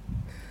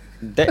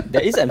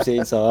 There is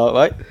MCA in Sabah,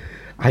 right?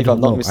 I If I'm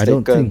don't not know. I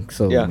don't mistaken. think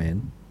so, Yeah,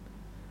 man.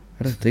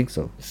 I don't think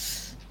so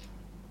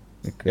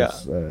yeah.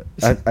 because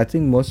I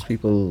think most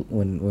people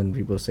when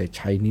people say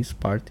Chinese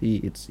party,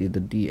 it's either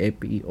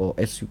DAP or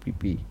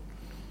SUPP.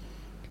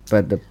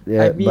 But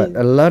I but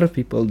a mean, lot of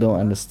people don't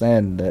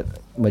understand that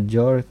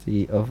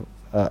majority of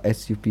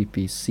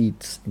SUPP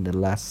seats in the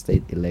last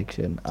state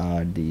election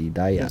are the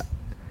Dayak.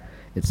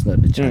 It's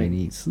not the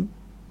Chinese.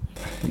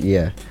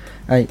 Yeah,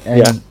 I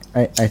Yeah.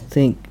 I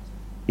think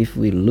if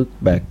we look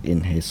back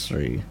in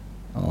history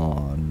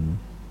on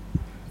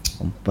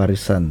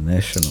Barisan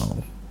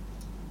Nasional,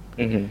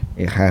 Mm-hmm.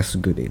 it has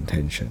good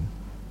intention,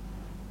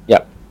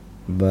 Yeah.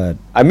 but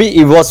I mean,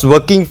 it was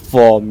working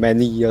for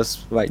many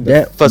years, like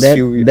the that first that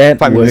few that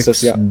prime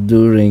ministers. works Yeah.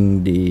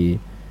 during the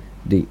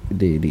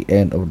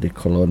end of the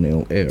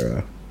colonial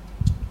era.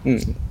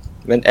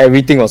 When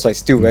everything was like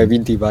still very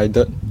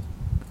divided.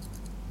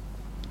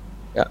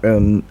 Yeah.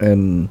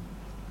 And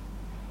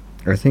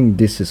I think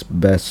this is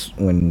best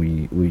when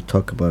we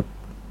talk about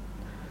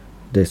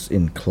this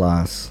in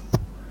class.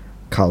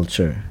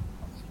 Culture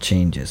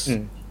changes.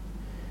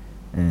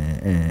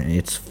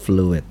 It's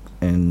fluid,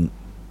 and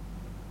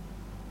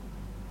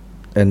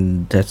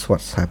that's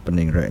what's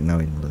happening right now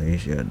in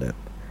Malaysia. That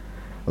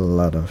a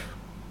lot of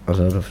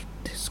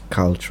these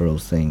cultural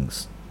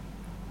things,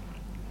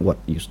 what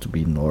used to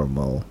be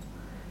normal,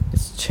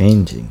 is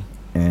changing,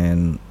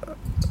 and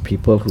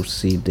people who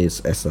see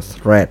this as a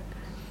threat,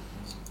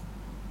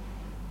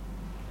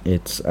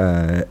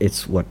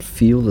 it's what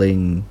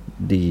fueling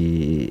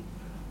the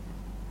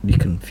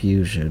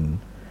confusion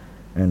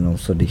and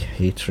also the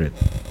hatred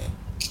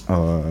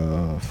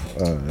of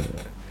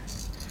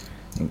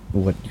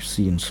what you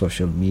see in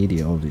social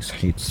media, all this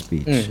hate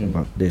speech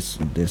about this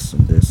and this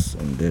and this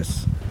and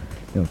this.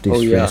 This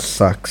Oh, yeah. race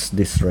sucks.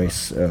 This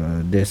race,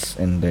 this,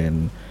 and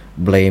then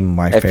blame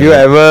my Have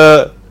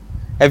favorite.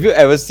 you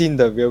ever seen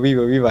the very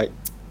like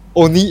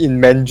only in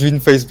Mandarin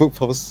Facebook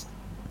posts?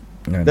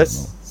 I don't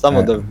That's know. some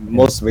of the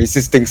most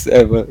racist things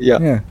ever. Yeah.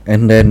 Yeah,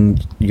 and then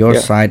your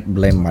Yeah. side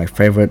blame my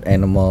favorite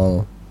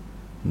animal.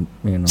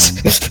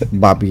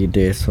 Bobby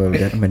this or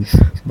that. I mean,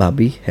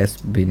 Bobby has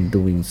been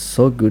doing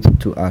so good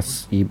to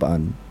us,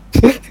 Iban.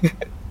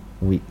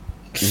 we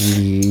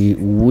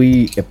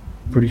we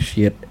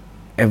appreciate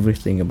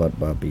everything about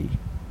Bobby.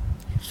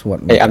 It's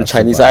what Hey, makes I'm us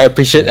Chinese. survive. I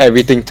appreciate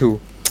everything too.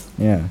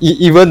 Yeah.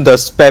 Even the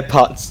spare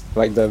parts,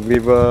 like the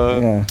liver,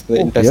 Yeah. the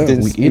Yeah,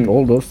 intestines. we eat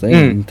all those things.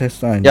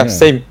 Intestine. Yeah, Yeah.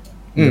 same.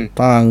 The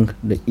tongue,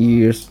 the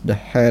ears, the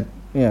head.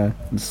 Yeah.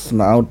 The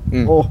snout.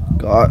 Oh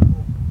God.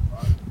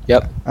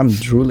 Yep. I'm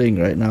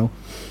drooling right now.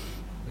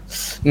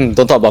 Don't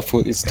talk about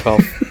food. It's 12.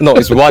 No,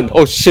 it's 1.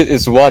 Oh shit,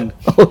 it's 1.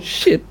 Oh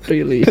shit!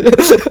 Really.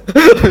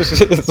 Oh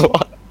shit, it's 1.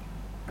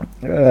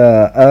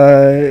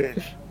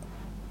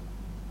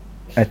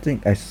 I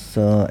think I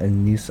saw a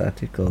news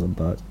article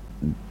about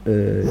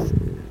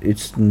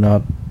it's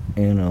not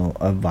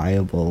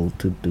viable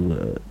to do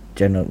a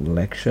general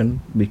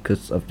election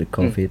because of the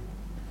COVID.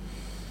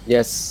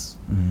 Yes.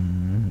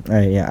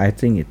 Yeah, I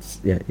think it's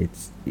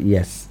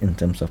yes in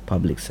terms of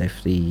public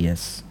safety,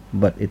 yes,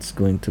 but it's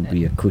going to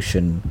be a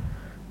cushion,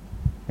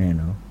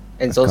 And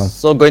it's a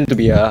also going to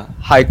be a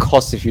high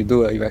cost if you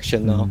do an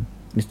election now.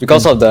 It's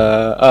Because going- of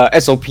the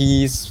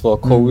SOPs for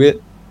COVID.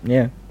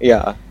 yeah,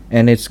 Yeah.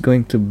 and it's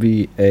going to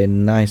be a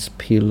nice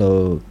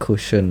pillow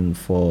cushion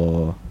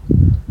for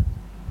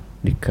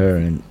the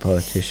current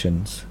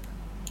politicians.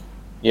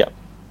 Yeah.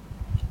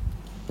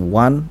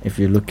 One, if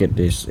you look at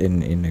this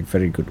in a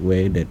very good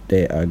way, that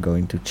they are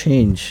going to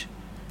change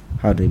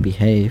how they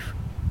behave,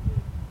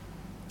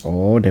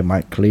 or they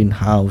might clean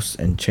house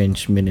and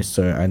change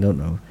minister, I don't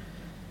know,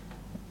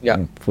 Yeah.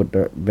 and put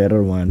the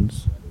better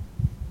ones,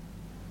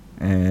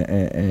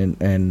 and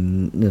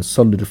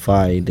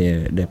solidify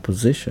their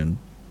position.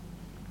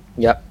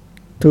 Yeah.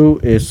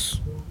 Two is,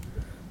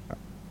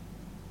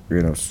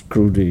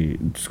 screw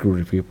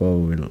the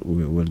people,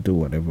 will do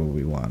whatever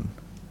we want.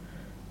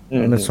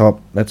 And let's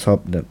hope that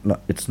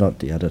it's not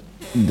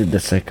the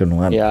second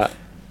one. Yeah.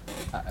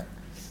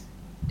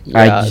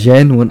 I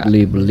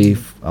genuinely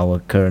believe our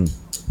current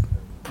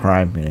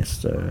prime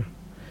minister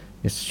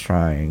is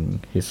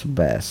trying his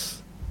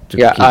best to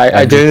Yeah, keep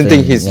I don't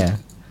think everything, he's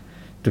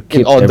to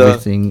keep order.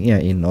 everything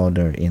in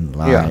order, in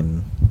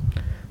line.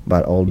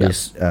 But all Yeah.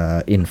 this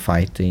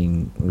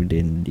infighting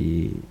within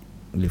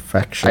the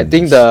factions. I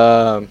think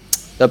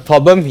the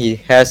problem he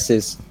has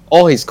is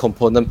all his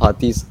component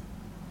parties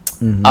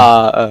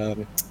are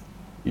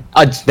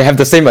they have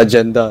the same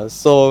agenda,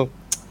 so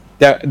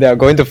they are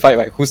going to fight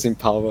like who's in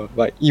power.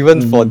 Like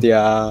even for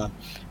their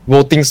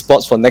voting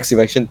spots for next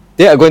election,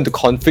 they are going to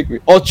conflict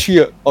with all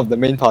three of the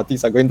main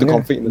parties are going to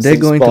conflict in the they're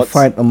same going spots. to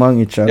fight among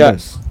each other.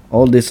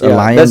 All these Yeah,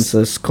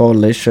 alliances,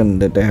 coalition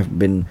that they have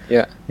been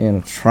Yeah.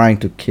 trying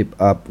to keep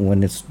up.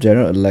 When it's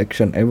general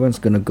election, everyone's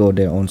gonna go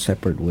their own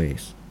separate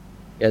ways.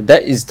 Yeah,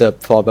 that is the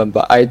problem.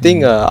 But I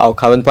think our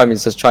current prime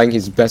minister is trying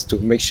his best to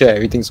make sure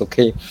everything's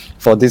okay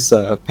for this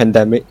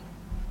pandemic.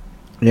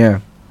 Yeah.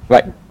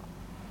 Right.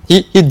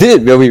 He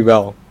did very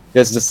well.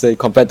 Let's just say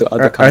compared to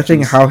other I countries.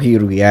 think how he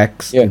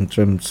reacts Yeah. in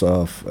terms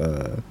of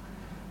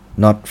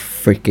not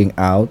freaking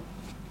out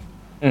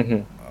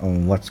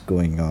on what's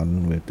going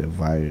on with the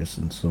virus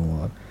and so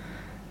on.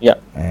 Yeah.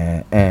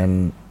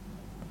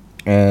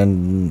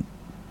 And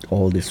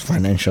all these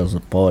financial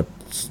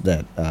supports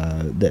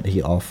that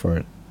he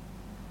offered.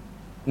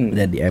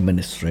 that the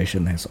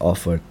administration has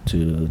offered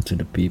to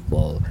the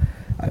people,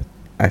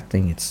 I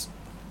think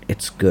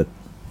it's good.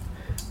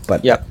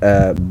 But Yep.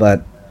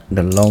 but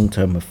the long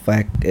term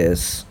effect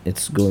is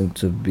it's going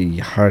to be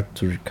hard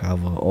to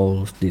recover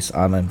all of this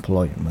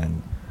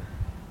unemployment.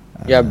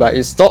 Yeah, but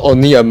it's not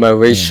only a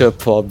Malaysia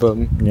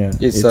problem. Yeah,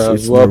 It's a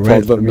world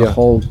problem. the Yeah.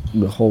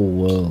 whole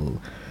world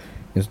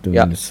is doing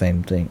Yeah. the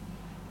same thing,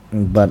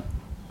 but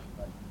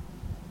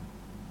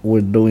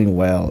we're doing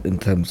well in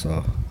terms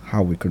of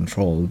how we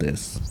control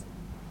this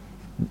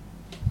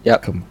Yeah.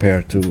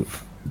 compared to,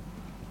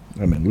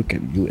 I mean, look at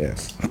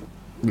US.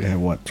 We have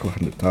what,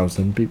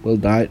 200,000 people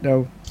died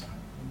now.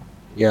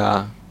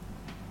 Yeah.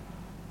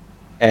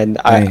 And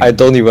Right. I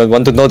don't even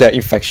want to know their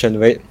infection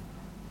rate.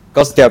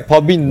 Because they're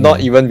probably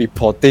not even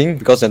reporting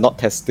because they're not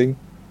testing.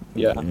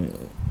 Yeah.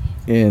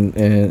 And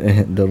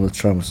Donald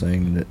Trump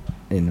saying that,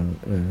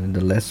 the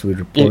less we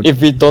report,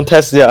 If we don't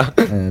test, yeah.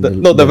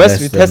 No, the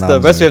rest we less the test, the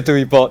rest we number. have to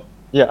report.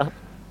 Yeah.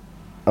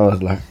 I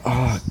was like,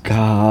 oh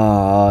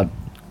God.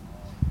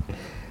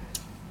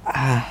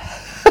 I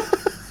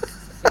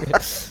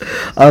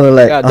was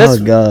like, Yeah, oh that's-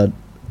 God.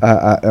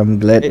 I'm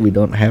glad It- we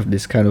don't have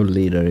this kind of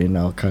leader in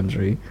our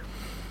country.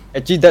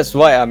 Actually, that's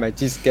why I'm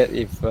actually scared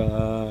if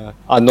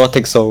Anwar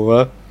takes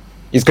over.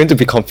 It's going to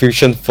be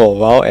confusion for a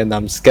while, and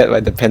I'm scared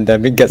like the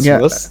pandemic gets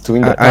worse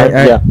during that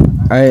time.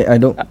 I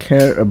don't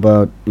care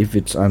about if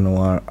it's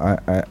Anwar.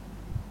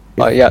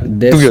 Yeah.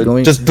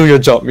 There's Just do your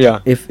job. Yeah.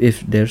 if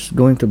there's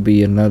going to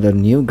be another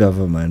new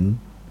government,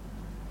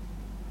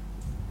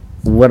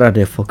 what are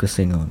they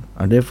focusing on?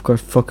 Are they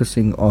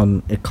focusing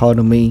on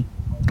economy,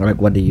 like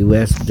what the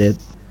US did?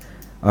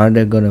 Are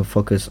they gonna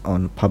focus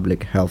on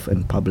public health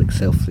and public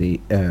safety?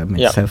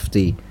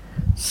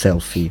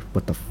 Safety.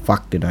 What the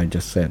fuck did I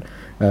just said?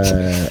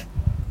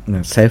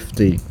 No,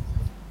 safety.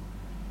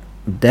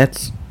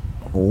 That's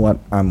what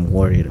I'm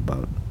worried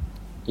about.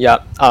 Yeah.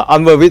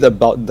 I'm worried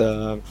about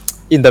the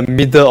in the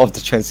middle of the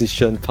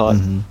transition part.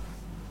 Mhm.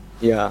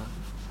 Yeah.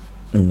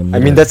 In the I mean,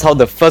 middle. that's how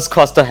the first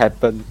cluster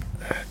happened.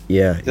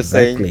 Yeah, Just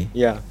exactly. saying.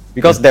 Yeah.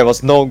 Because there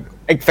was no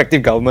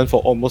effective government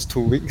for almost 2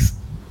 weeks.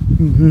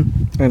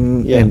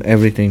 And Yeah. and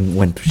everything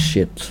went to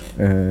shit.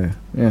 Yeah.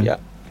 Yeah.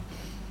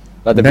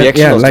 But the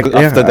reaction was good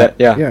after that.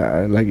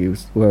 Yeah. Like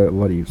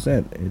what you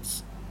said.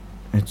 It's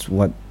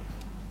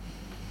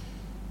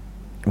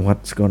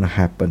what's gonna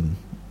happen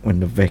when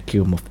the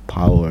vacuum of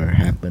power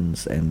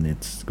happens, and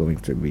it's going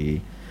to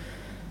be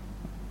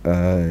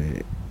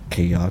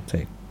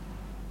chaotic.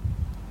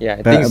 Yeah.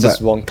 I think it's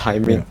just but- wrong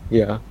timing.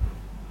 Yeah.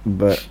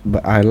 But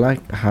I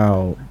like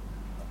how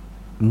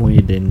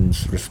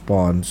Muhyiddin's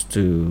response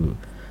to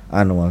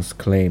Anwar's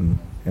claim,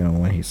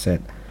 when he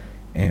said,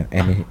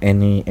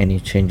 any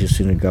changes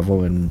in the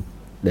government,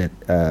 that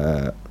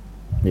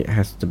it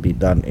has to be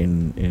done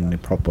in the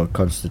proper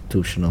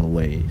constitutional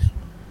ways.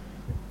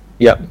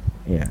 Yep.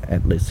 Yeah,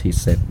 at least he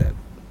said that.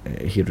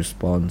 He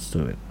responds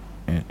to it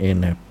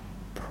in a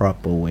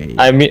proper way.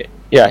 I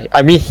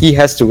mean, he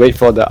has to wait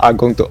for the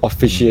Agong to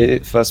officiate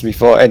it first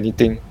before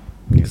anything.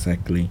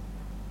 Exactly.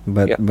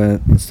 But Yeah.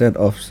 but instead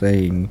of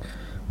saying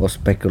or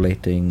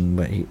speculating,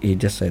 but he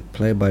just said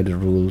play by the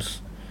rules.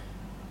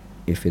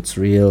 If it's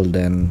real,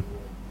 then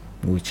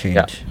we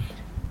change.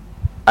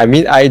 I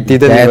mean, I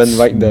didn't even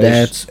write the.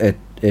 That's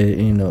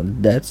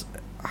that's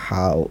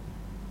how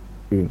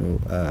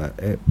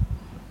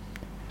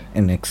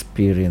an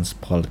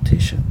experienced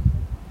politician.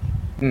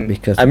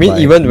 Because I mean, by-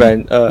 even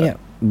when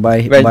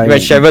by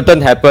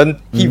Sheraton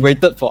happened, he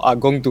waited for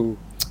Agong to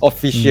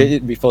officiate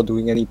it before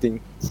doing anything.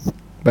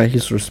 But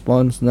his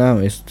response now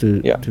is to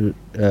Yeah.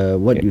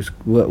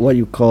 what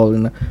you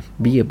call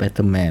be a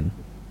better man.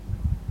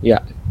 Yeah.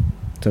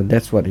 So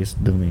that's what he's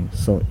doing.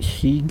 So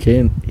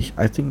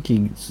I think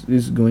he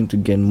is going to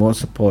gain more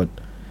support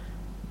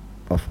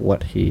of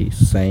what he's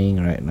saying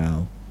right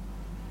now,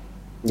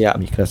 Yeah.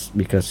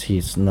 because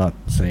he's not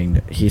saying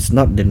that, he's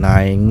not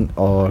denying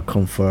or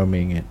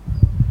confirming it.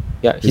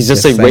 Yeah. He's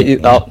just saying wait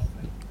it out.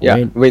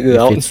 Yeah. Wait it if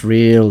out. it's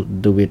real,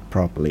 do it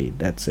properly.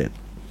 That's it.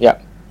 Yeah.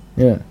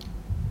 Yeah.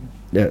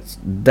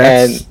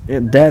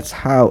 That's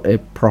how a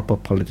proper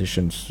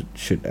politician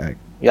should act.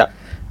 Yeah.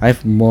 I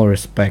have more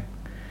respect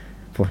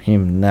for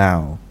him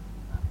now.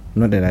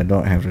 Not that I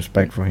don't have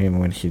respect for him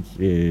when he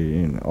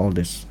all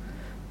this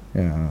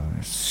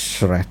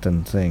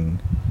Sheraton thing.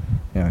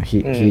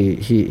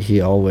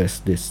 He always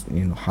this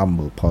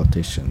humble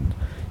politician.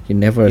 He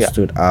never Yeah.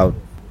 stood out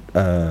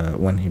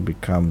when he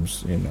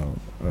becomes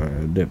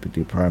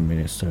deputy prime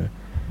minister.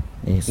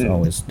 He's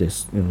always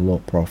this low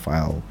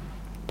profile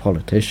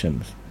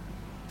politician.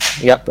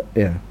 Yep.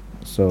 But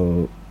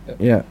so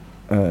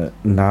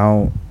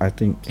now I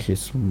think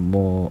he's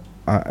more.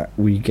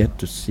 We get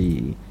to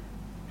see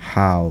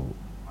how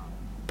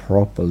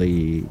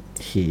properly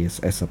he is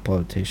as a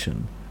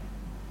politician.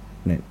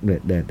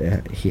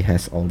 That he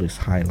has all these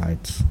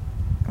highlights.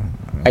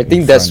 I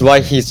think that's why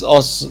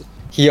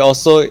he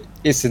also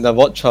is in a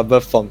lot trouble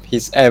from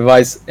his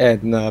advice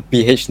and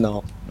PH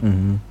now.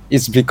 Mm-hmm.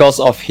 It's because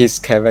of his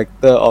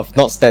character of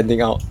not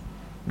standing out.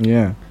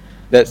 Yeah.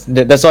 That's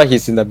why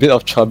he's in a bit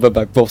of trouble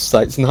by both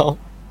sides now.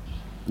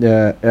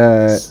 Yeah,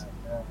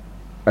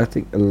 I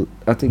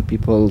think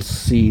people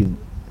see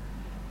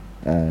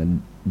uh,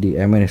 the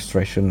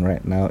administration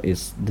right now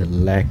is the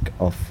lack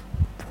of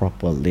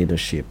proper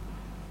leadership,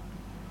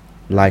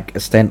 like a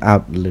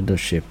standout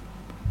leadership.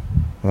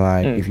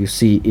 Like Mm.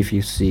 if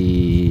you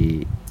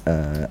see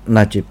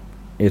Najib,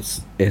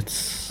 it's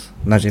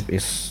Najib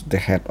is the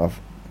head of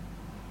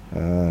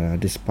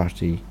this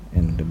party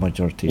and the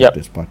majority of Yep.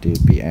 this party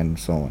PN and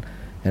so on,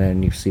 and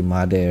then you see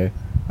Mahathir.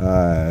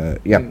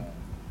 Yep, Mm.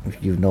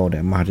 you know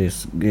that Mahathir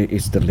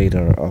is the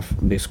leader of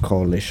this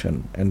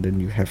coalition, and then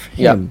you have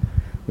Yep. him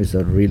with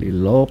a really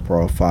low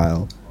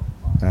profile,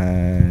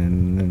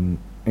 and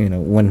you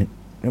know when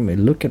I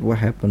mean look at what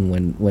happened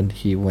when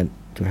he went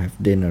to have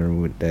dinner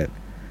with that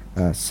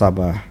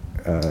Sabah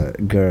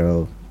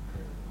girl.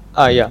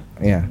 Yeah.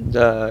 Yeah,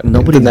 The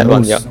internet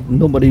one. Yeah.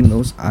 nobody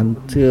knows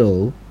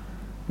until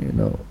you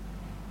know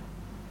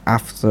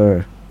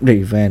after the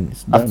event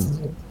is done.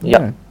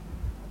 Yep. Yeah,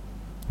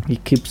 he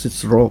keeps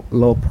its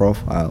low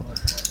profile.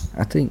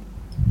 I think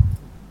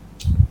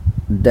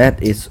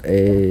that is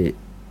a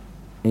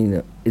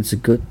it's a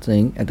good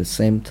thing. At the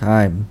same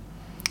time,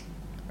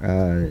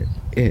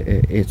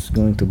 it's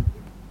going to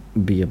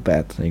be a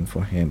bad thing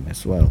for him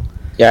as well.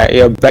 Yeah,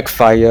 it'll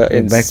backfire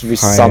It with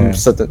some backfire.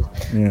 certain,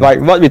 Yeah. like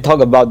what we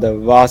talk about the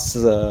last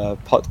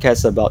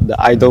podcast about the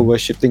idol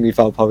worshipping with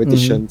our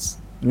politicians.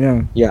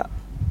 Yeah, Yeah,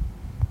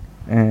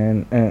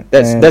 and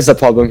that's the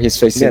problem he's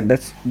yeah, facing.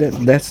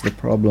 that's the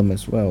problem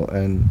as well.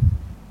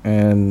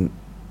 And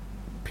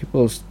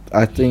people,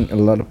 I think a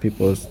lot of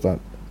people start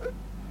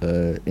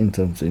in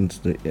terms in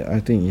the I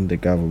think in the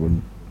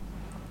government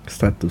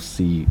start to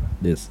see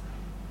this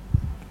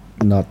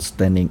not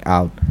standing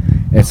out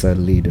as a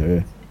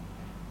leader,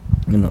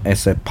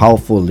 as a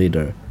powerful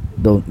leader.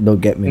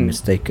 Don't get me Mm.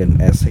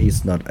 mistaken, as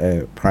he's not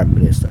a prime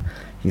minister.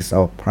 He's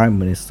our prime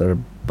minister,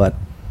 but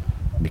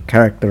the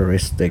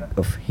characteristic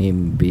of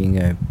him being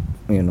a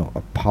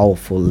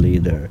powerful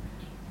leader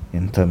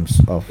in terms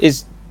of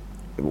It's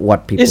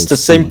what people it's the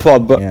same see.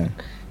 problem. Yeah.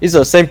 It's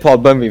the same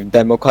problem with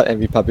Democrat and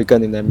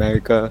Republican in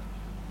America.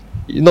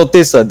 You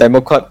notice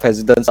Democrat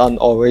presidents aren't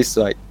always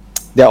like,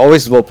 they're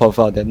always low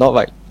profile. They're not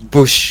like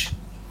Bush,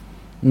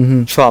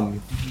 Mm-hmm.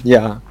 Trump.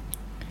 Yeah.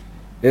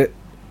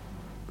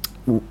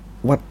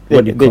 What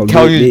They- do you they call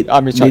tell the, you the,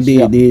 army the, charge, the,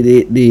 yeah.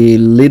 the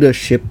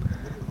leadership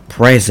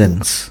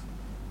presence?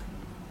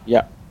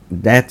 Yeah.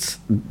 That's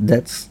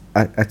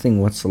I think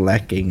what's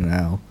lacking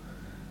now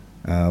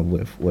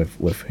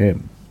with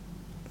him.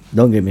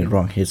 Don't get me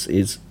wrong,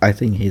 he's I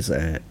think he's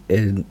a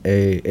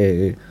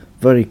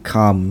very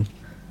calm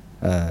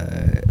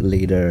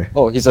leader.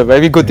 Oh, he's a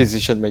very good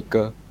decision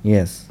maker.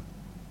 Yes,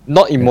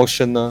 Not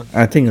emotional.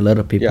 I think a lot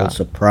of people Yeah.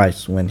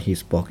 surprised when he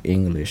spoke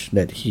English,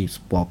 that he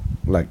spoke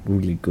like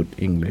really good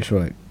English,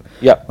 right?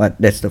 Yeah. But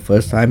that's the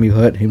first time you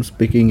heard him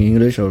speaking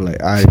English, or like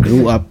I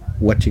grew up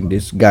watching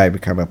this guy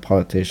become a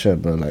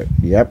politician, but like,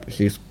 yep,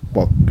 he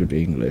spoke good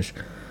English,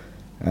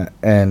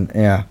 and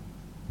yeah,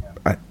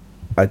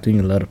 I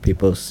think a lot of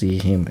people see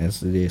him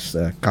as this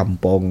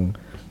kampong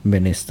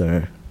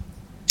minister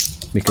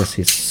because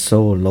he's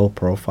so low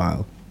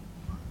profile,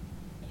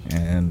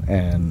 and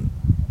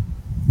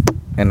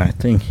I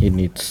think he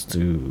needs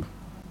to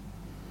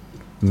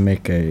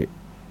make a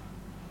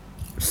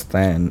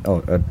stand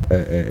or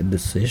a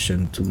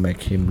decision to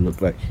make him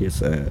look like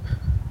he's a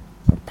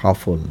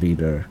powerful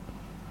leader,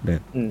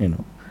 that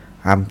Mm.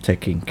 I'm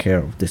taking care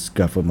of this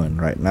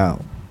government right now,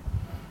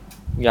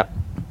 Yeah.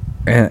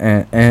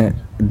 and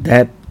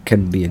that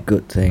can be a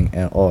good thing,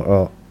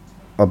 or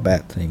a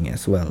bad thing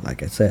as well.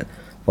 Like I said,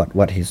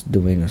 what he's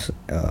doing is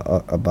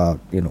about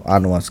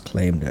Anwar's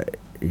claim that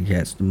he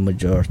has the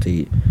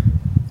majority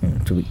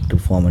to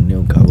form a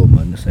new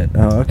government. Said,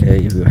 oh,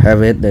 okay, if you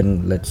have it,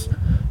 then let's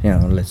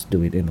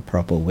do it in a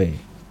proper way.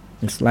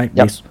 It's like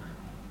Yep. this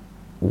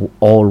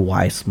all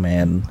wise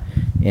man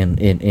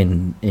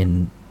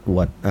in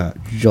what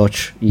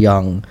George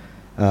Young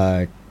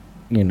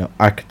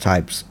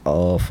archetypes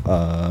of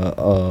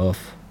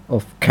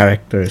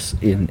characters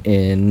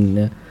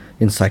in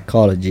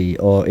psychology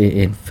or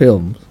in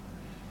films.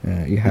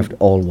 You have the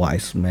all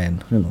wise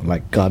man,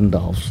 like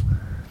Gandalf.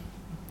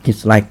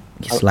 He's like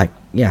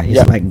Yeah,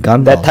 like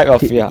Gandalf. that type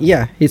of,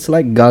 yeah. He's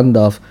like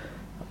Gandalf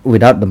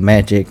without the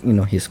magic.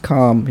 He's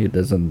calm. He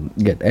doesn't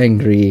get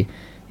angry.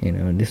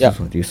 This Yeah. is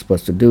what you're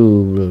supposed to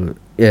do,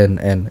 and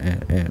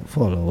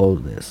follow all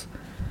this.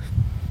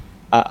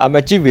 I'm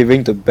actually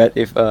willing to bet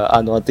if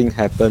Anwar thing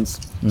happens,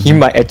 he Mhm.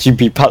 might actually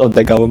be part of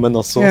the government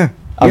also. Yeah,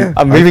 yeah,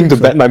 I'm I willing to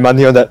think so. bet my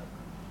money on that.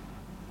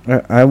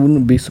 I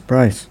wouldn't be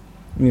surprised.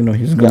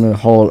 He's gonna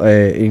hold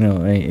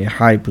a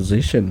high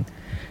position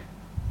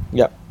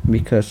Yeah.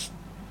 because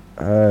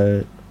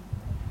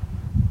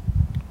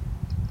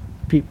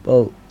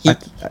people. He-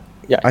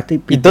 Yeah. I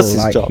think he people does his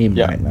like job, him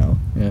yeah. right now.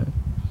 Yeah.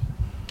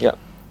 Yeah.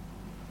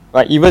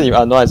 Like even if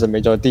Anwar has a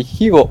majority,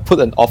 he will put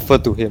an offer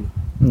to him.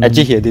 Mhm.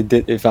 Actually, he did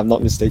it, if I'm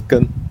not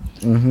mistaken,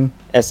 Mm-hmm.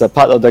 as a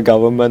part of the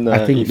government.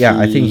 I think if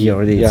I think he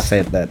already yeah.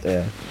 said that.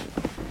 Yeah.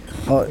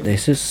 Oh,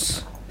 this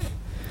is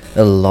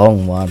a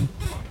long one.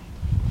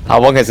 How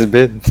long has it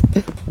been?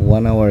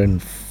 1 hour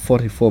and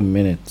 44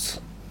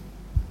 minutes.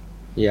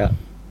 Yeah.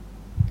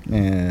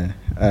 Yeah.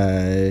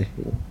 I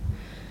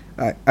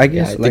Yeah,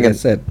 guess, I like think I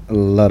said, a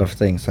lot of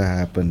things have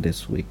happened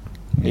this week,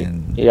 yeah.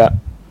 and Yeah,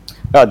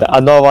 the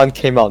Anwar one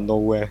came out of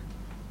nowhere.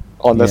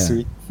 yeah,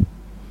 Honestly,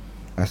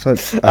 I thought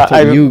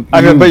I you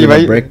remember were you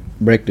gonna might.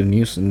 break the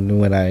news,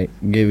 and when I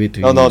gave it to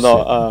No, you, no, you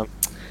no.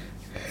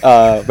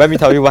 said, Let me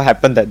tell you what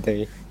happened that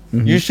day.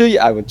 mm-hmm, Usually,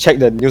 I would check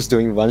the news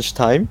during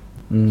lunchtime,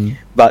 mm,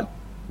 but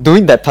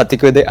during that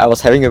particular day, I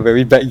was having a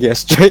very bad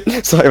gastric,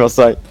 so I was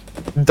like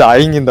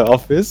dying in the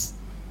office.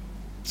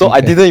 So I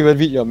okay, didn't even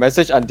read your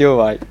message until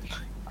like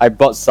I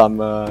bought some,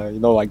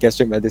 like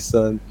gastric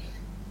medicine.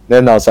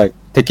 Then I was like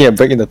taking a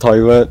break in the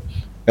toilet.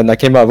 And I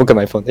came out, I looked at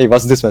my phone. Hey,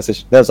 what's this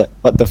message? Then I was like,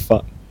 what the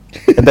fuck?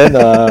 And then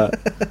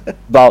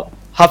about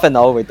half an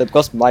hour later,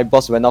 because my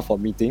boss went out for a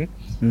meeting,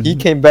 he mm-hmm.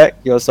 came back.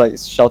 He was like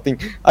shouting,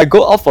 "I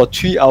go out for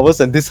 3 hours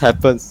and this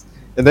happens."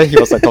 And then he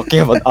was like talking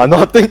about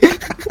another thing.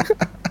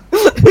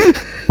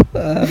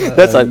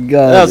 That's like, and I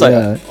God, was like,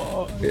 yeah,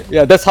 oh,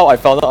 yeah, that's how I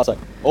found out. I was like,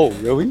 oh,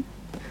 really?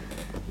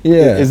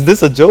 yeah. Is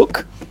this a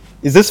joke?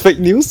 Is this fake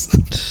news?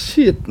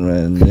 Shit,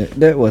 man,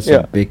 that was a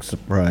Yeah. big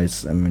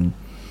surprise. I mean,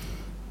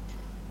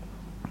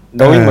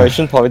 Knowing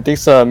Malaysian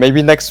politics,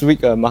 maybe next week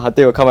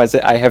Mahathir will come and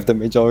say, I have the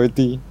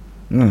majority.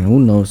 who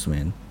knows,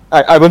 man?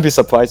 I won't be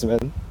surprised,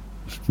 man.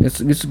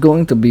 It's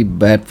going to be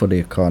bad for the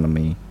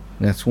economy.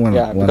 That's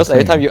Yeah, one because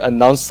every time thing. you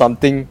announce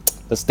something,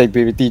 the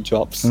stability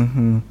drops.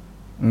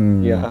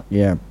 Mm-hmm. Yeah.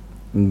 Yeah.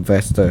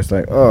 Investors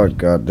like, oh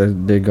god,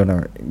 they're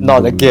gonna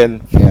Not go-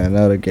 again. Yeah,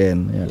 not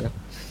again. Yeah.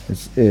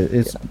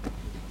 Yeah.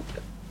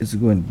 It's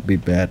going to be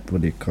bad for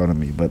the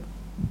economy, but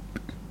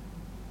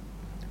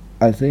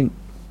I think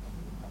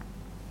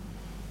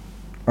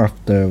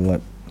after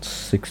what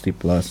 60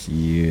 plus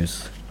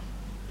years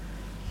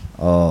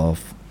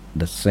of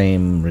the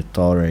same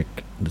rhetoric,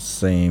 the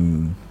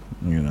same,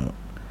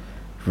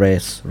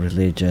 race,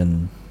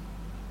 religion,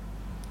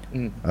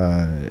 Mm.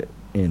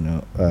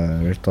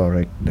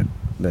 rhetoric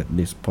that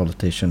this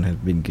politician has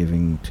been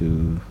giving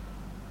to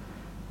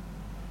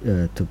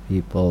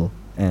people,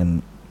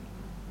 and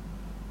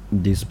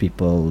these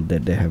people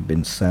that they have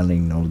been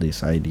selling all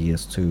these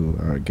ideas to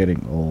are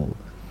getting old,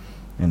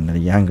 and the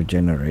younger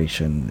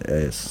generation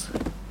is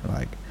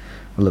like,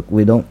 look,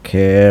 we don't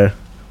care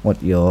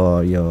what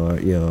your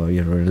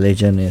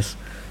religion is,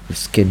 your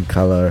skin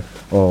color,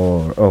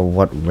 or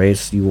what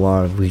race you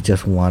are. We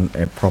just want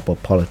a proper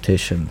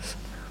politicians.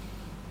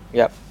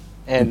 Yep.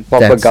 And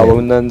proper That's it.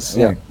 governance.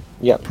 Yeah.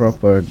 Yep.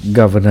 Proper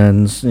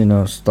governance,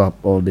 stop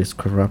all this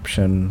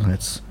corruption.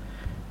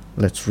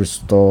 Let's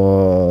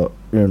restore,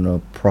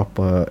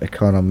 proper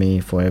economy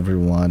for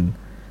everyone,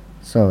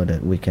 so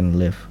that we can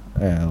live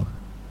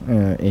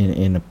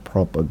in a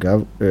proper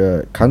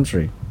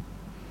country.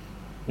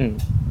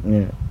 Mm.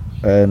 Yeah.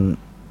 And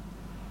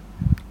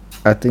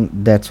I think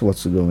that's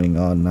what's going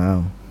on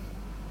now.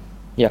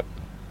 Yep.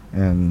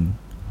 And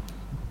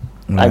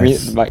I mean,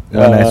 like,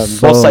 both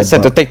saw sides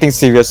had to about- take things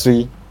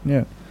seriously.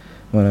 yeah,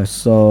 when I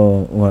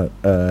saw what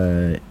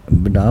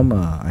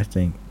Bnama, I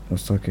think,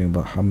 was talking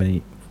about how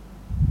many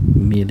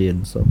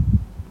millions of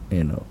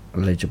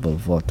eligible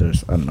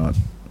voters are not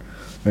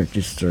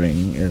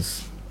registering,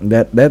 is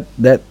that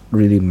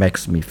really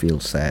makes me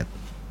feel sad.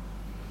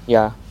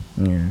 Yeah.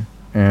 Yeah.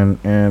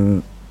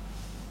 And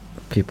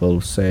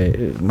people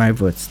say my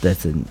votes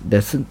doesn't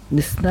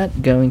it's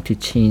not going to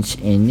change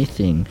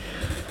anything.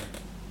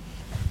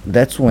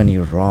 That's when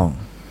you're wrong.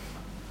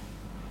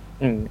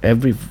 Mm.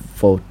 Every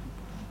vote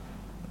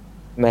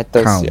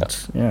Matters.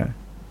 counts. Yeah.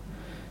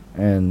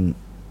 And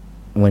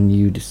when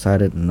you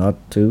decided not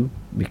to,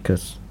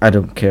 because I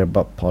don't care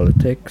about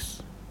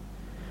politics,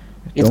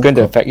 It's don't going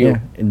to affect you. yeah,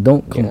 and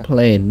don't Yeah.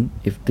 complain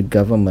if the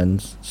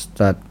governments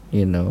start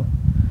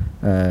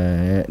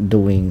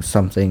doing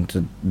something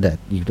that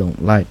you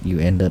don't like. You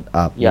ended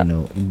up Yeah.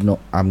 no,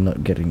 I'm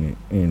not getting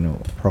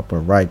proper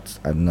rights.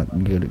 I'm not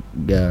getting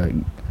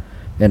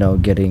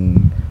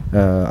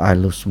I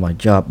lose my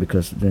job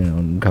because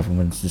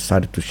governments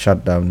decided to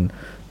shut down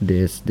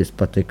this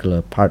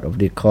particular part of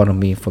the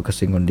economy,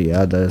 focusing on the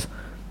others.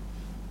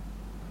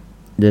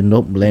 Then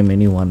don't blame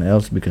anyone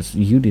else because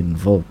you didn't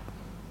vote.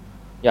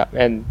 Yeah.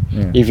 And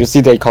Yeah. if you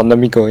see the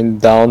economy going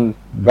down,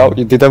 well,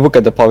 you didn't look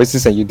at the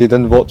policies and you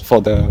didn't vote for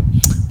the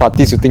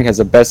parties you think has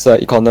the best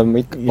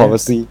economic Yeah.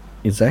 policy.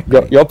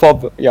 Exactly. Your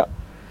problem. Yeah.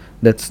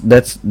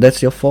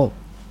 That's your fault.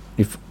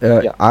 If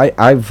Yeah.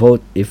 I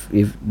vote if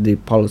the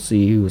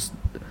policy was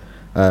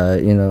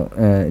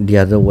the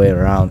other way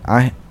around,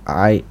 I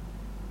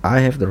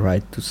have the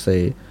right to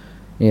say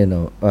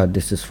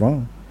this is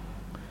wrong,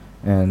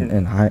 and Mm.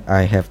 and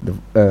I have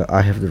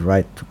the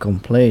right to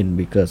complain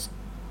because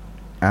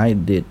I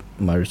did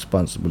my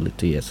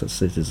responsibility as a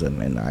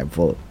citizen, and I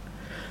vote.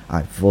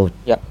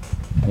 Yeah.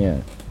 Yeah.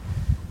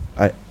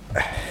 I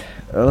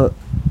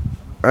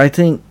I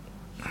think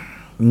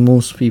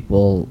most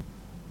people,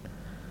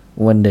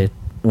 when they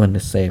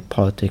say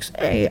politics,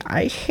 hey,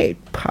 I hate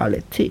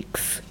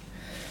politics,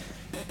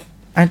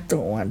 I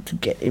don't want to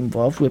get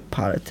involved with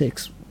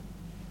politics.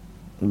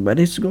 but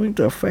it's going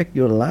to affect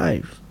your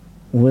life,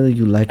 whether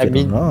you like I it or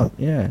mean, not.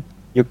 Yeah.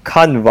 you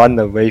can't run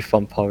away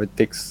from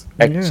politics,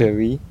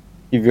 actually,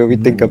 if you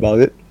really think Mm. about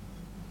it.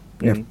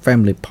 You have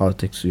family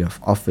politics, you have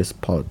office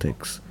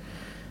politics,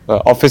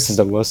 Office is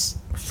the worst.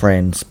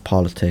 friends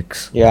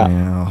politics,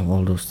 Yeah.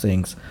 all those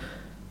things.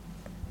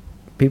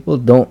 People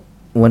don't,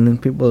 when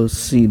people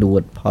see the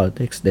word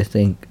politics, they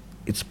think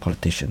it's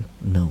politician.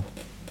 No.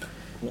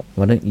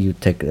 Why don't you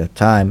take the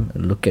time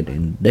and look at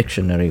in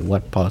dictionary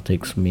what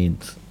politics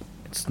means?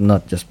 It's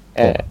not just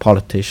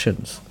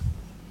politicians.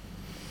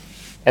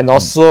 And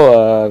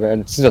also,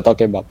 since you're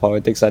talking about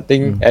politics, I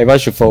think everyone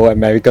should follow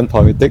American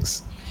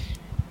politics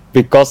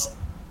because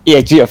it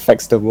actually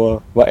affects the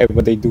world,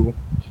 whatever they do.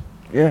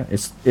 Yeah,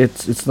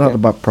 it's not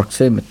about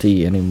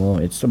proximity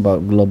anymore. It's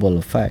about global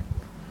effect.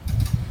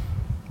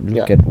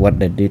 Look at what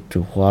they did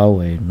to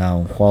Huawei.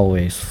 Now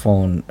Huawei's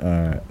phone,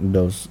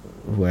 those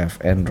who have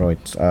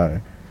Androids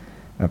are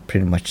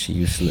pretty much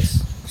useless.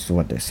 That's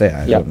what they say.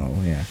 I don't know.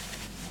 Yeah.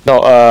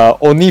 No,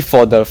 only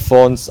for the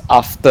phones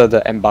after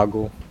the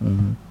embargo.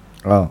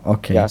 Oh,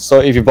 okay. Yeah, so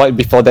if you bought it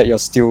before that, you're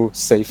still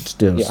safe.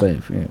 Still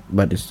safe. Yeah,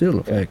 but it still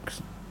affects.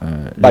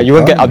 But you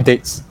won't get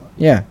updates.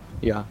 Yeah.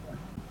 Yeah.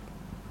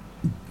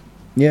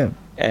 Yeah.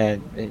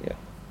 And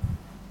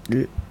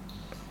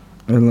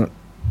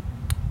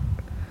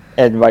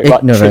Ignorance,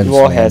 what trade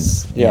war man.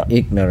 has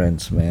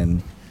Ignorance,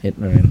 man.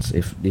 Ignorance.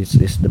 If this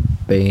is the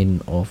bane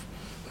of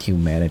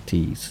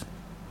humanities.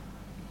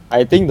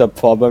 I think the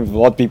problem with a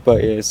lot of people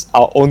is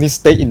I'll only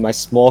stay in my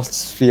small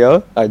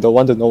sphere. I don't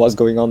want to know what's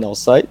going on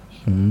outside.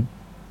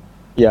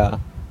 Yeah.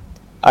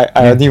 I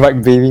only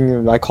like being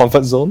in my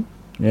comfort zone.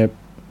 Yep.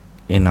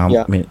 In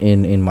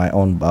my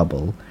own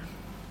bubble.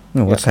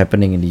 What's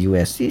happening in the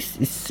US?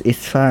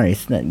 It's fine.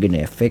 It's not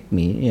gonna affect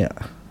me.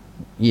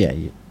 Yeah.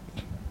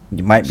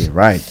 You might be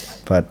right,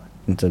 but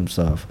in terms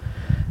of,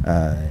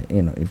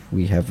 if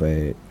we have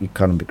a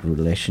economic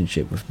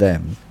relationship with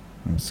them,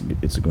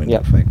 it's going to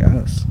affect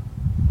us.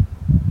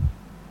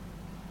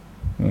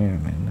 Yeah,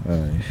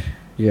 man.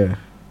 Yeah.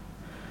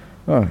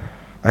 Oh,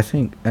 I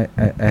think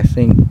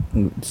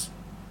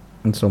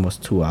it's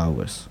almost 2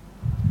 hours.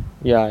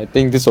 Yeah, I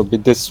think this will be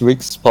this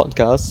week's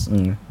podcast.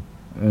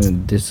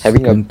 This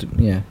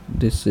Having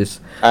this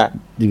is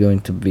going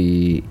to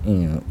be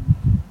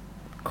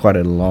quite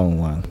a long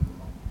one.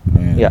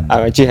 I'm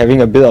actually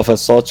having a bit of a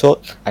sore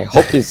throat. I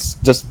hope it's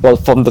just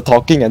from the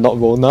talking and not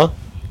Rona.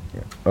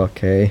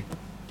 Okay.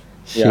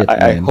 Yeah,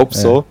 I hope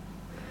so.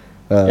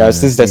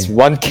 Since there's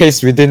one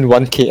case within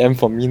 1 km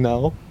for me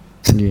now.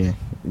 Yeah,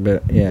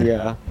 but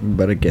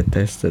better get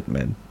tested,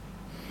 man.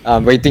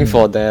 I'm waiting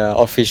for the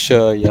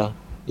official.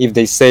 If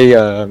they say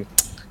if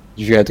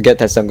you have to get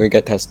tested, I'm going to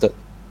get tested.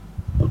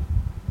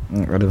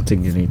 I don't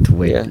think you need to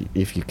wait.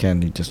 If you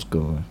can, you just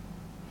go.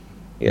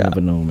 You never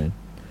know, man.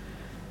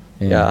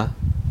 Yeah.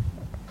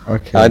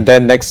 Okay. And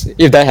then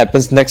if that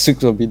happens, next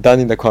week will be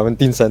done in the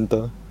quarantine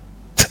center.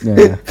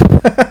 Yeah.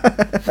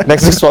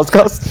 Next week's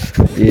podcast.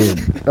 Yeah.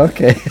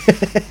 Okay.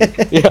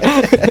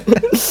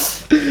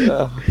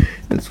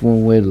 That's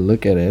one way to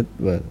look at it,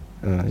 but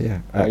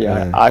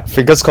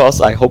fingers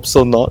crossed. I hope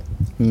so not.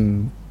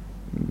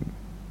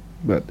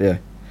 But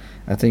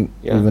I think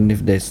even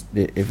if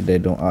they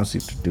don't ask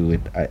you to do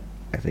it, I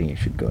think you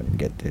should go and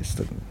get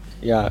tested.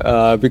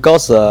 Yeah.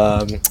 Because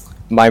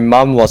my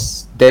mom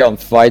was there on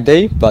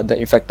Friday, but the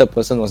infected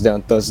person was there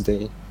on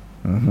Thursday.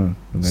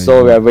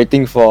 So we are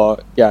waiting for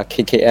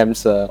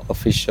KKM's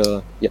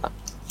official.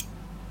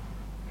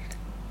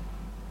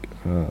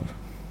 Oh,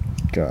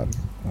 God.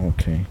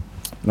 Okay.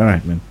 All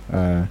right, man.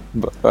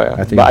 But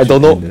I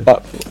don't know.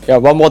 But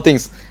one more thing.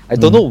 I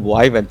don't know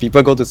why when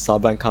people go to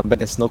Sabah and come back,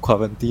 there's no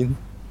quarantine.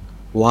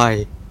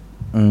 Why?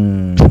 I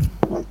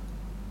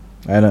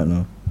don't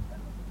know.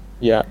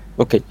 Yeah.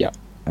 Okay. Yeah.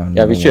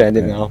 We should end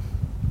it now.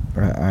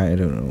 I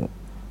don't know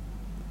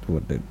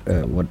what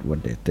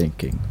they're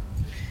thinking.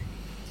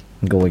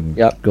 Going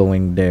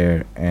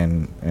there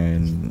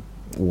and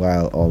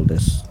while all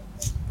this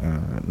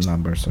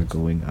numbers are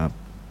going up.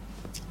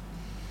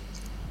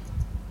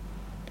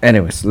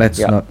 Anyways, let's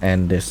not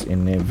end this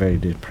in a very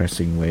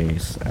depressing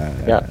ways.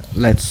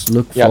 Let's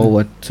look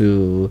forward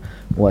to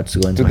what's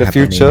going to happen. The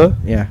future.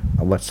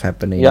 What's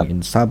happening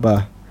in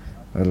Sabah.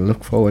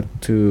 Look forward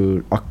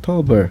to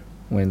October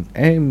when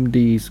AMD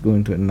is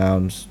going to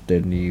announce the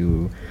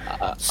new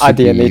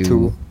RDNA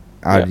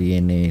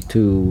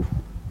 2,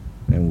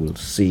 and we'll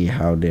see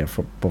how their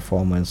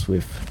performance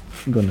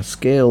gonna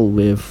scale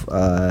with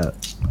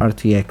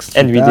RTX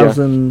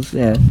 2000s.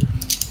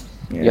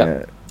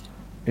 Yeah.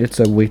 It's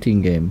a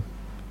waiting game.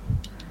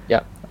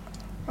 Yeah.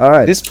 All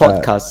right. This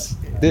podcast.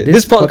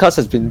 This podcast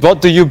has been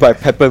brought to you by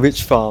Pepper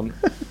Ridge Farm.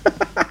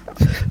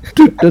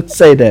 Dude, don't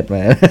say that,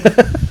 man.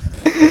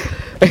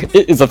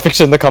 It is a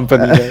fictional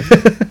company.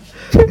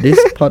 This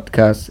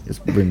podcast has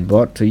been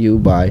brought to you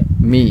by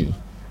me.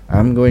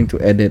 I'm going to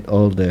edit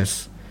all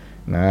this.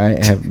 I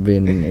have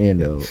been,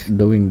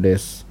 doing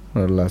this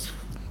for the last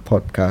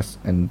podcast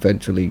and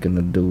eventually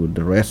gonna do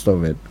the rest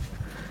of it.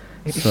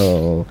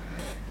 So,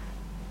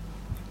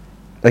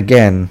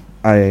 again,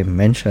 I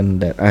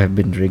mentioned that I have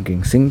been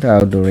drinking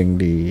Tsingtao during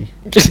the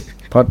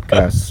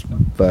podcast,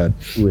 but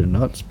we're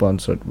not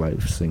sponsored by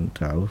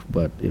Tsingtao.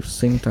 But if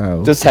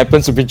Tsingtao, Just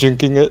happens to be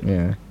drinking it.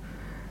 yeah,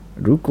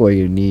 如果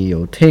你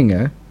有听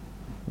啊，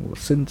我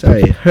现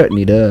在喝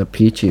你的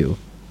啤酒。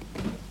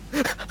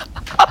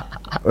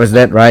Was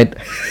that right?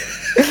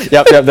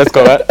 Yep, that's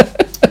correct.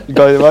 You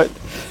got it right.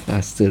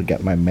 I still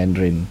got my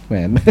Mandarin,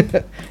 man.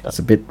 It's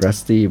a bit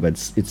rusty, but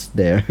it's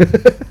there.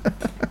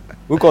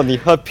 如果你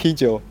喝啤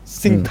酒，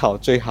杏桃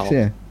最好。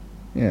Yeah,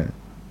 yeah.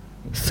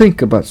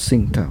 Think about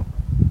Tsingtao.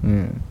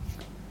 Yeah.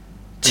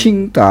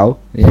 Qingdao.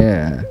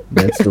 Yeah,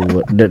 that's the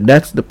word.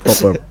 That's the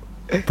proper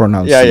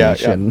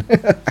pronunciation.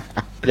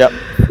 Yep.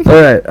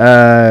 All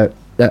right.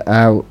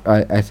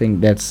 I think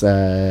that's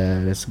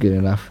good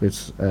enough.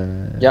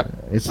 Yep.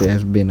 It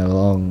has been a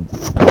long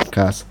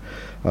podcast.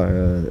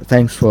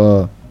 Thanks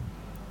for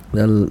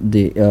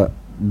the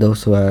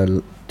those who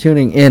are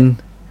tuning in,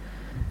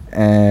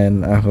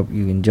 and I hope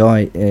you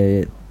enjoy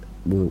it.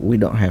 We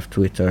don't have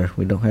Twitter,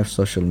 we don't have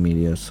social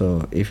media,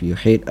 so if you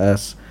hate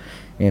us,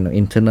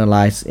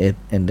 internalize it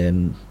and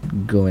then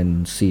go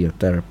and see your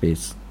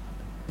therapist.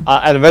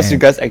 Unless you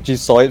guys actually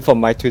saw it from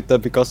my Twitter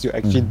because you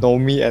actually know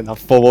me and are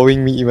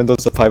following me even though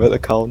it's a private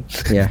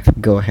account. Yeah,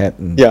 go ahead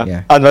and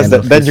Unless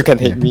And then you can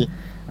hate me.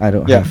 I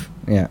don't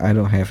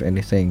have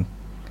anything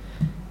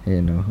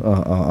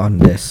on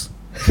this.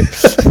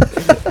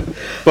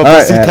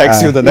 Purposely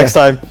text you the next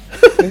time.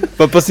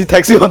 Purposely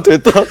text you on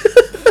Twitter.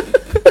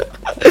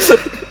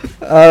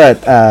 Alright,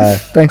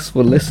 thanks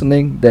for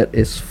listening. That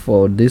is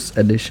for this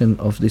edition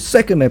of the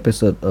second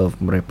episode of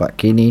Merepak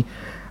Kini.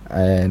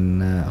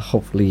 And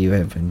hopefully you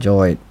have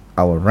enjoyed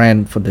our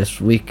rant for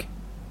this week.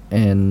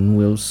 And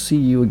we'll see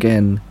you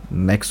again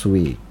next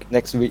week.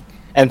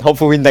 And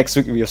hopefully next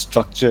week we'll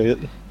structure it.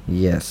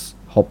 Yes,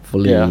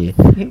 hopefully. Yeah.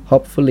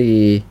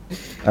 Hopefully.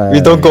 We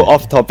don't go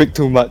off topic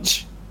too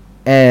much.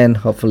 And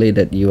hopefully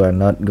that you are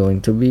not going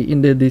to be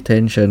in the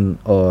detention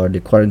or the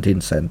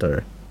quarantine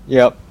center.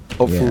 Yep,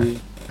 hopefully.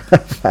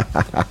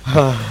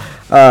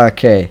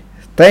 Okay,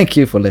 thank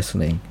you for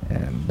listening.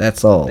 And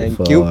that's all Thank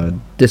for you.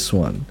 this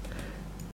one.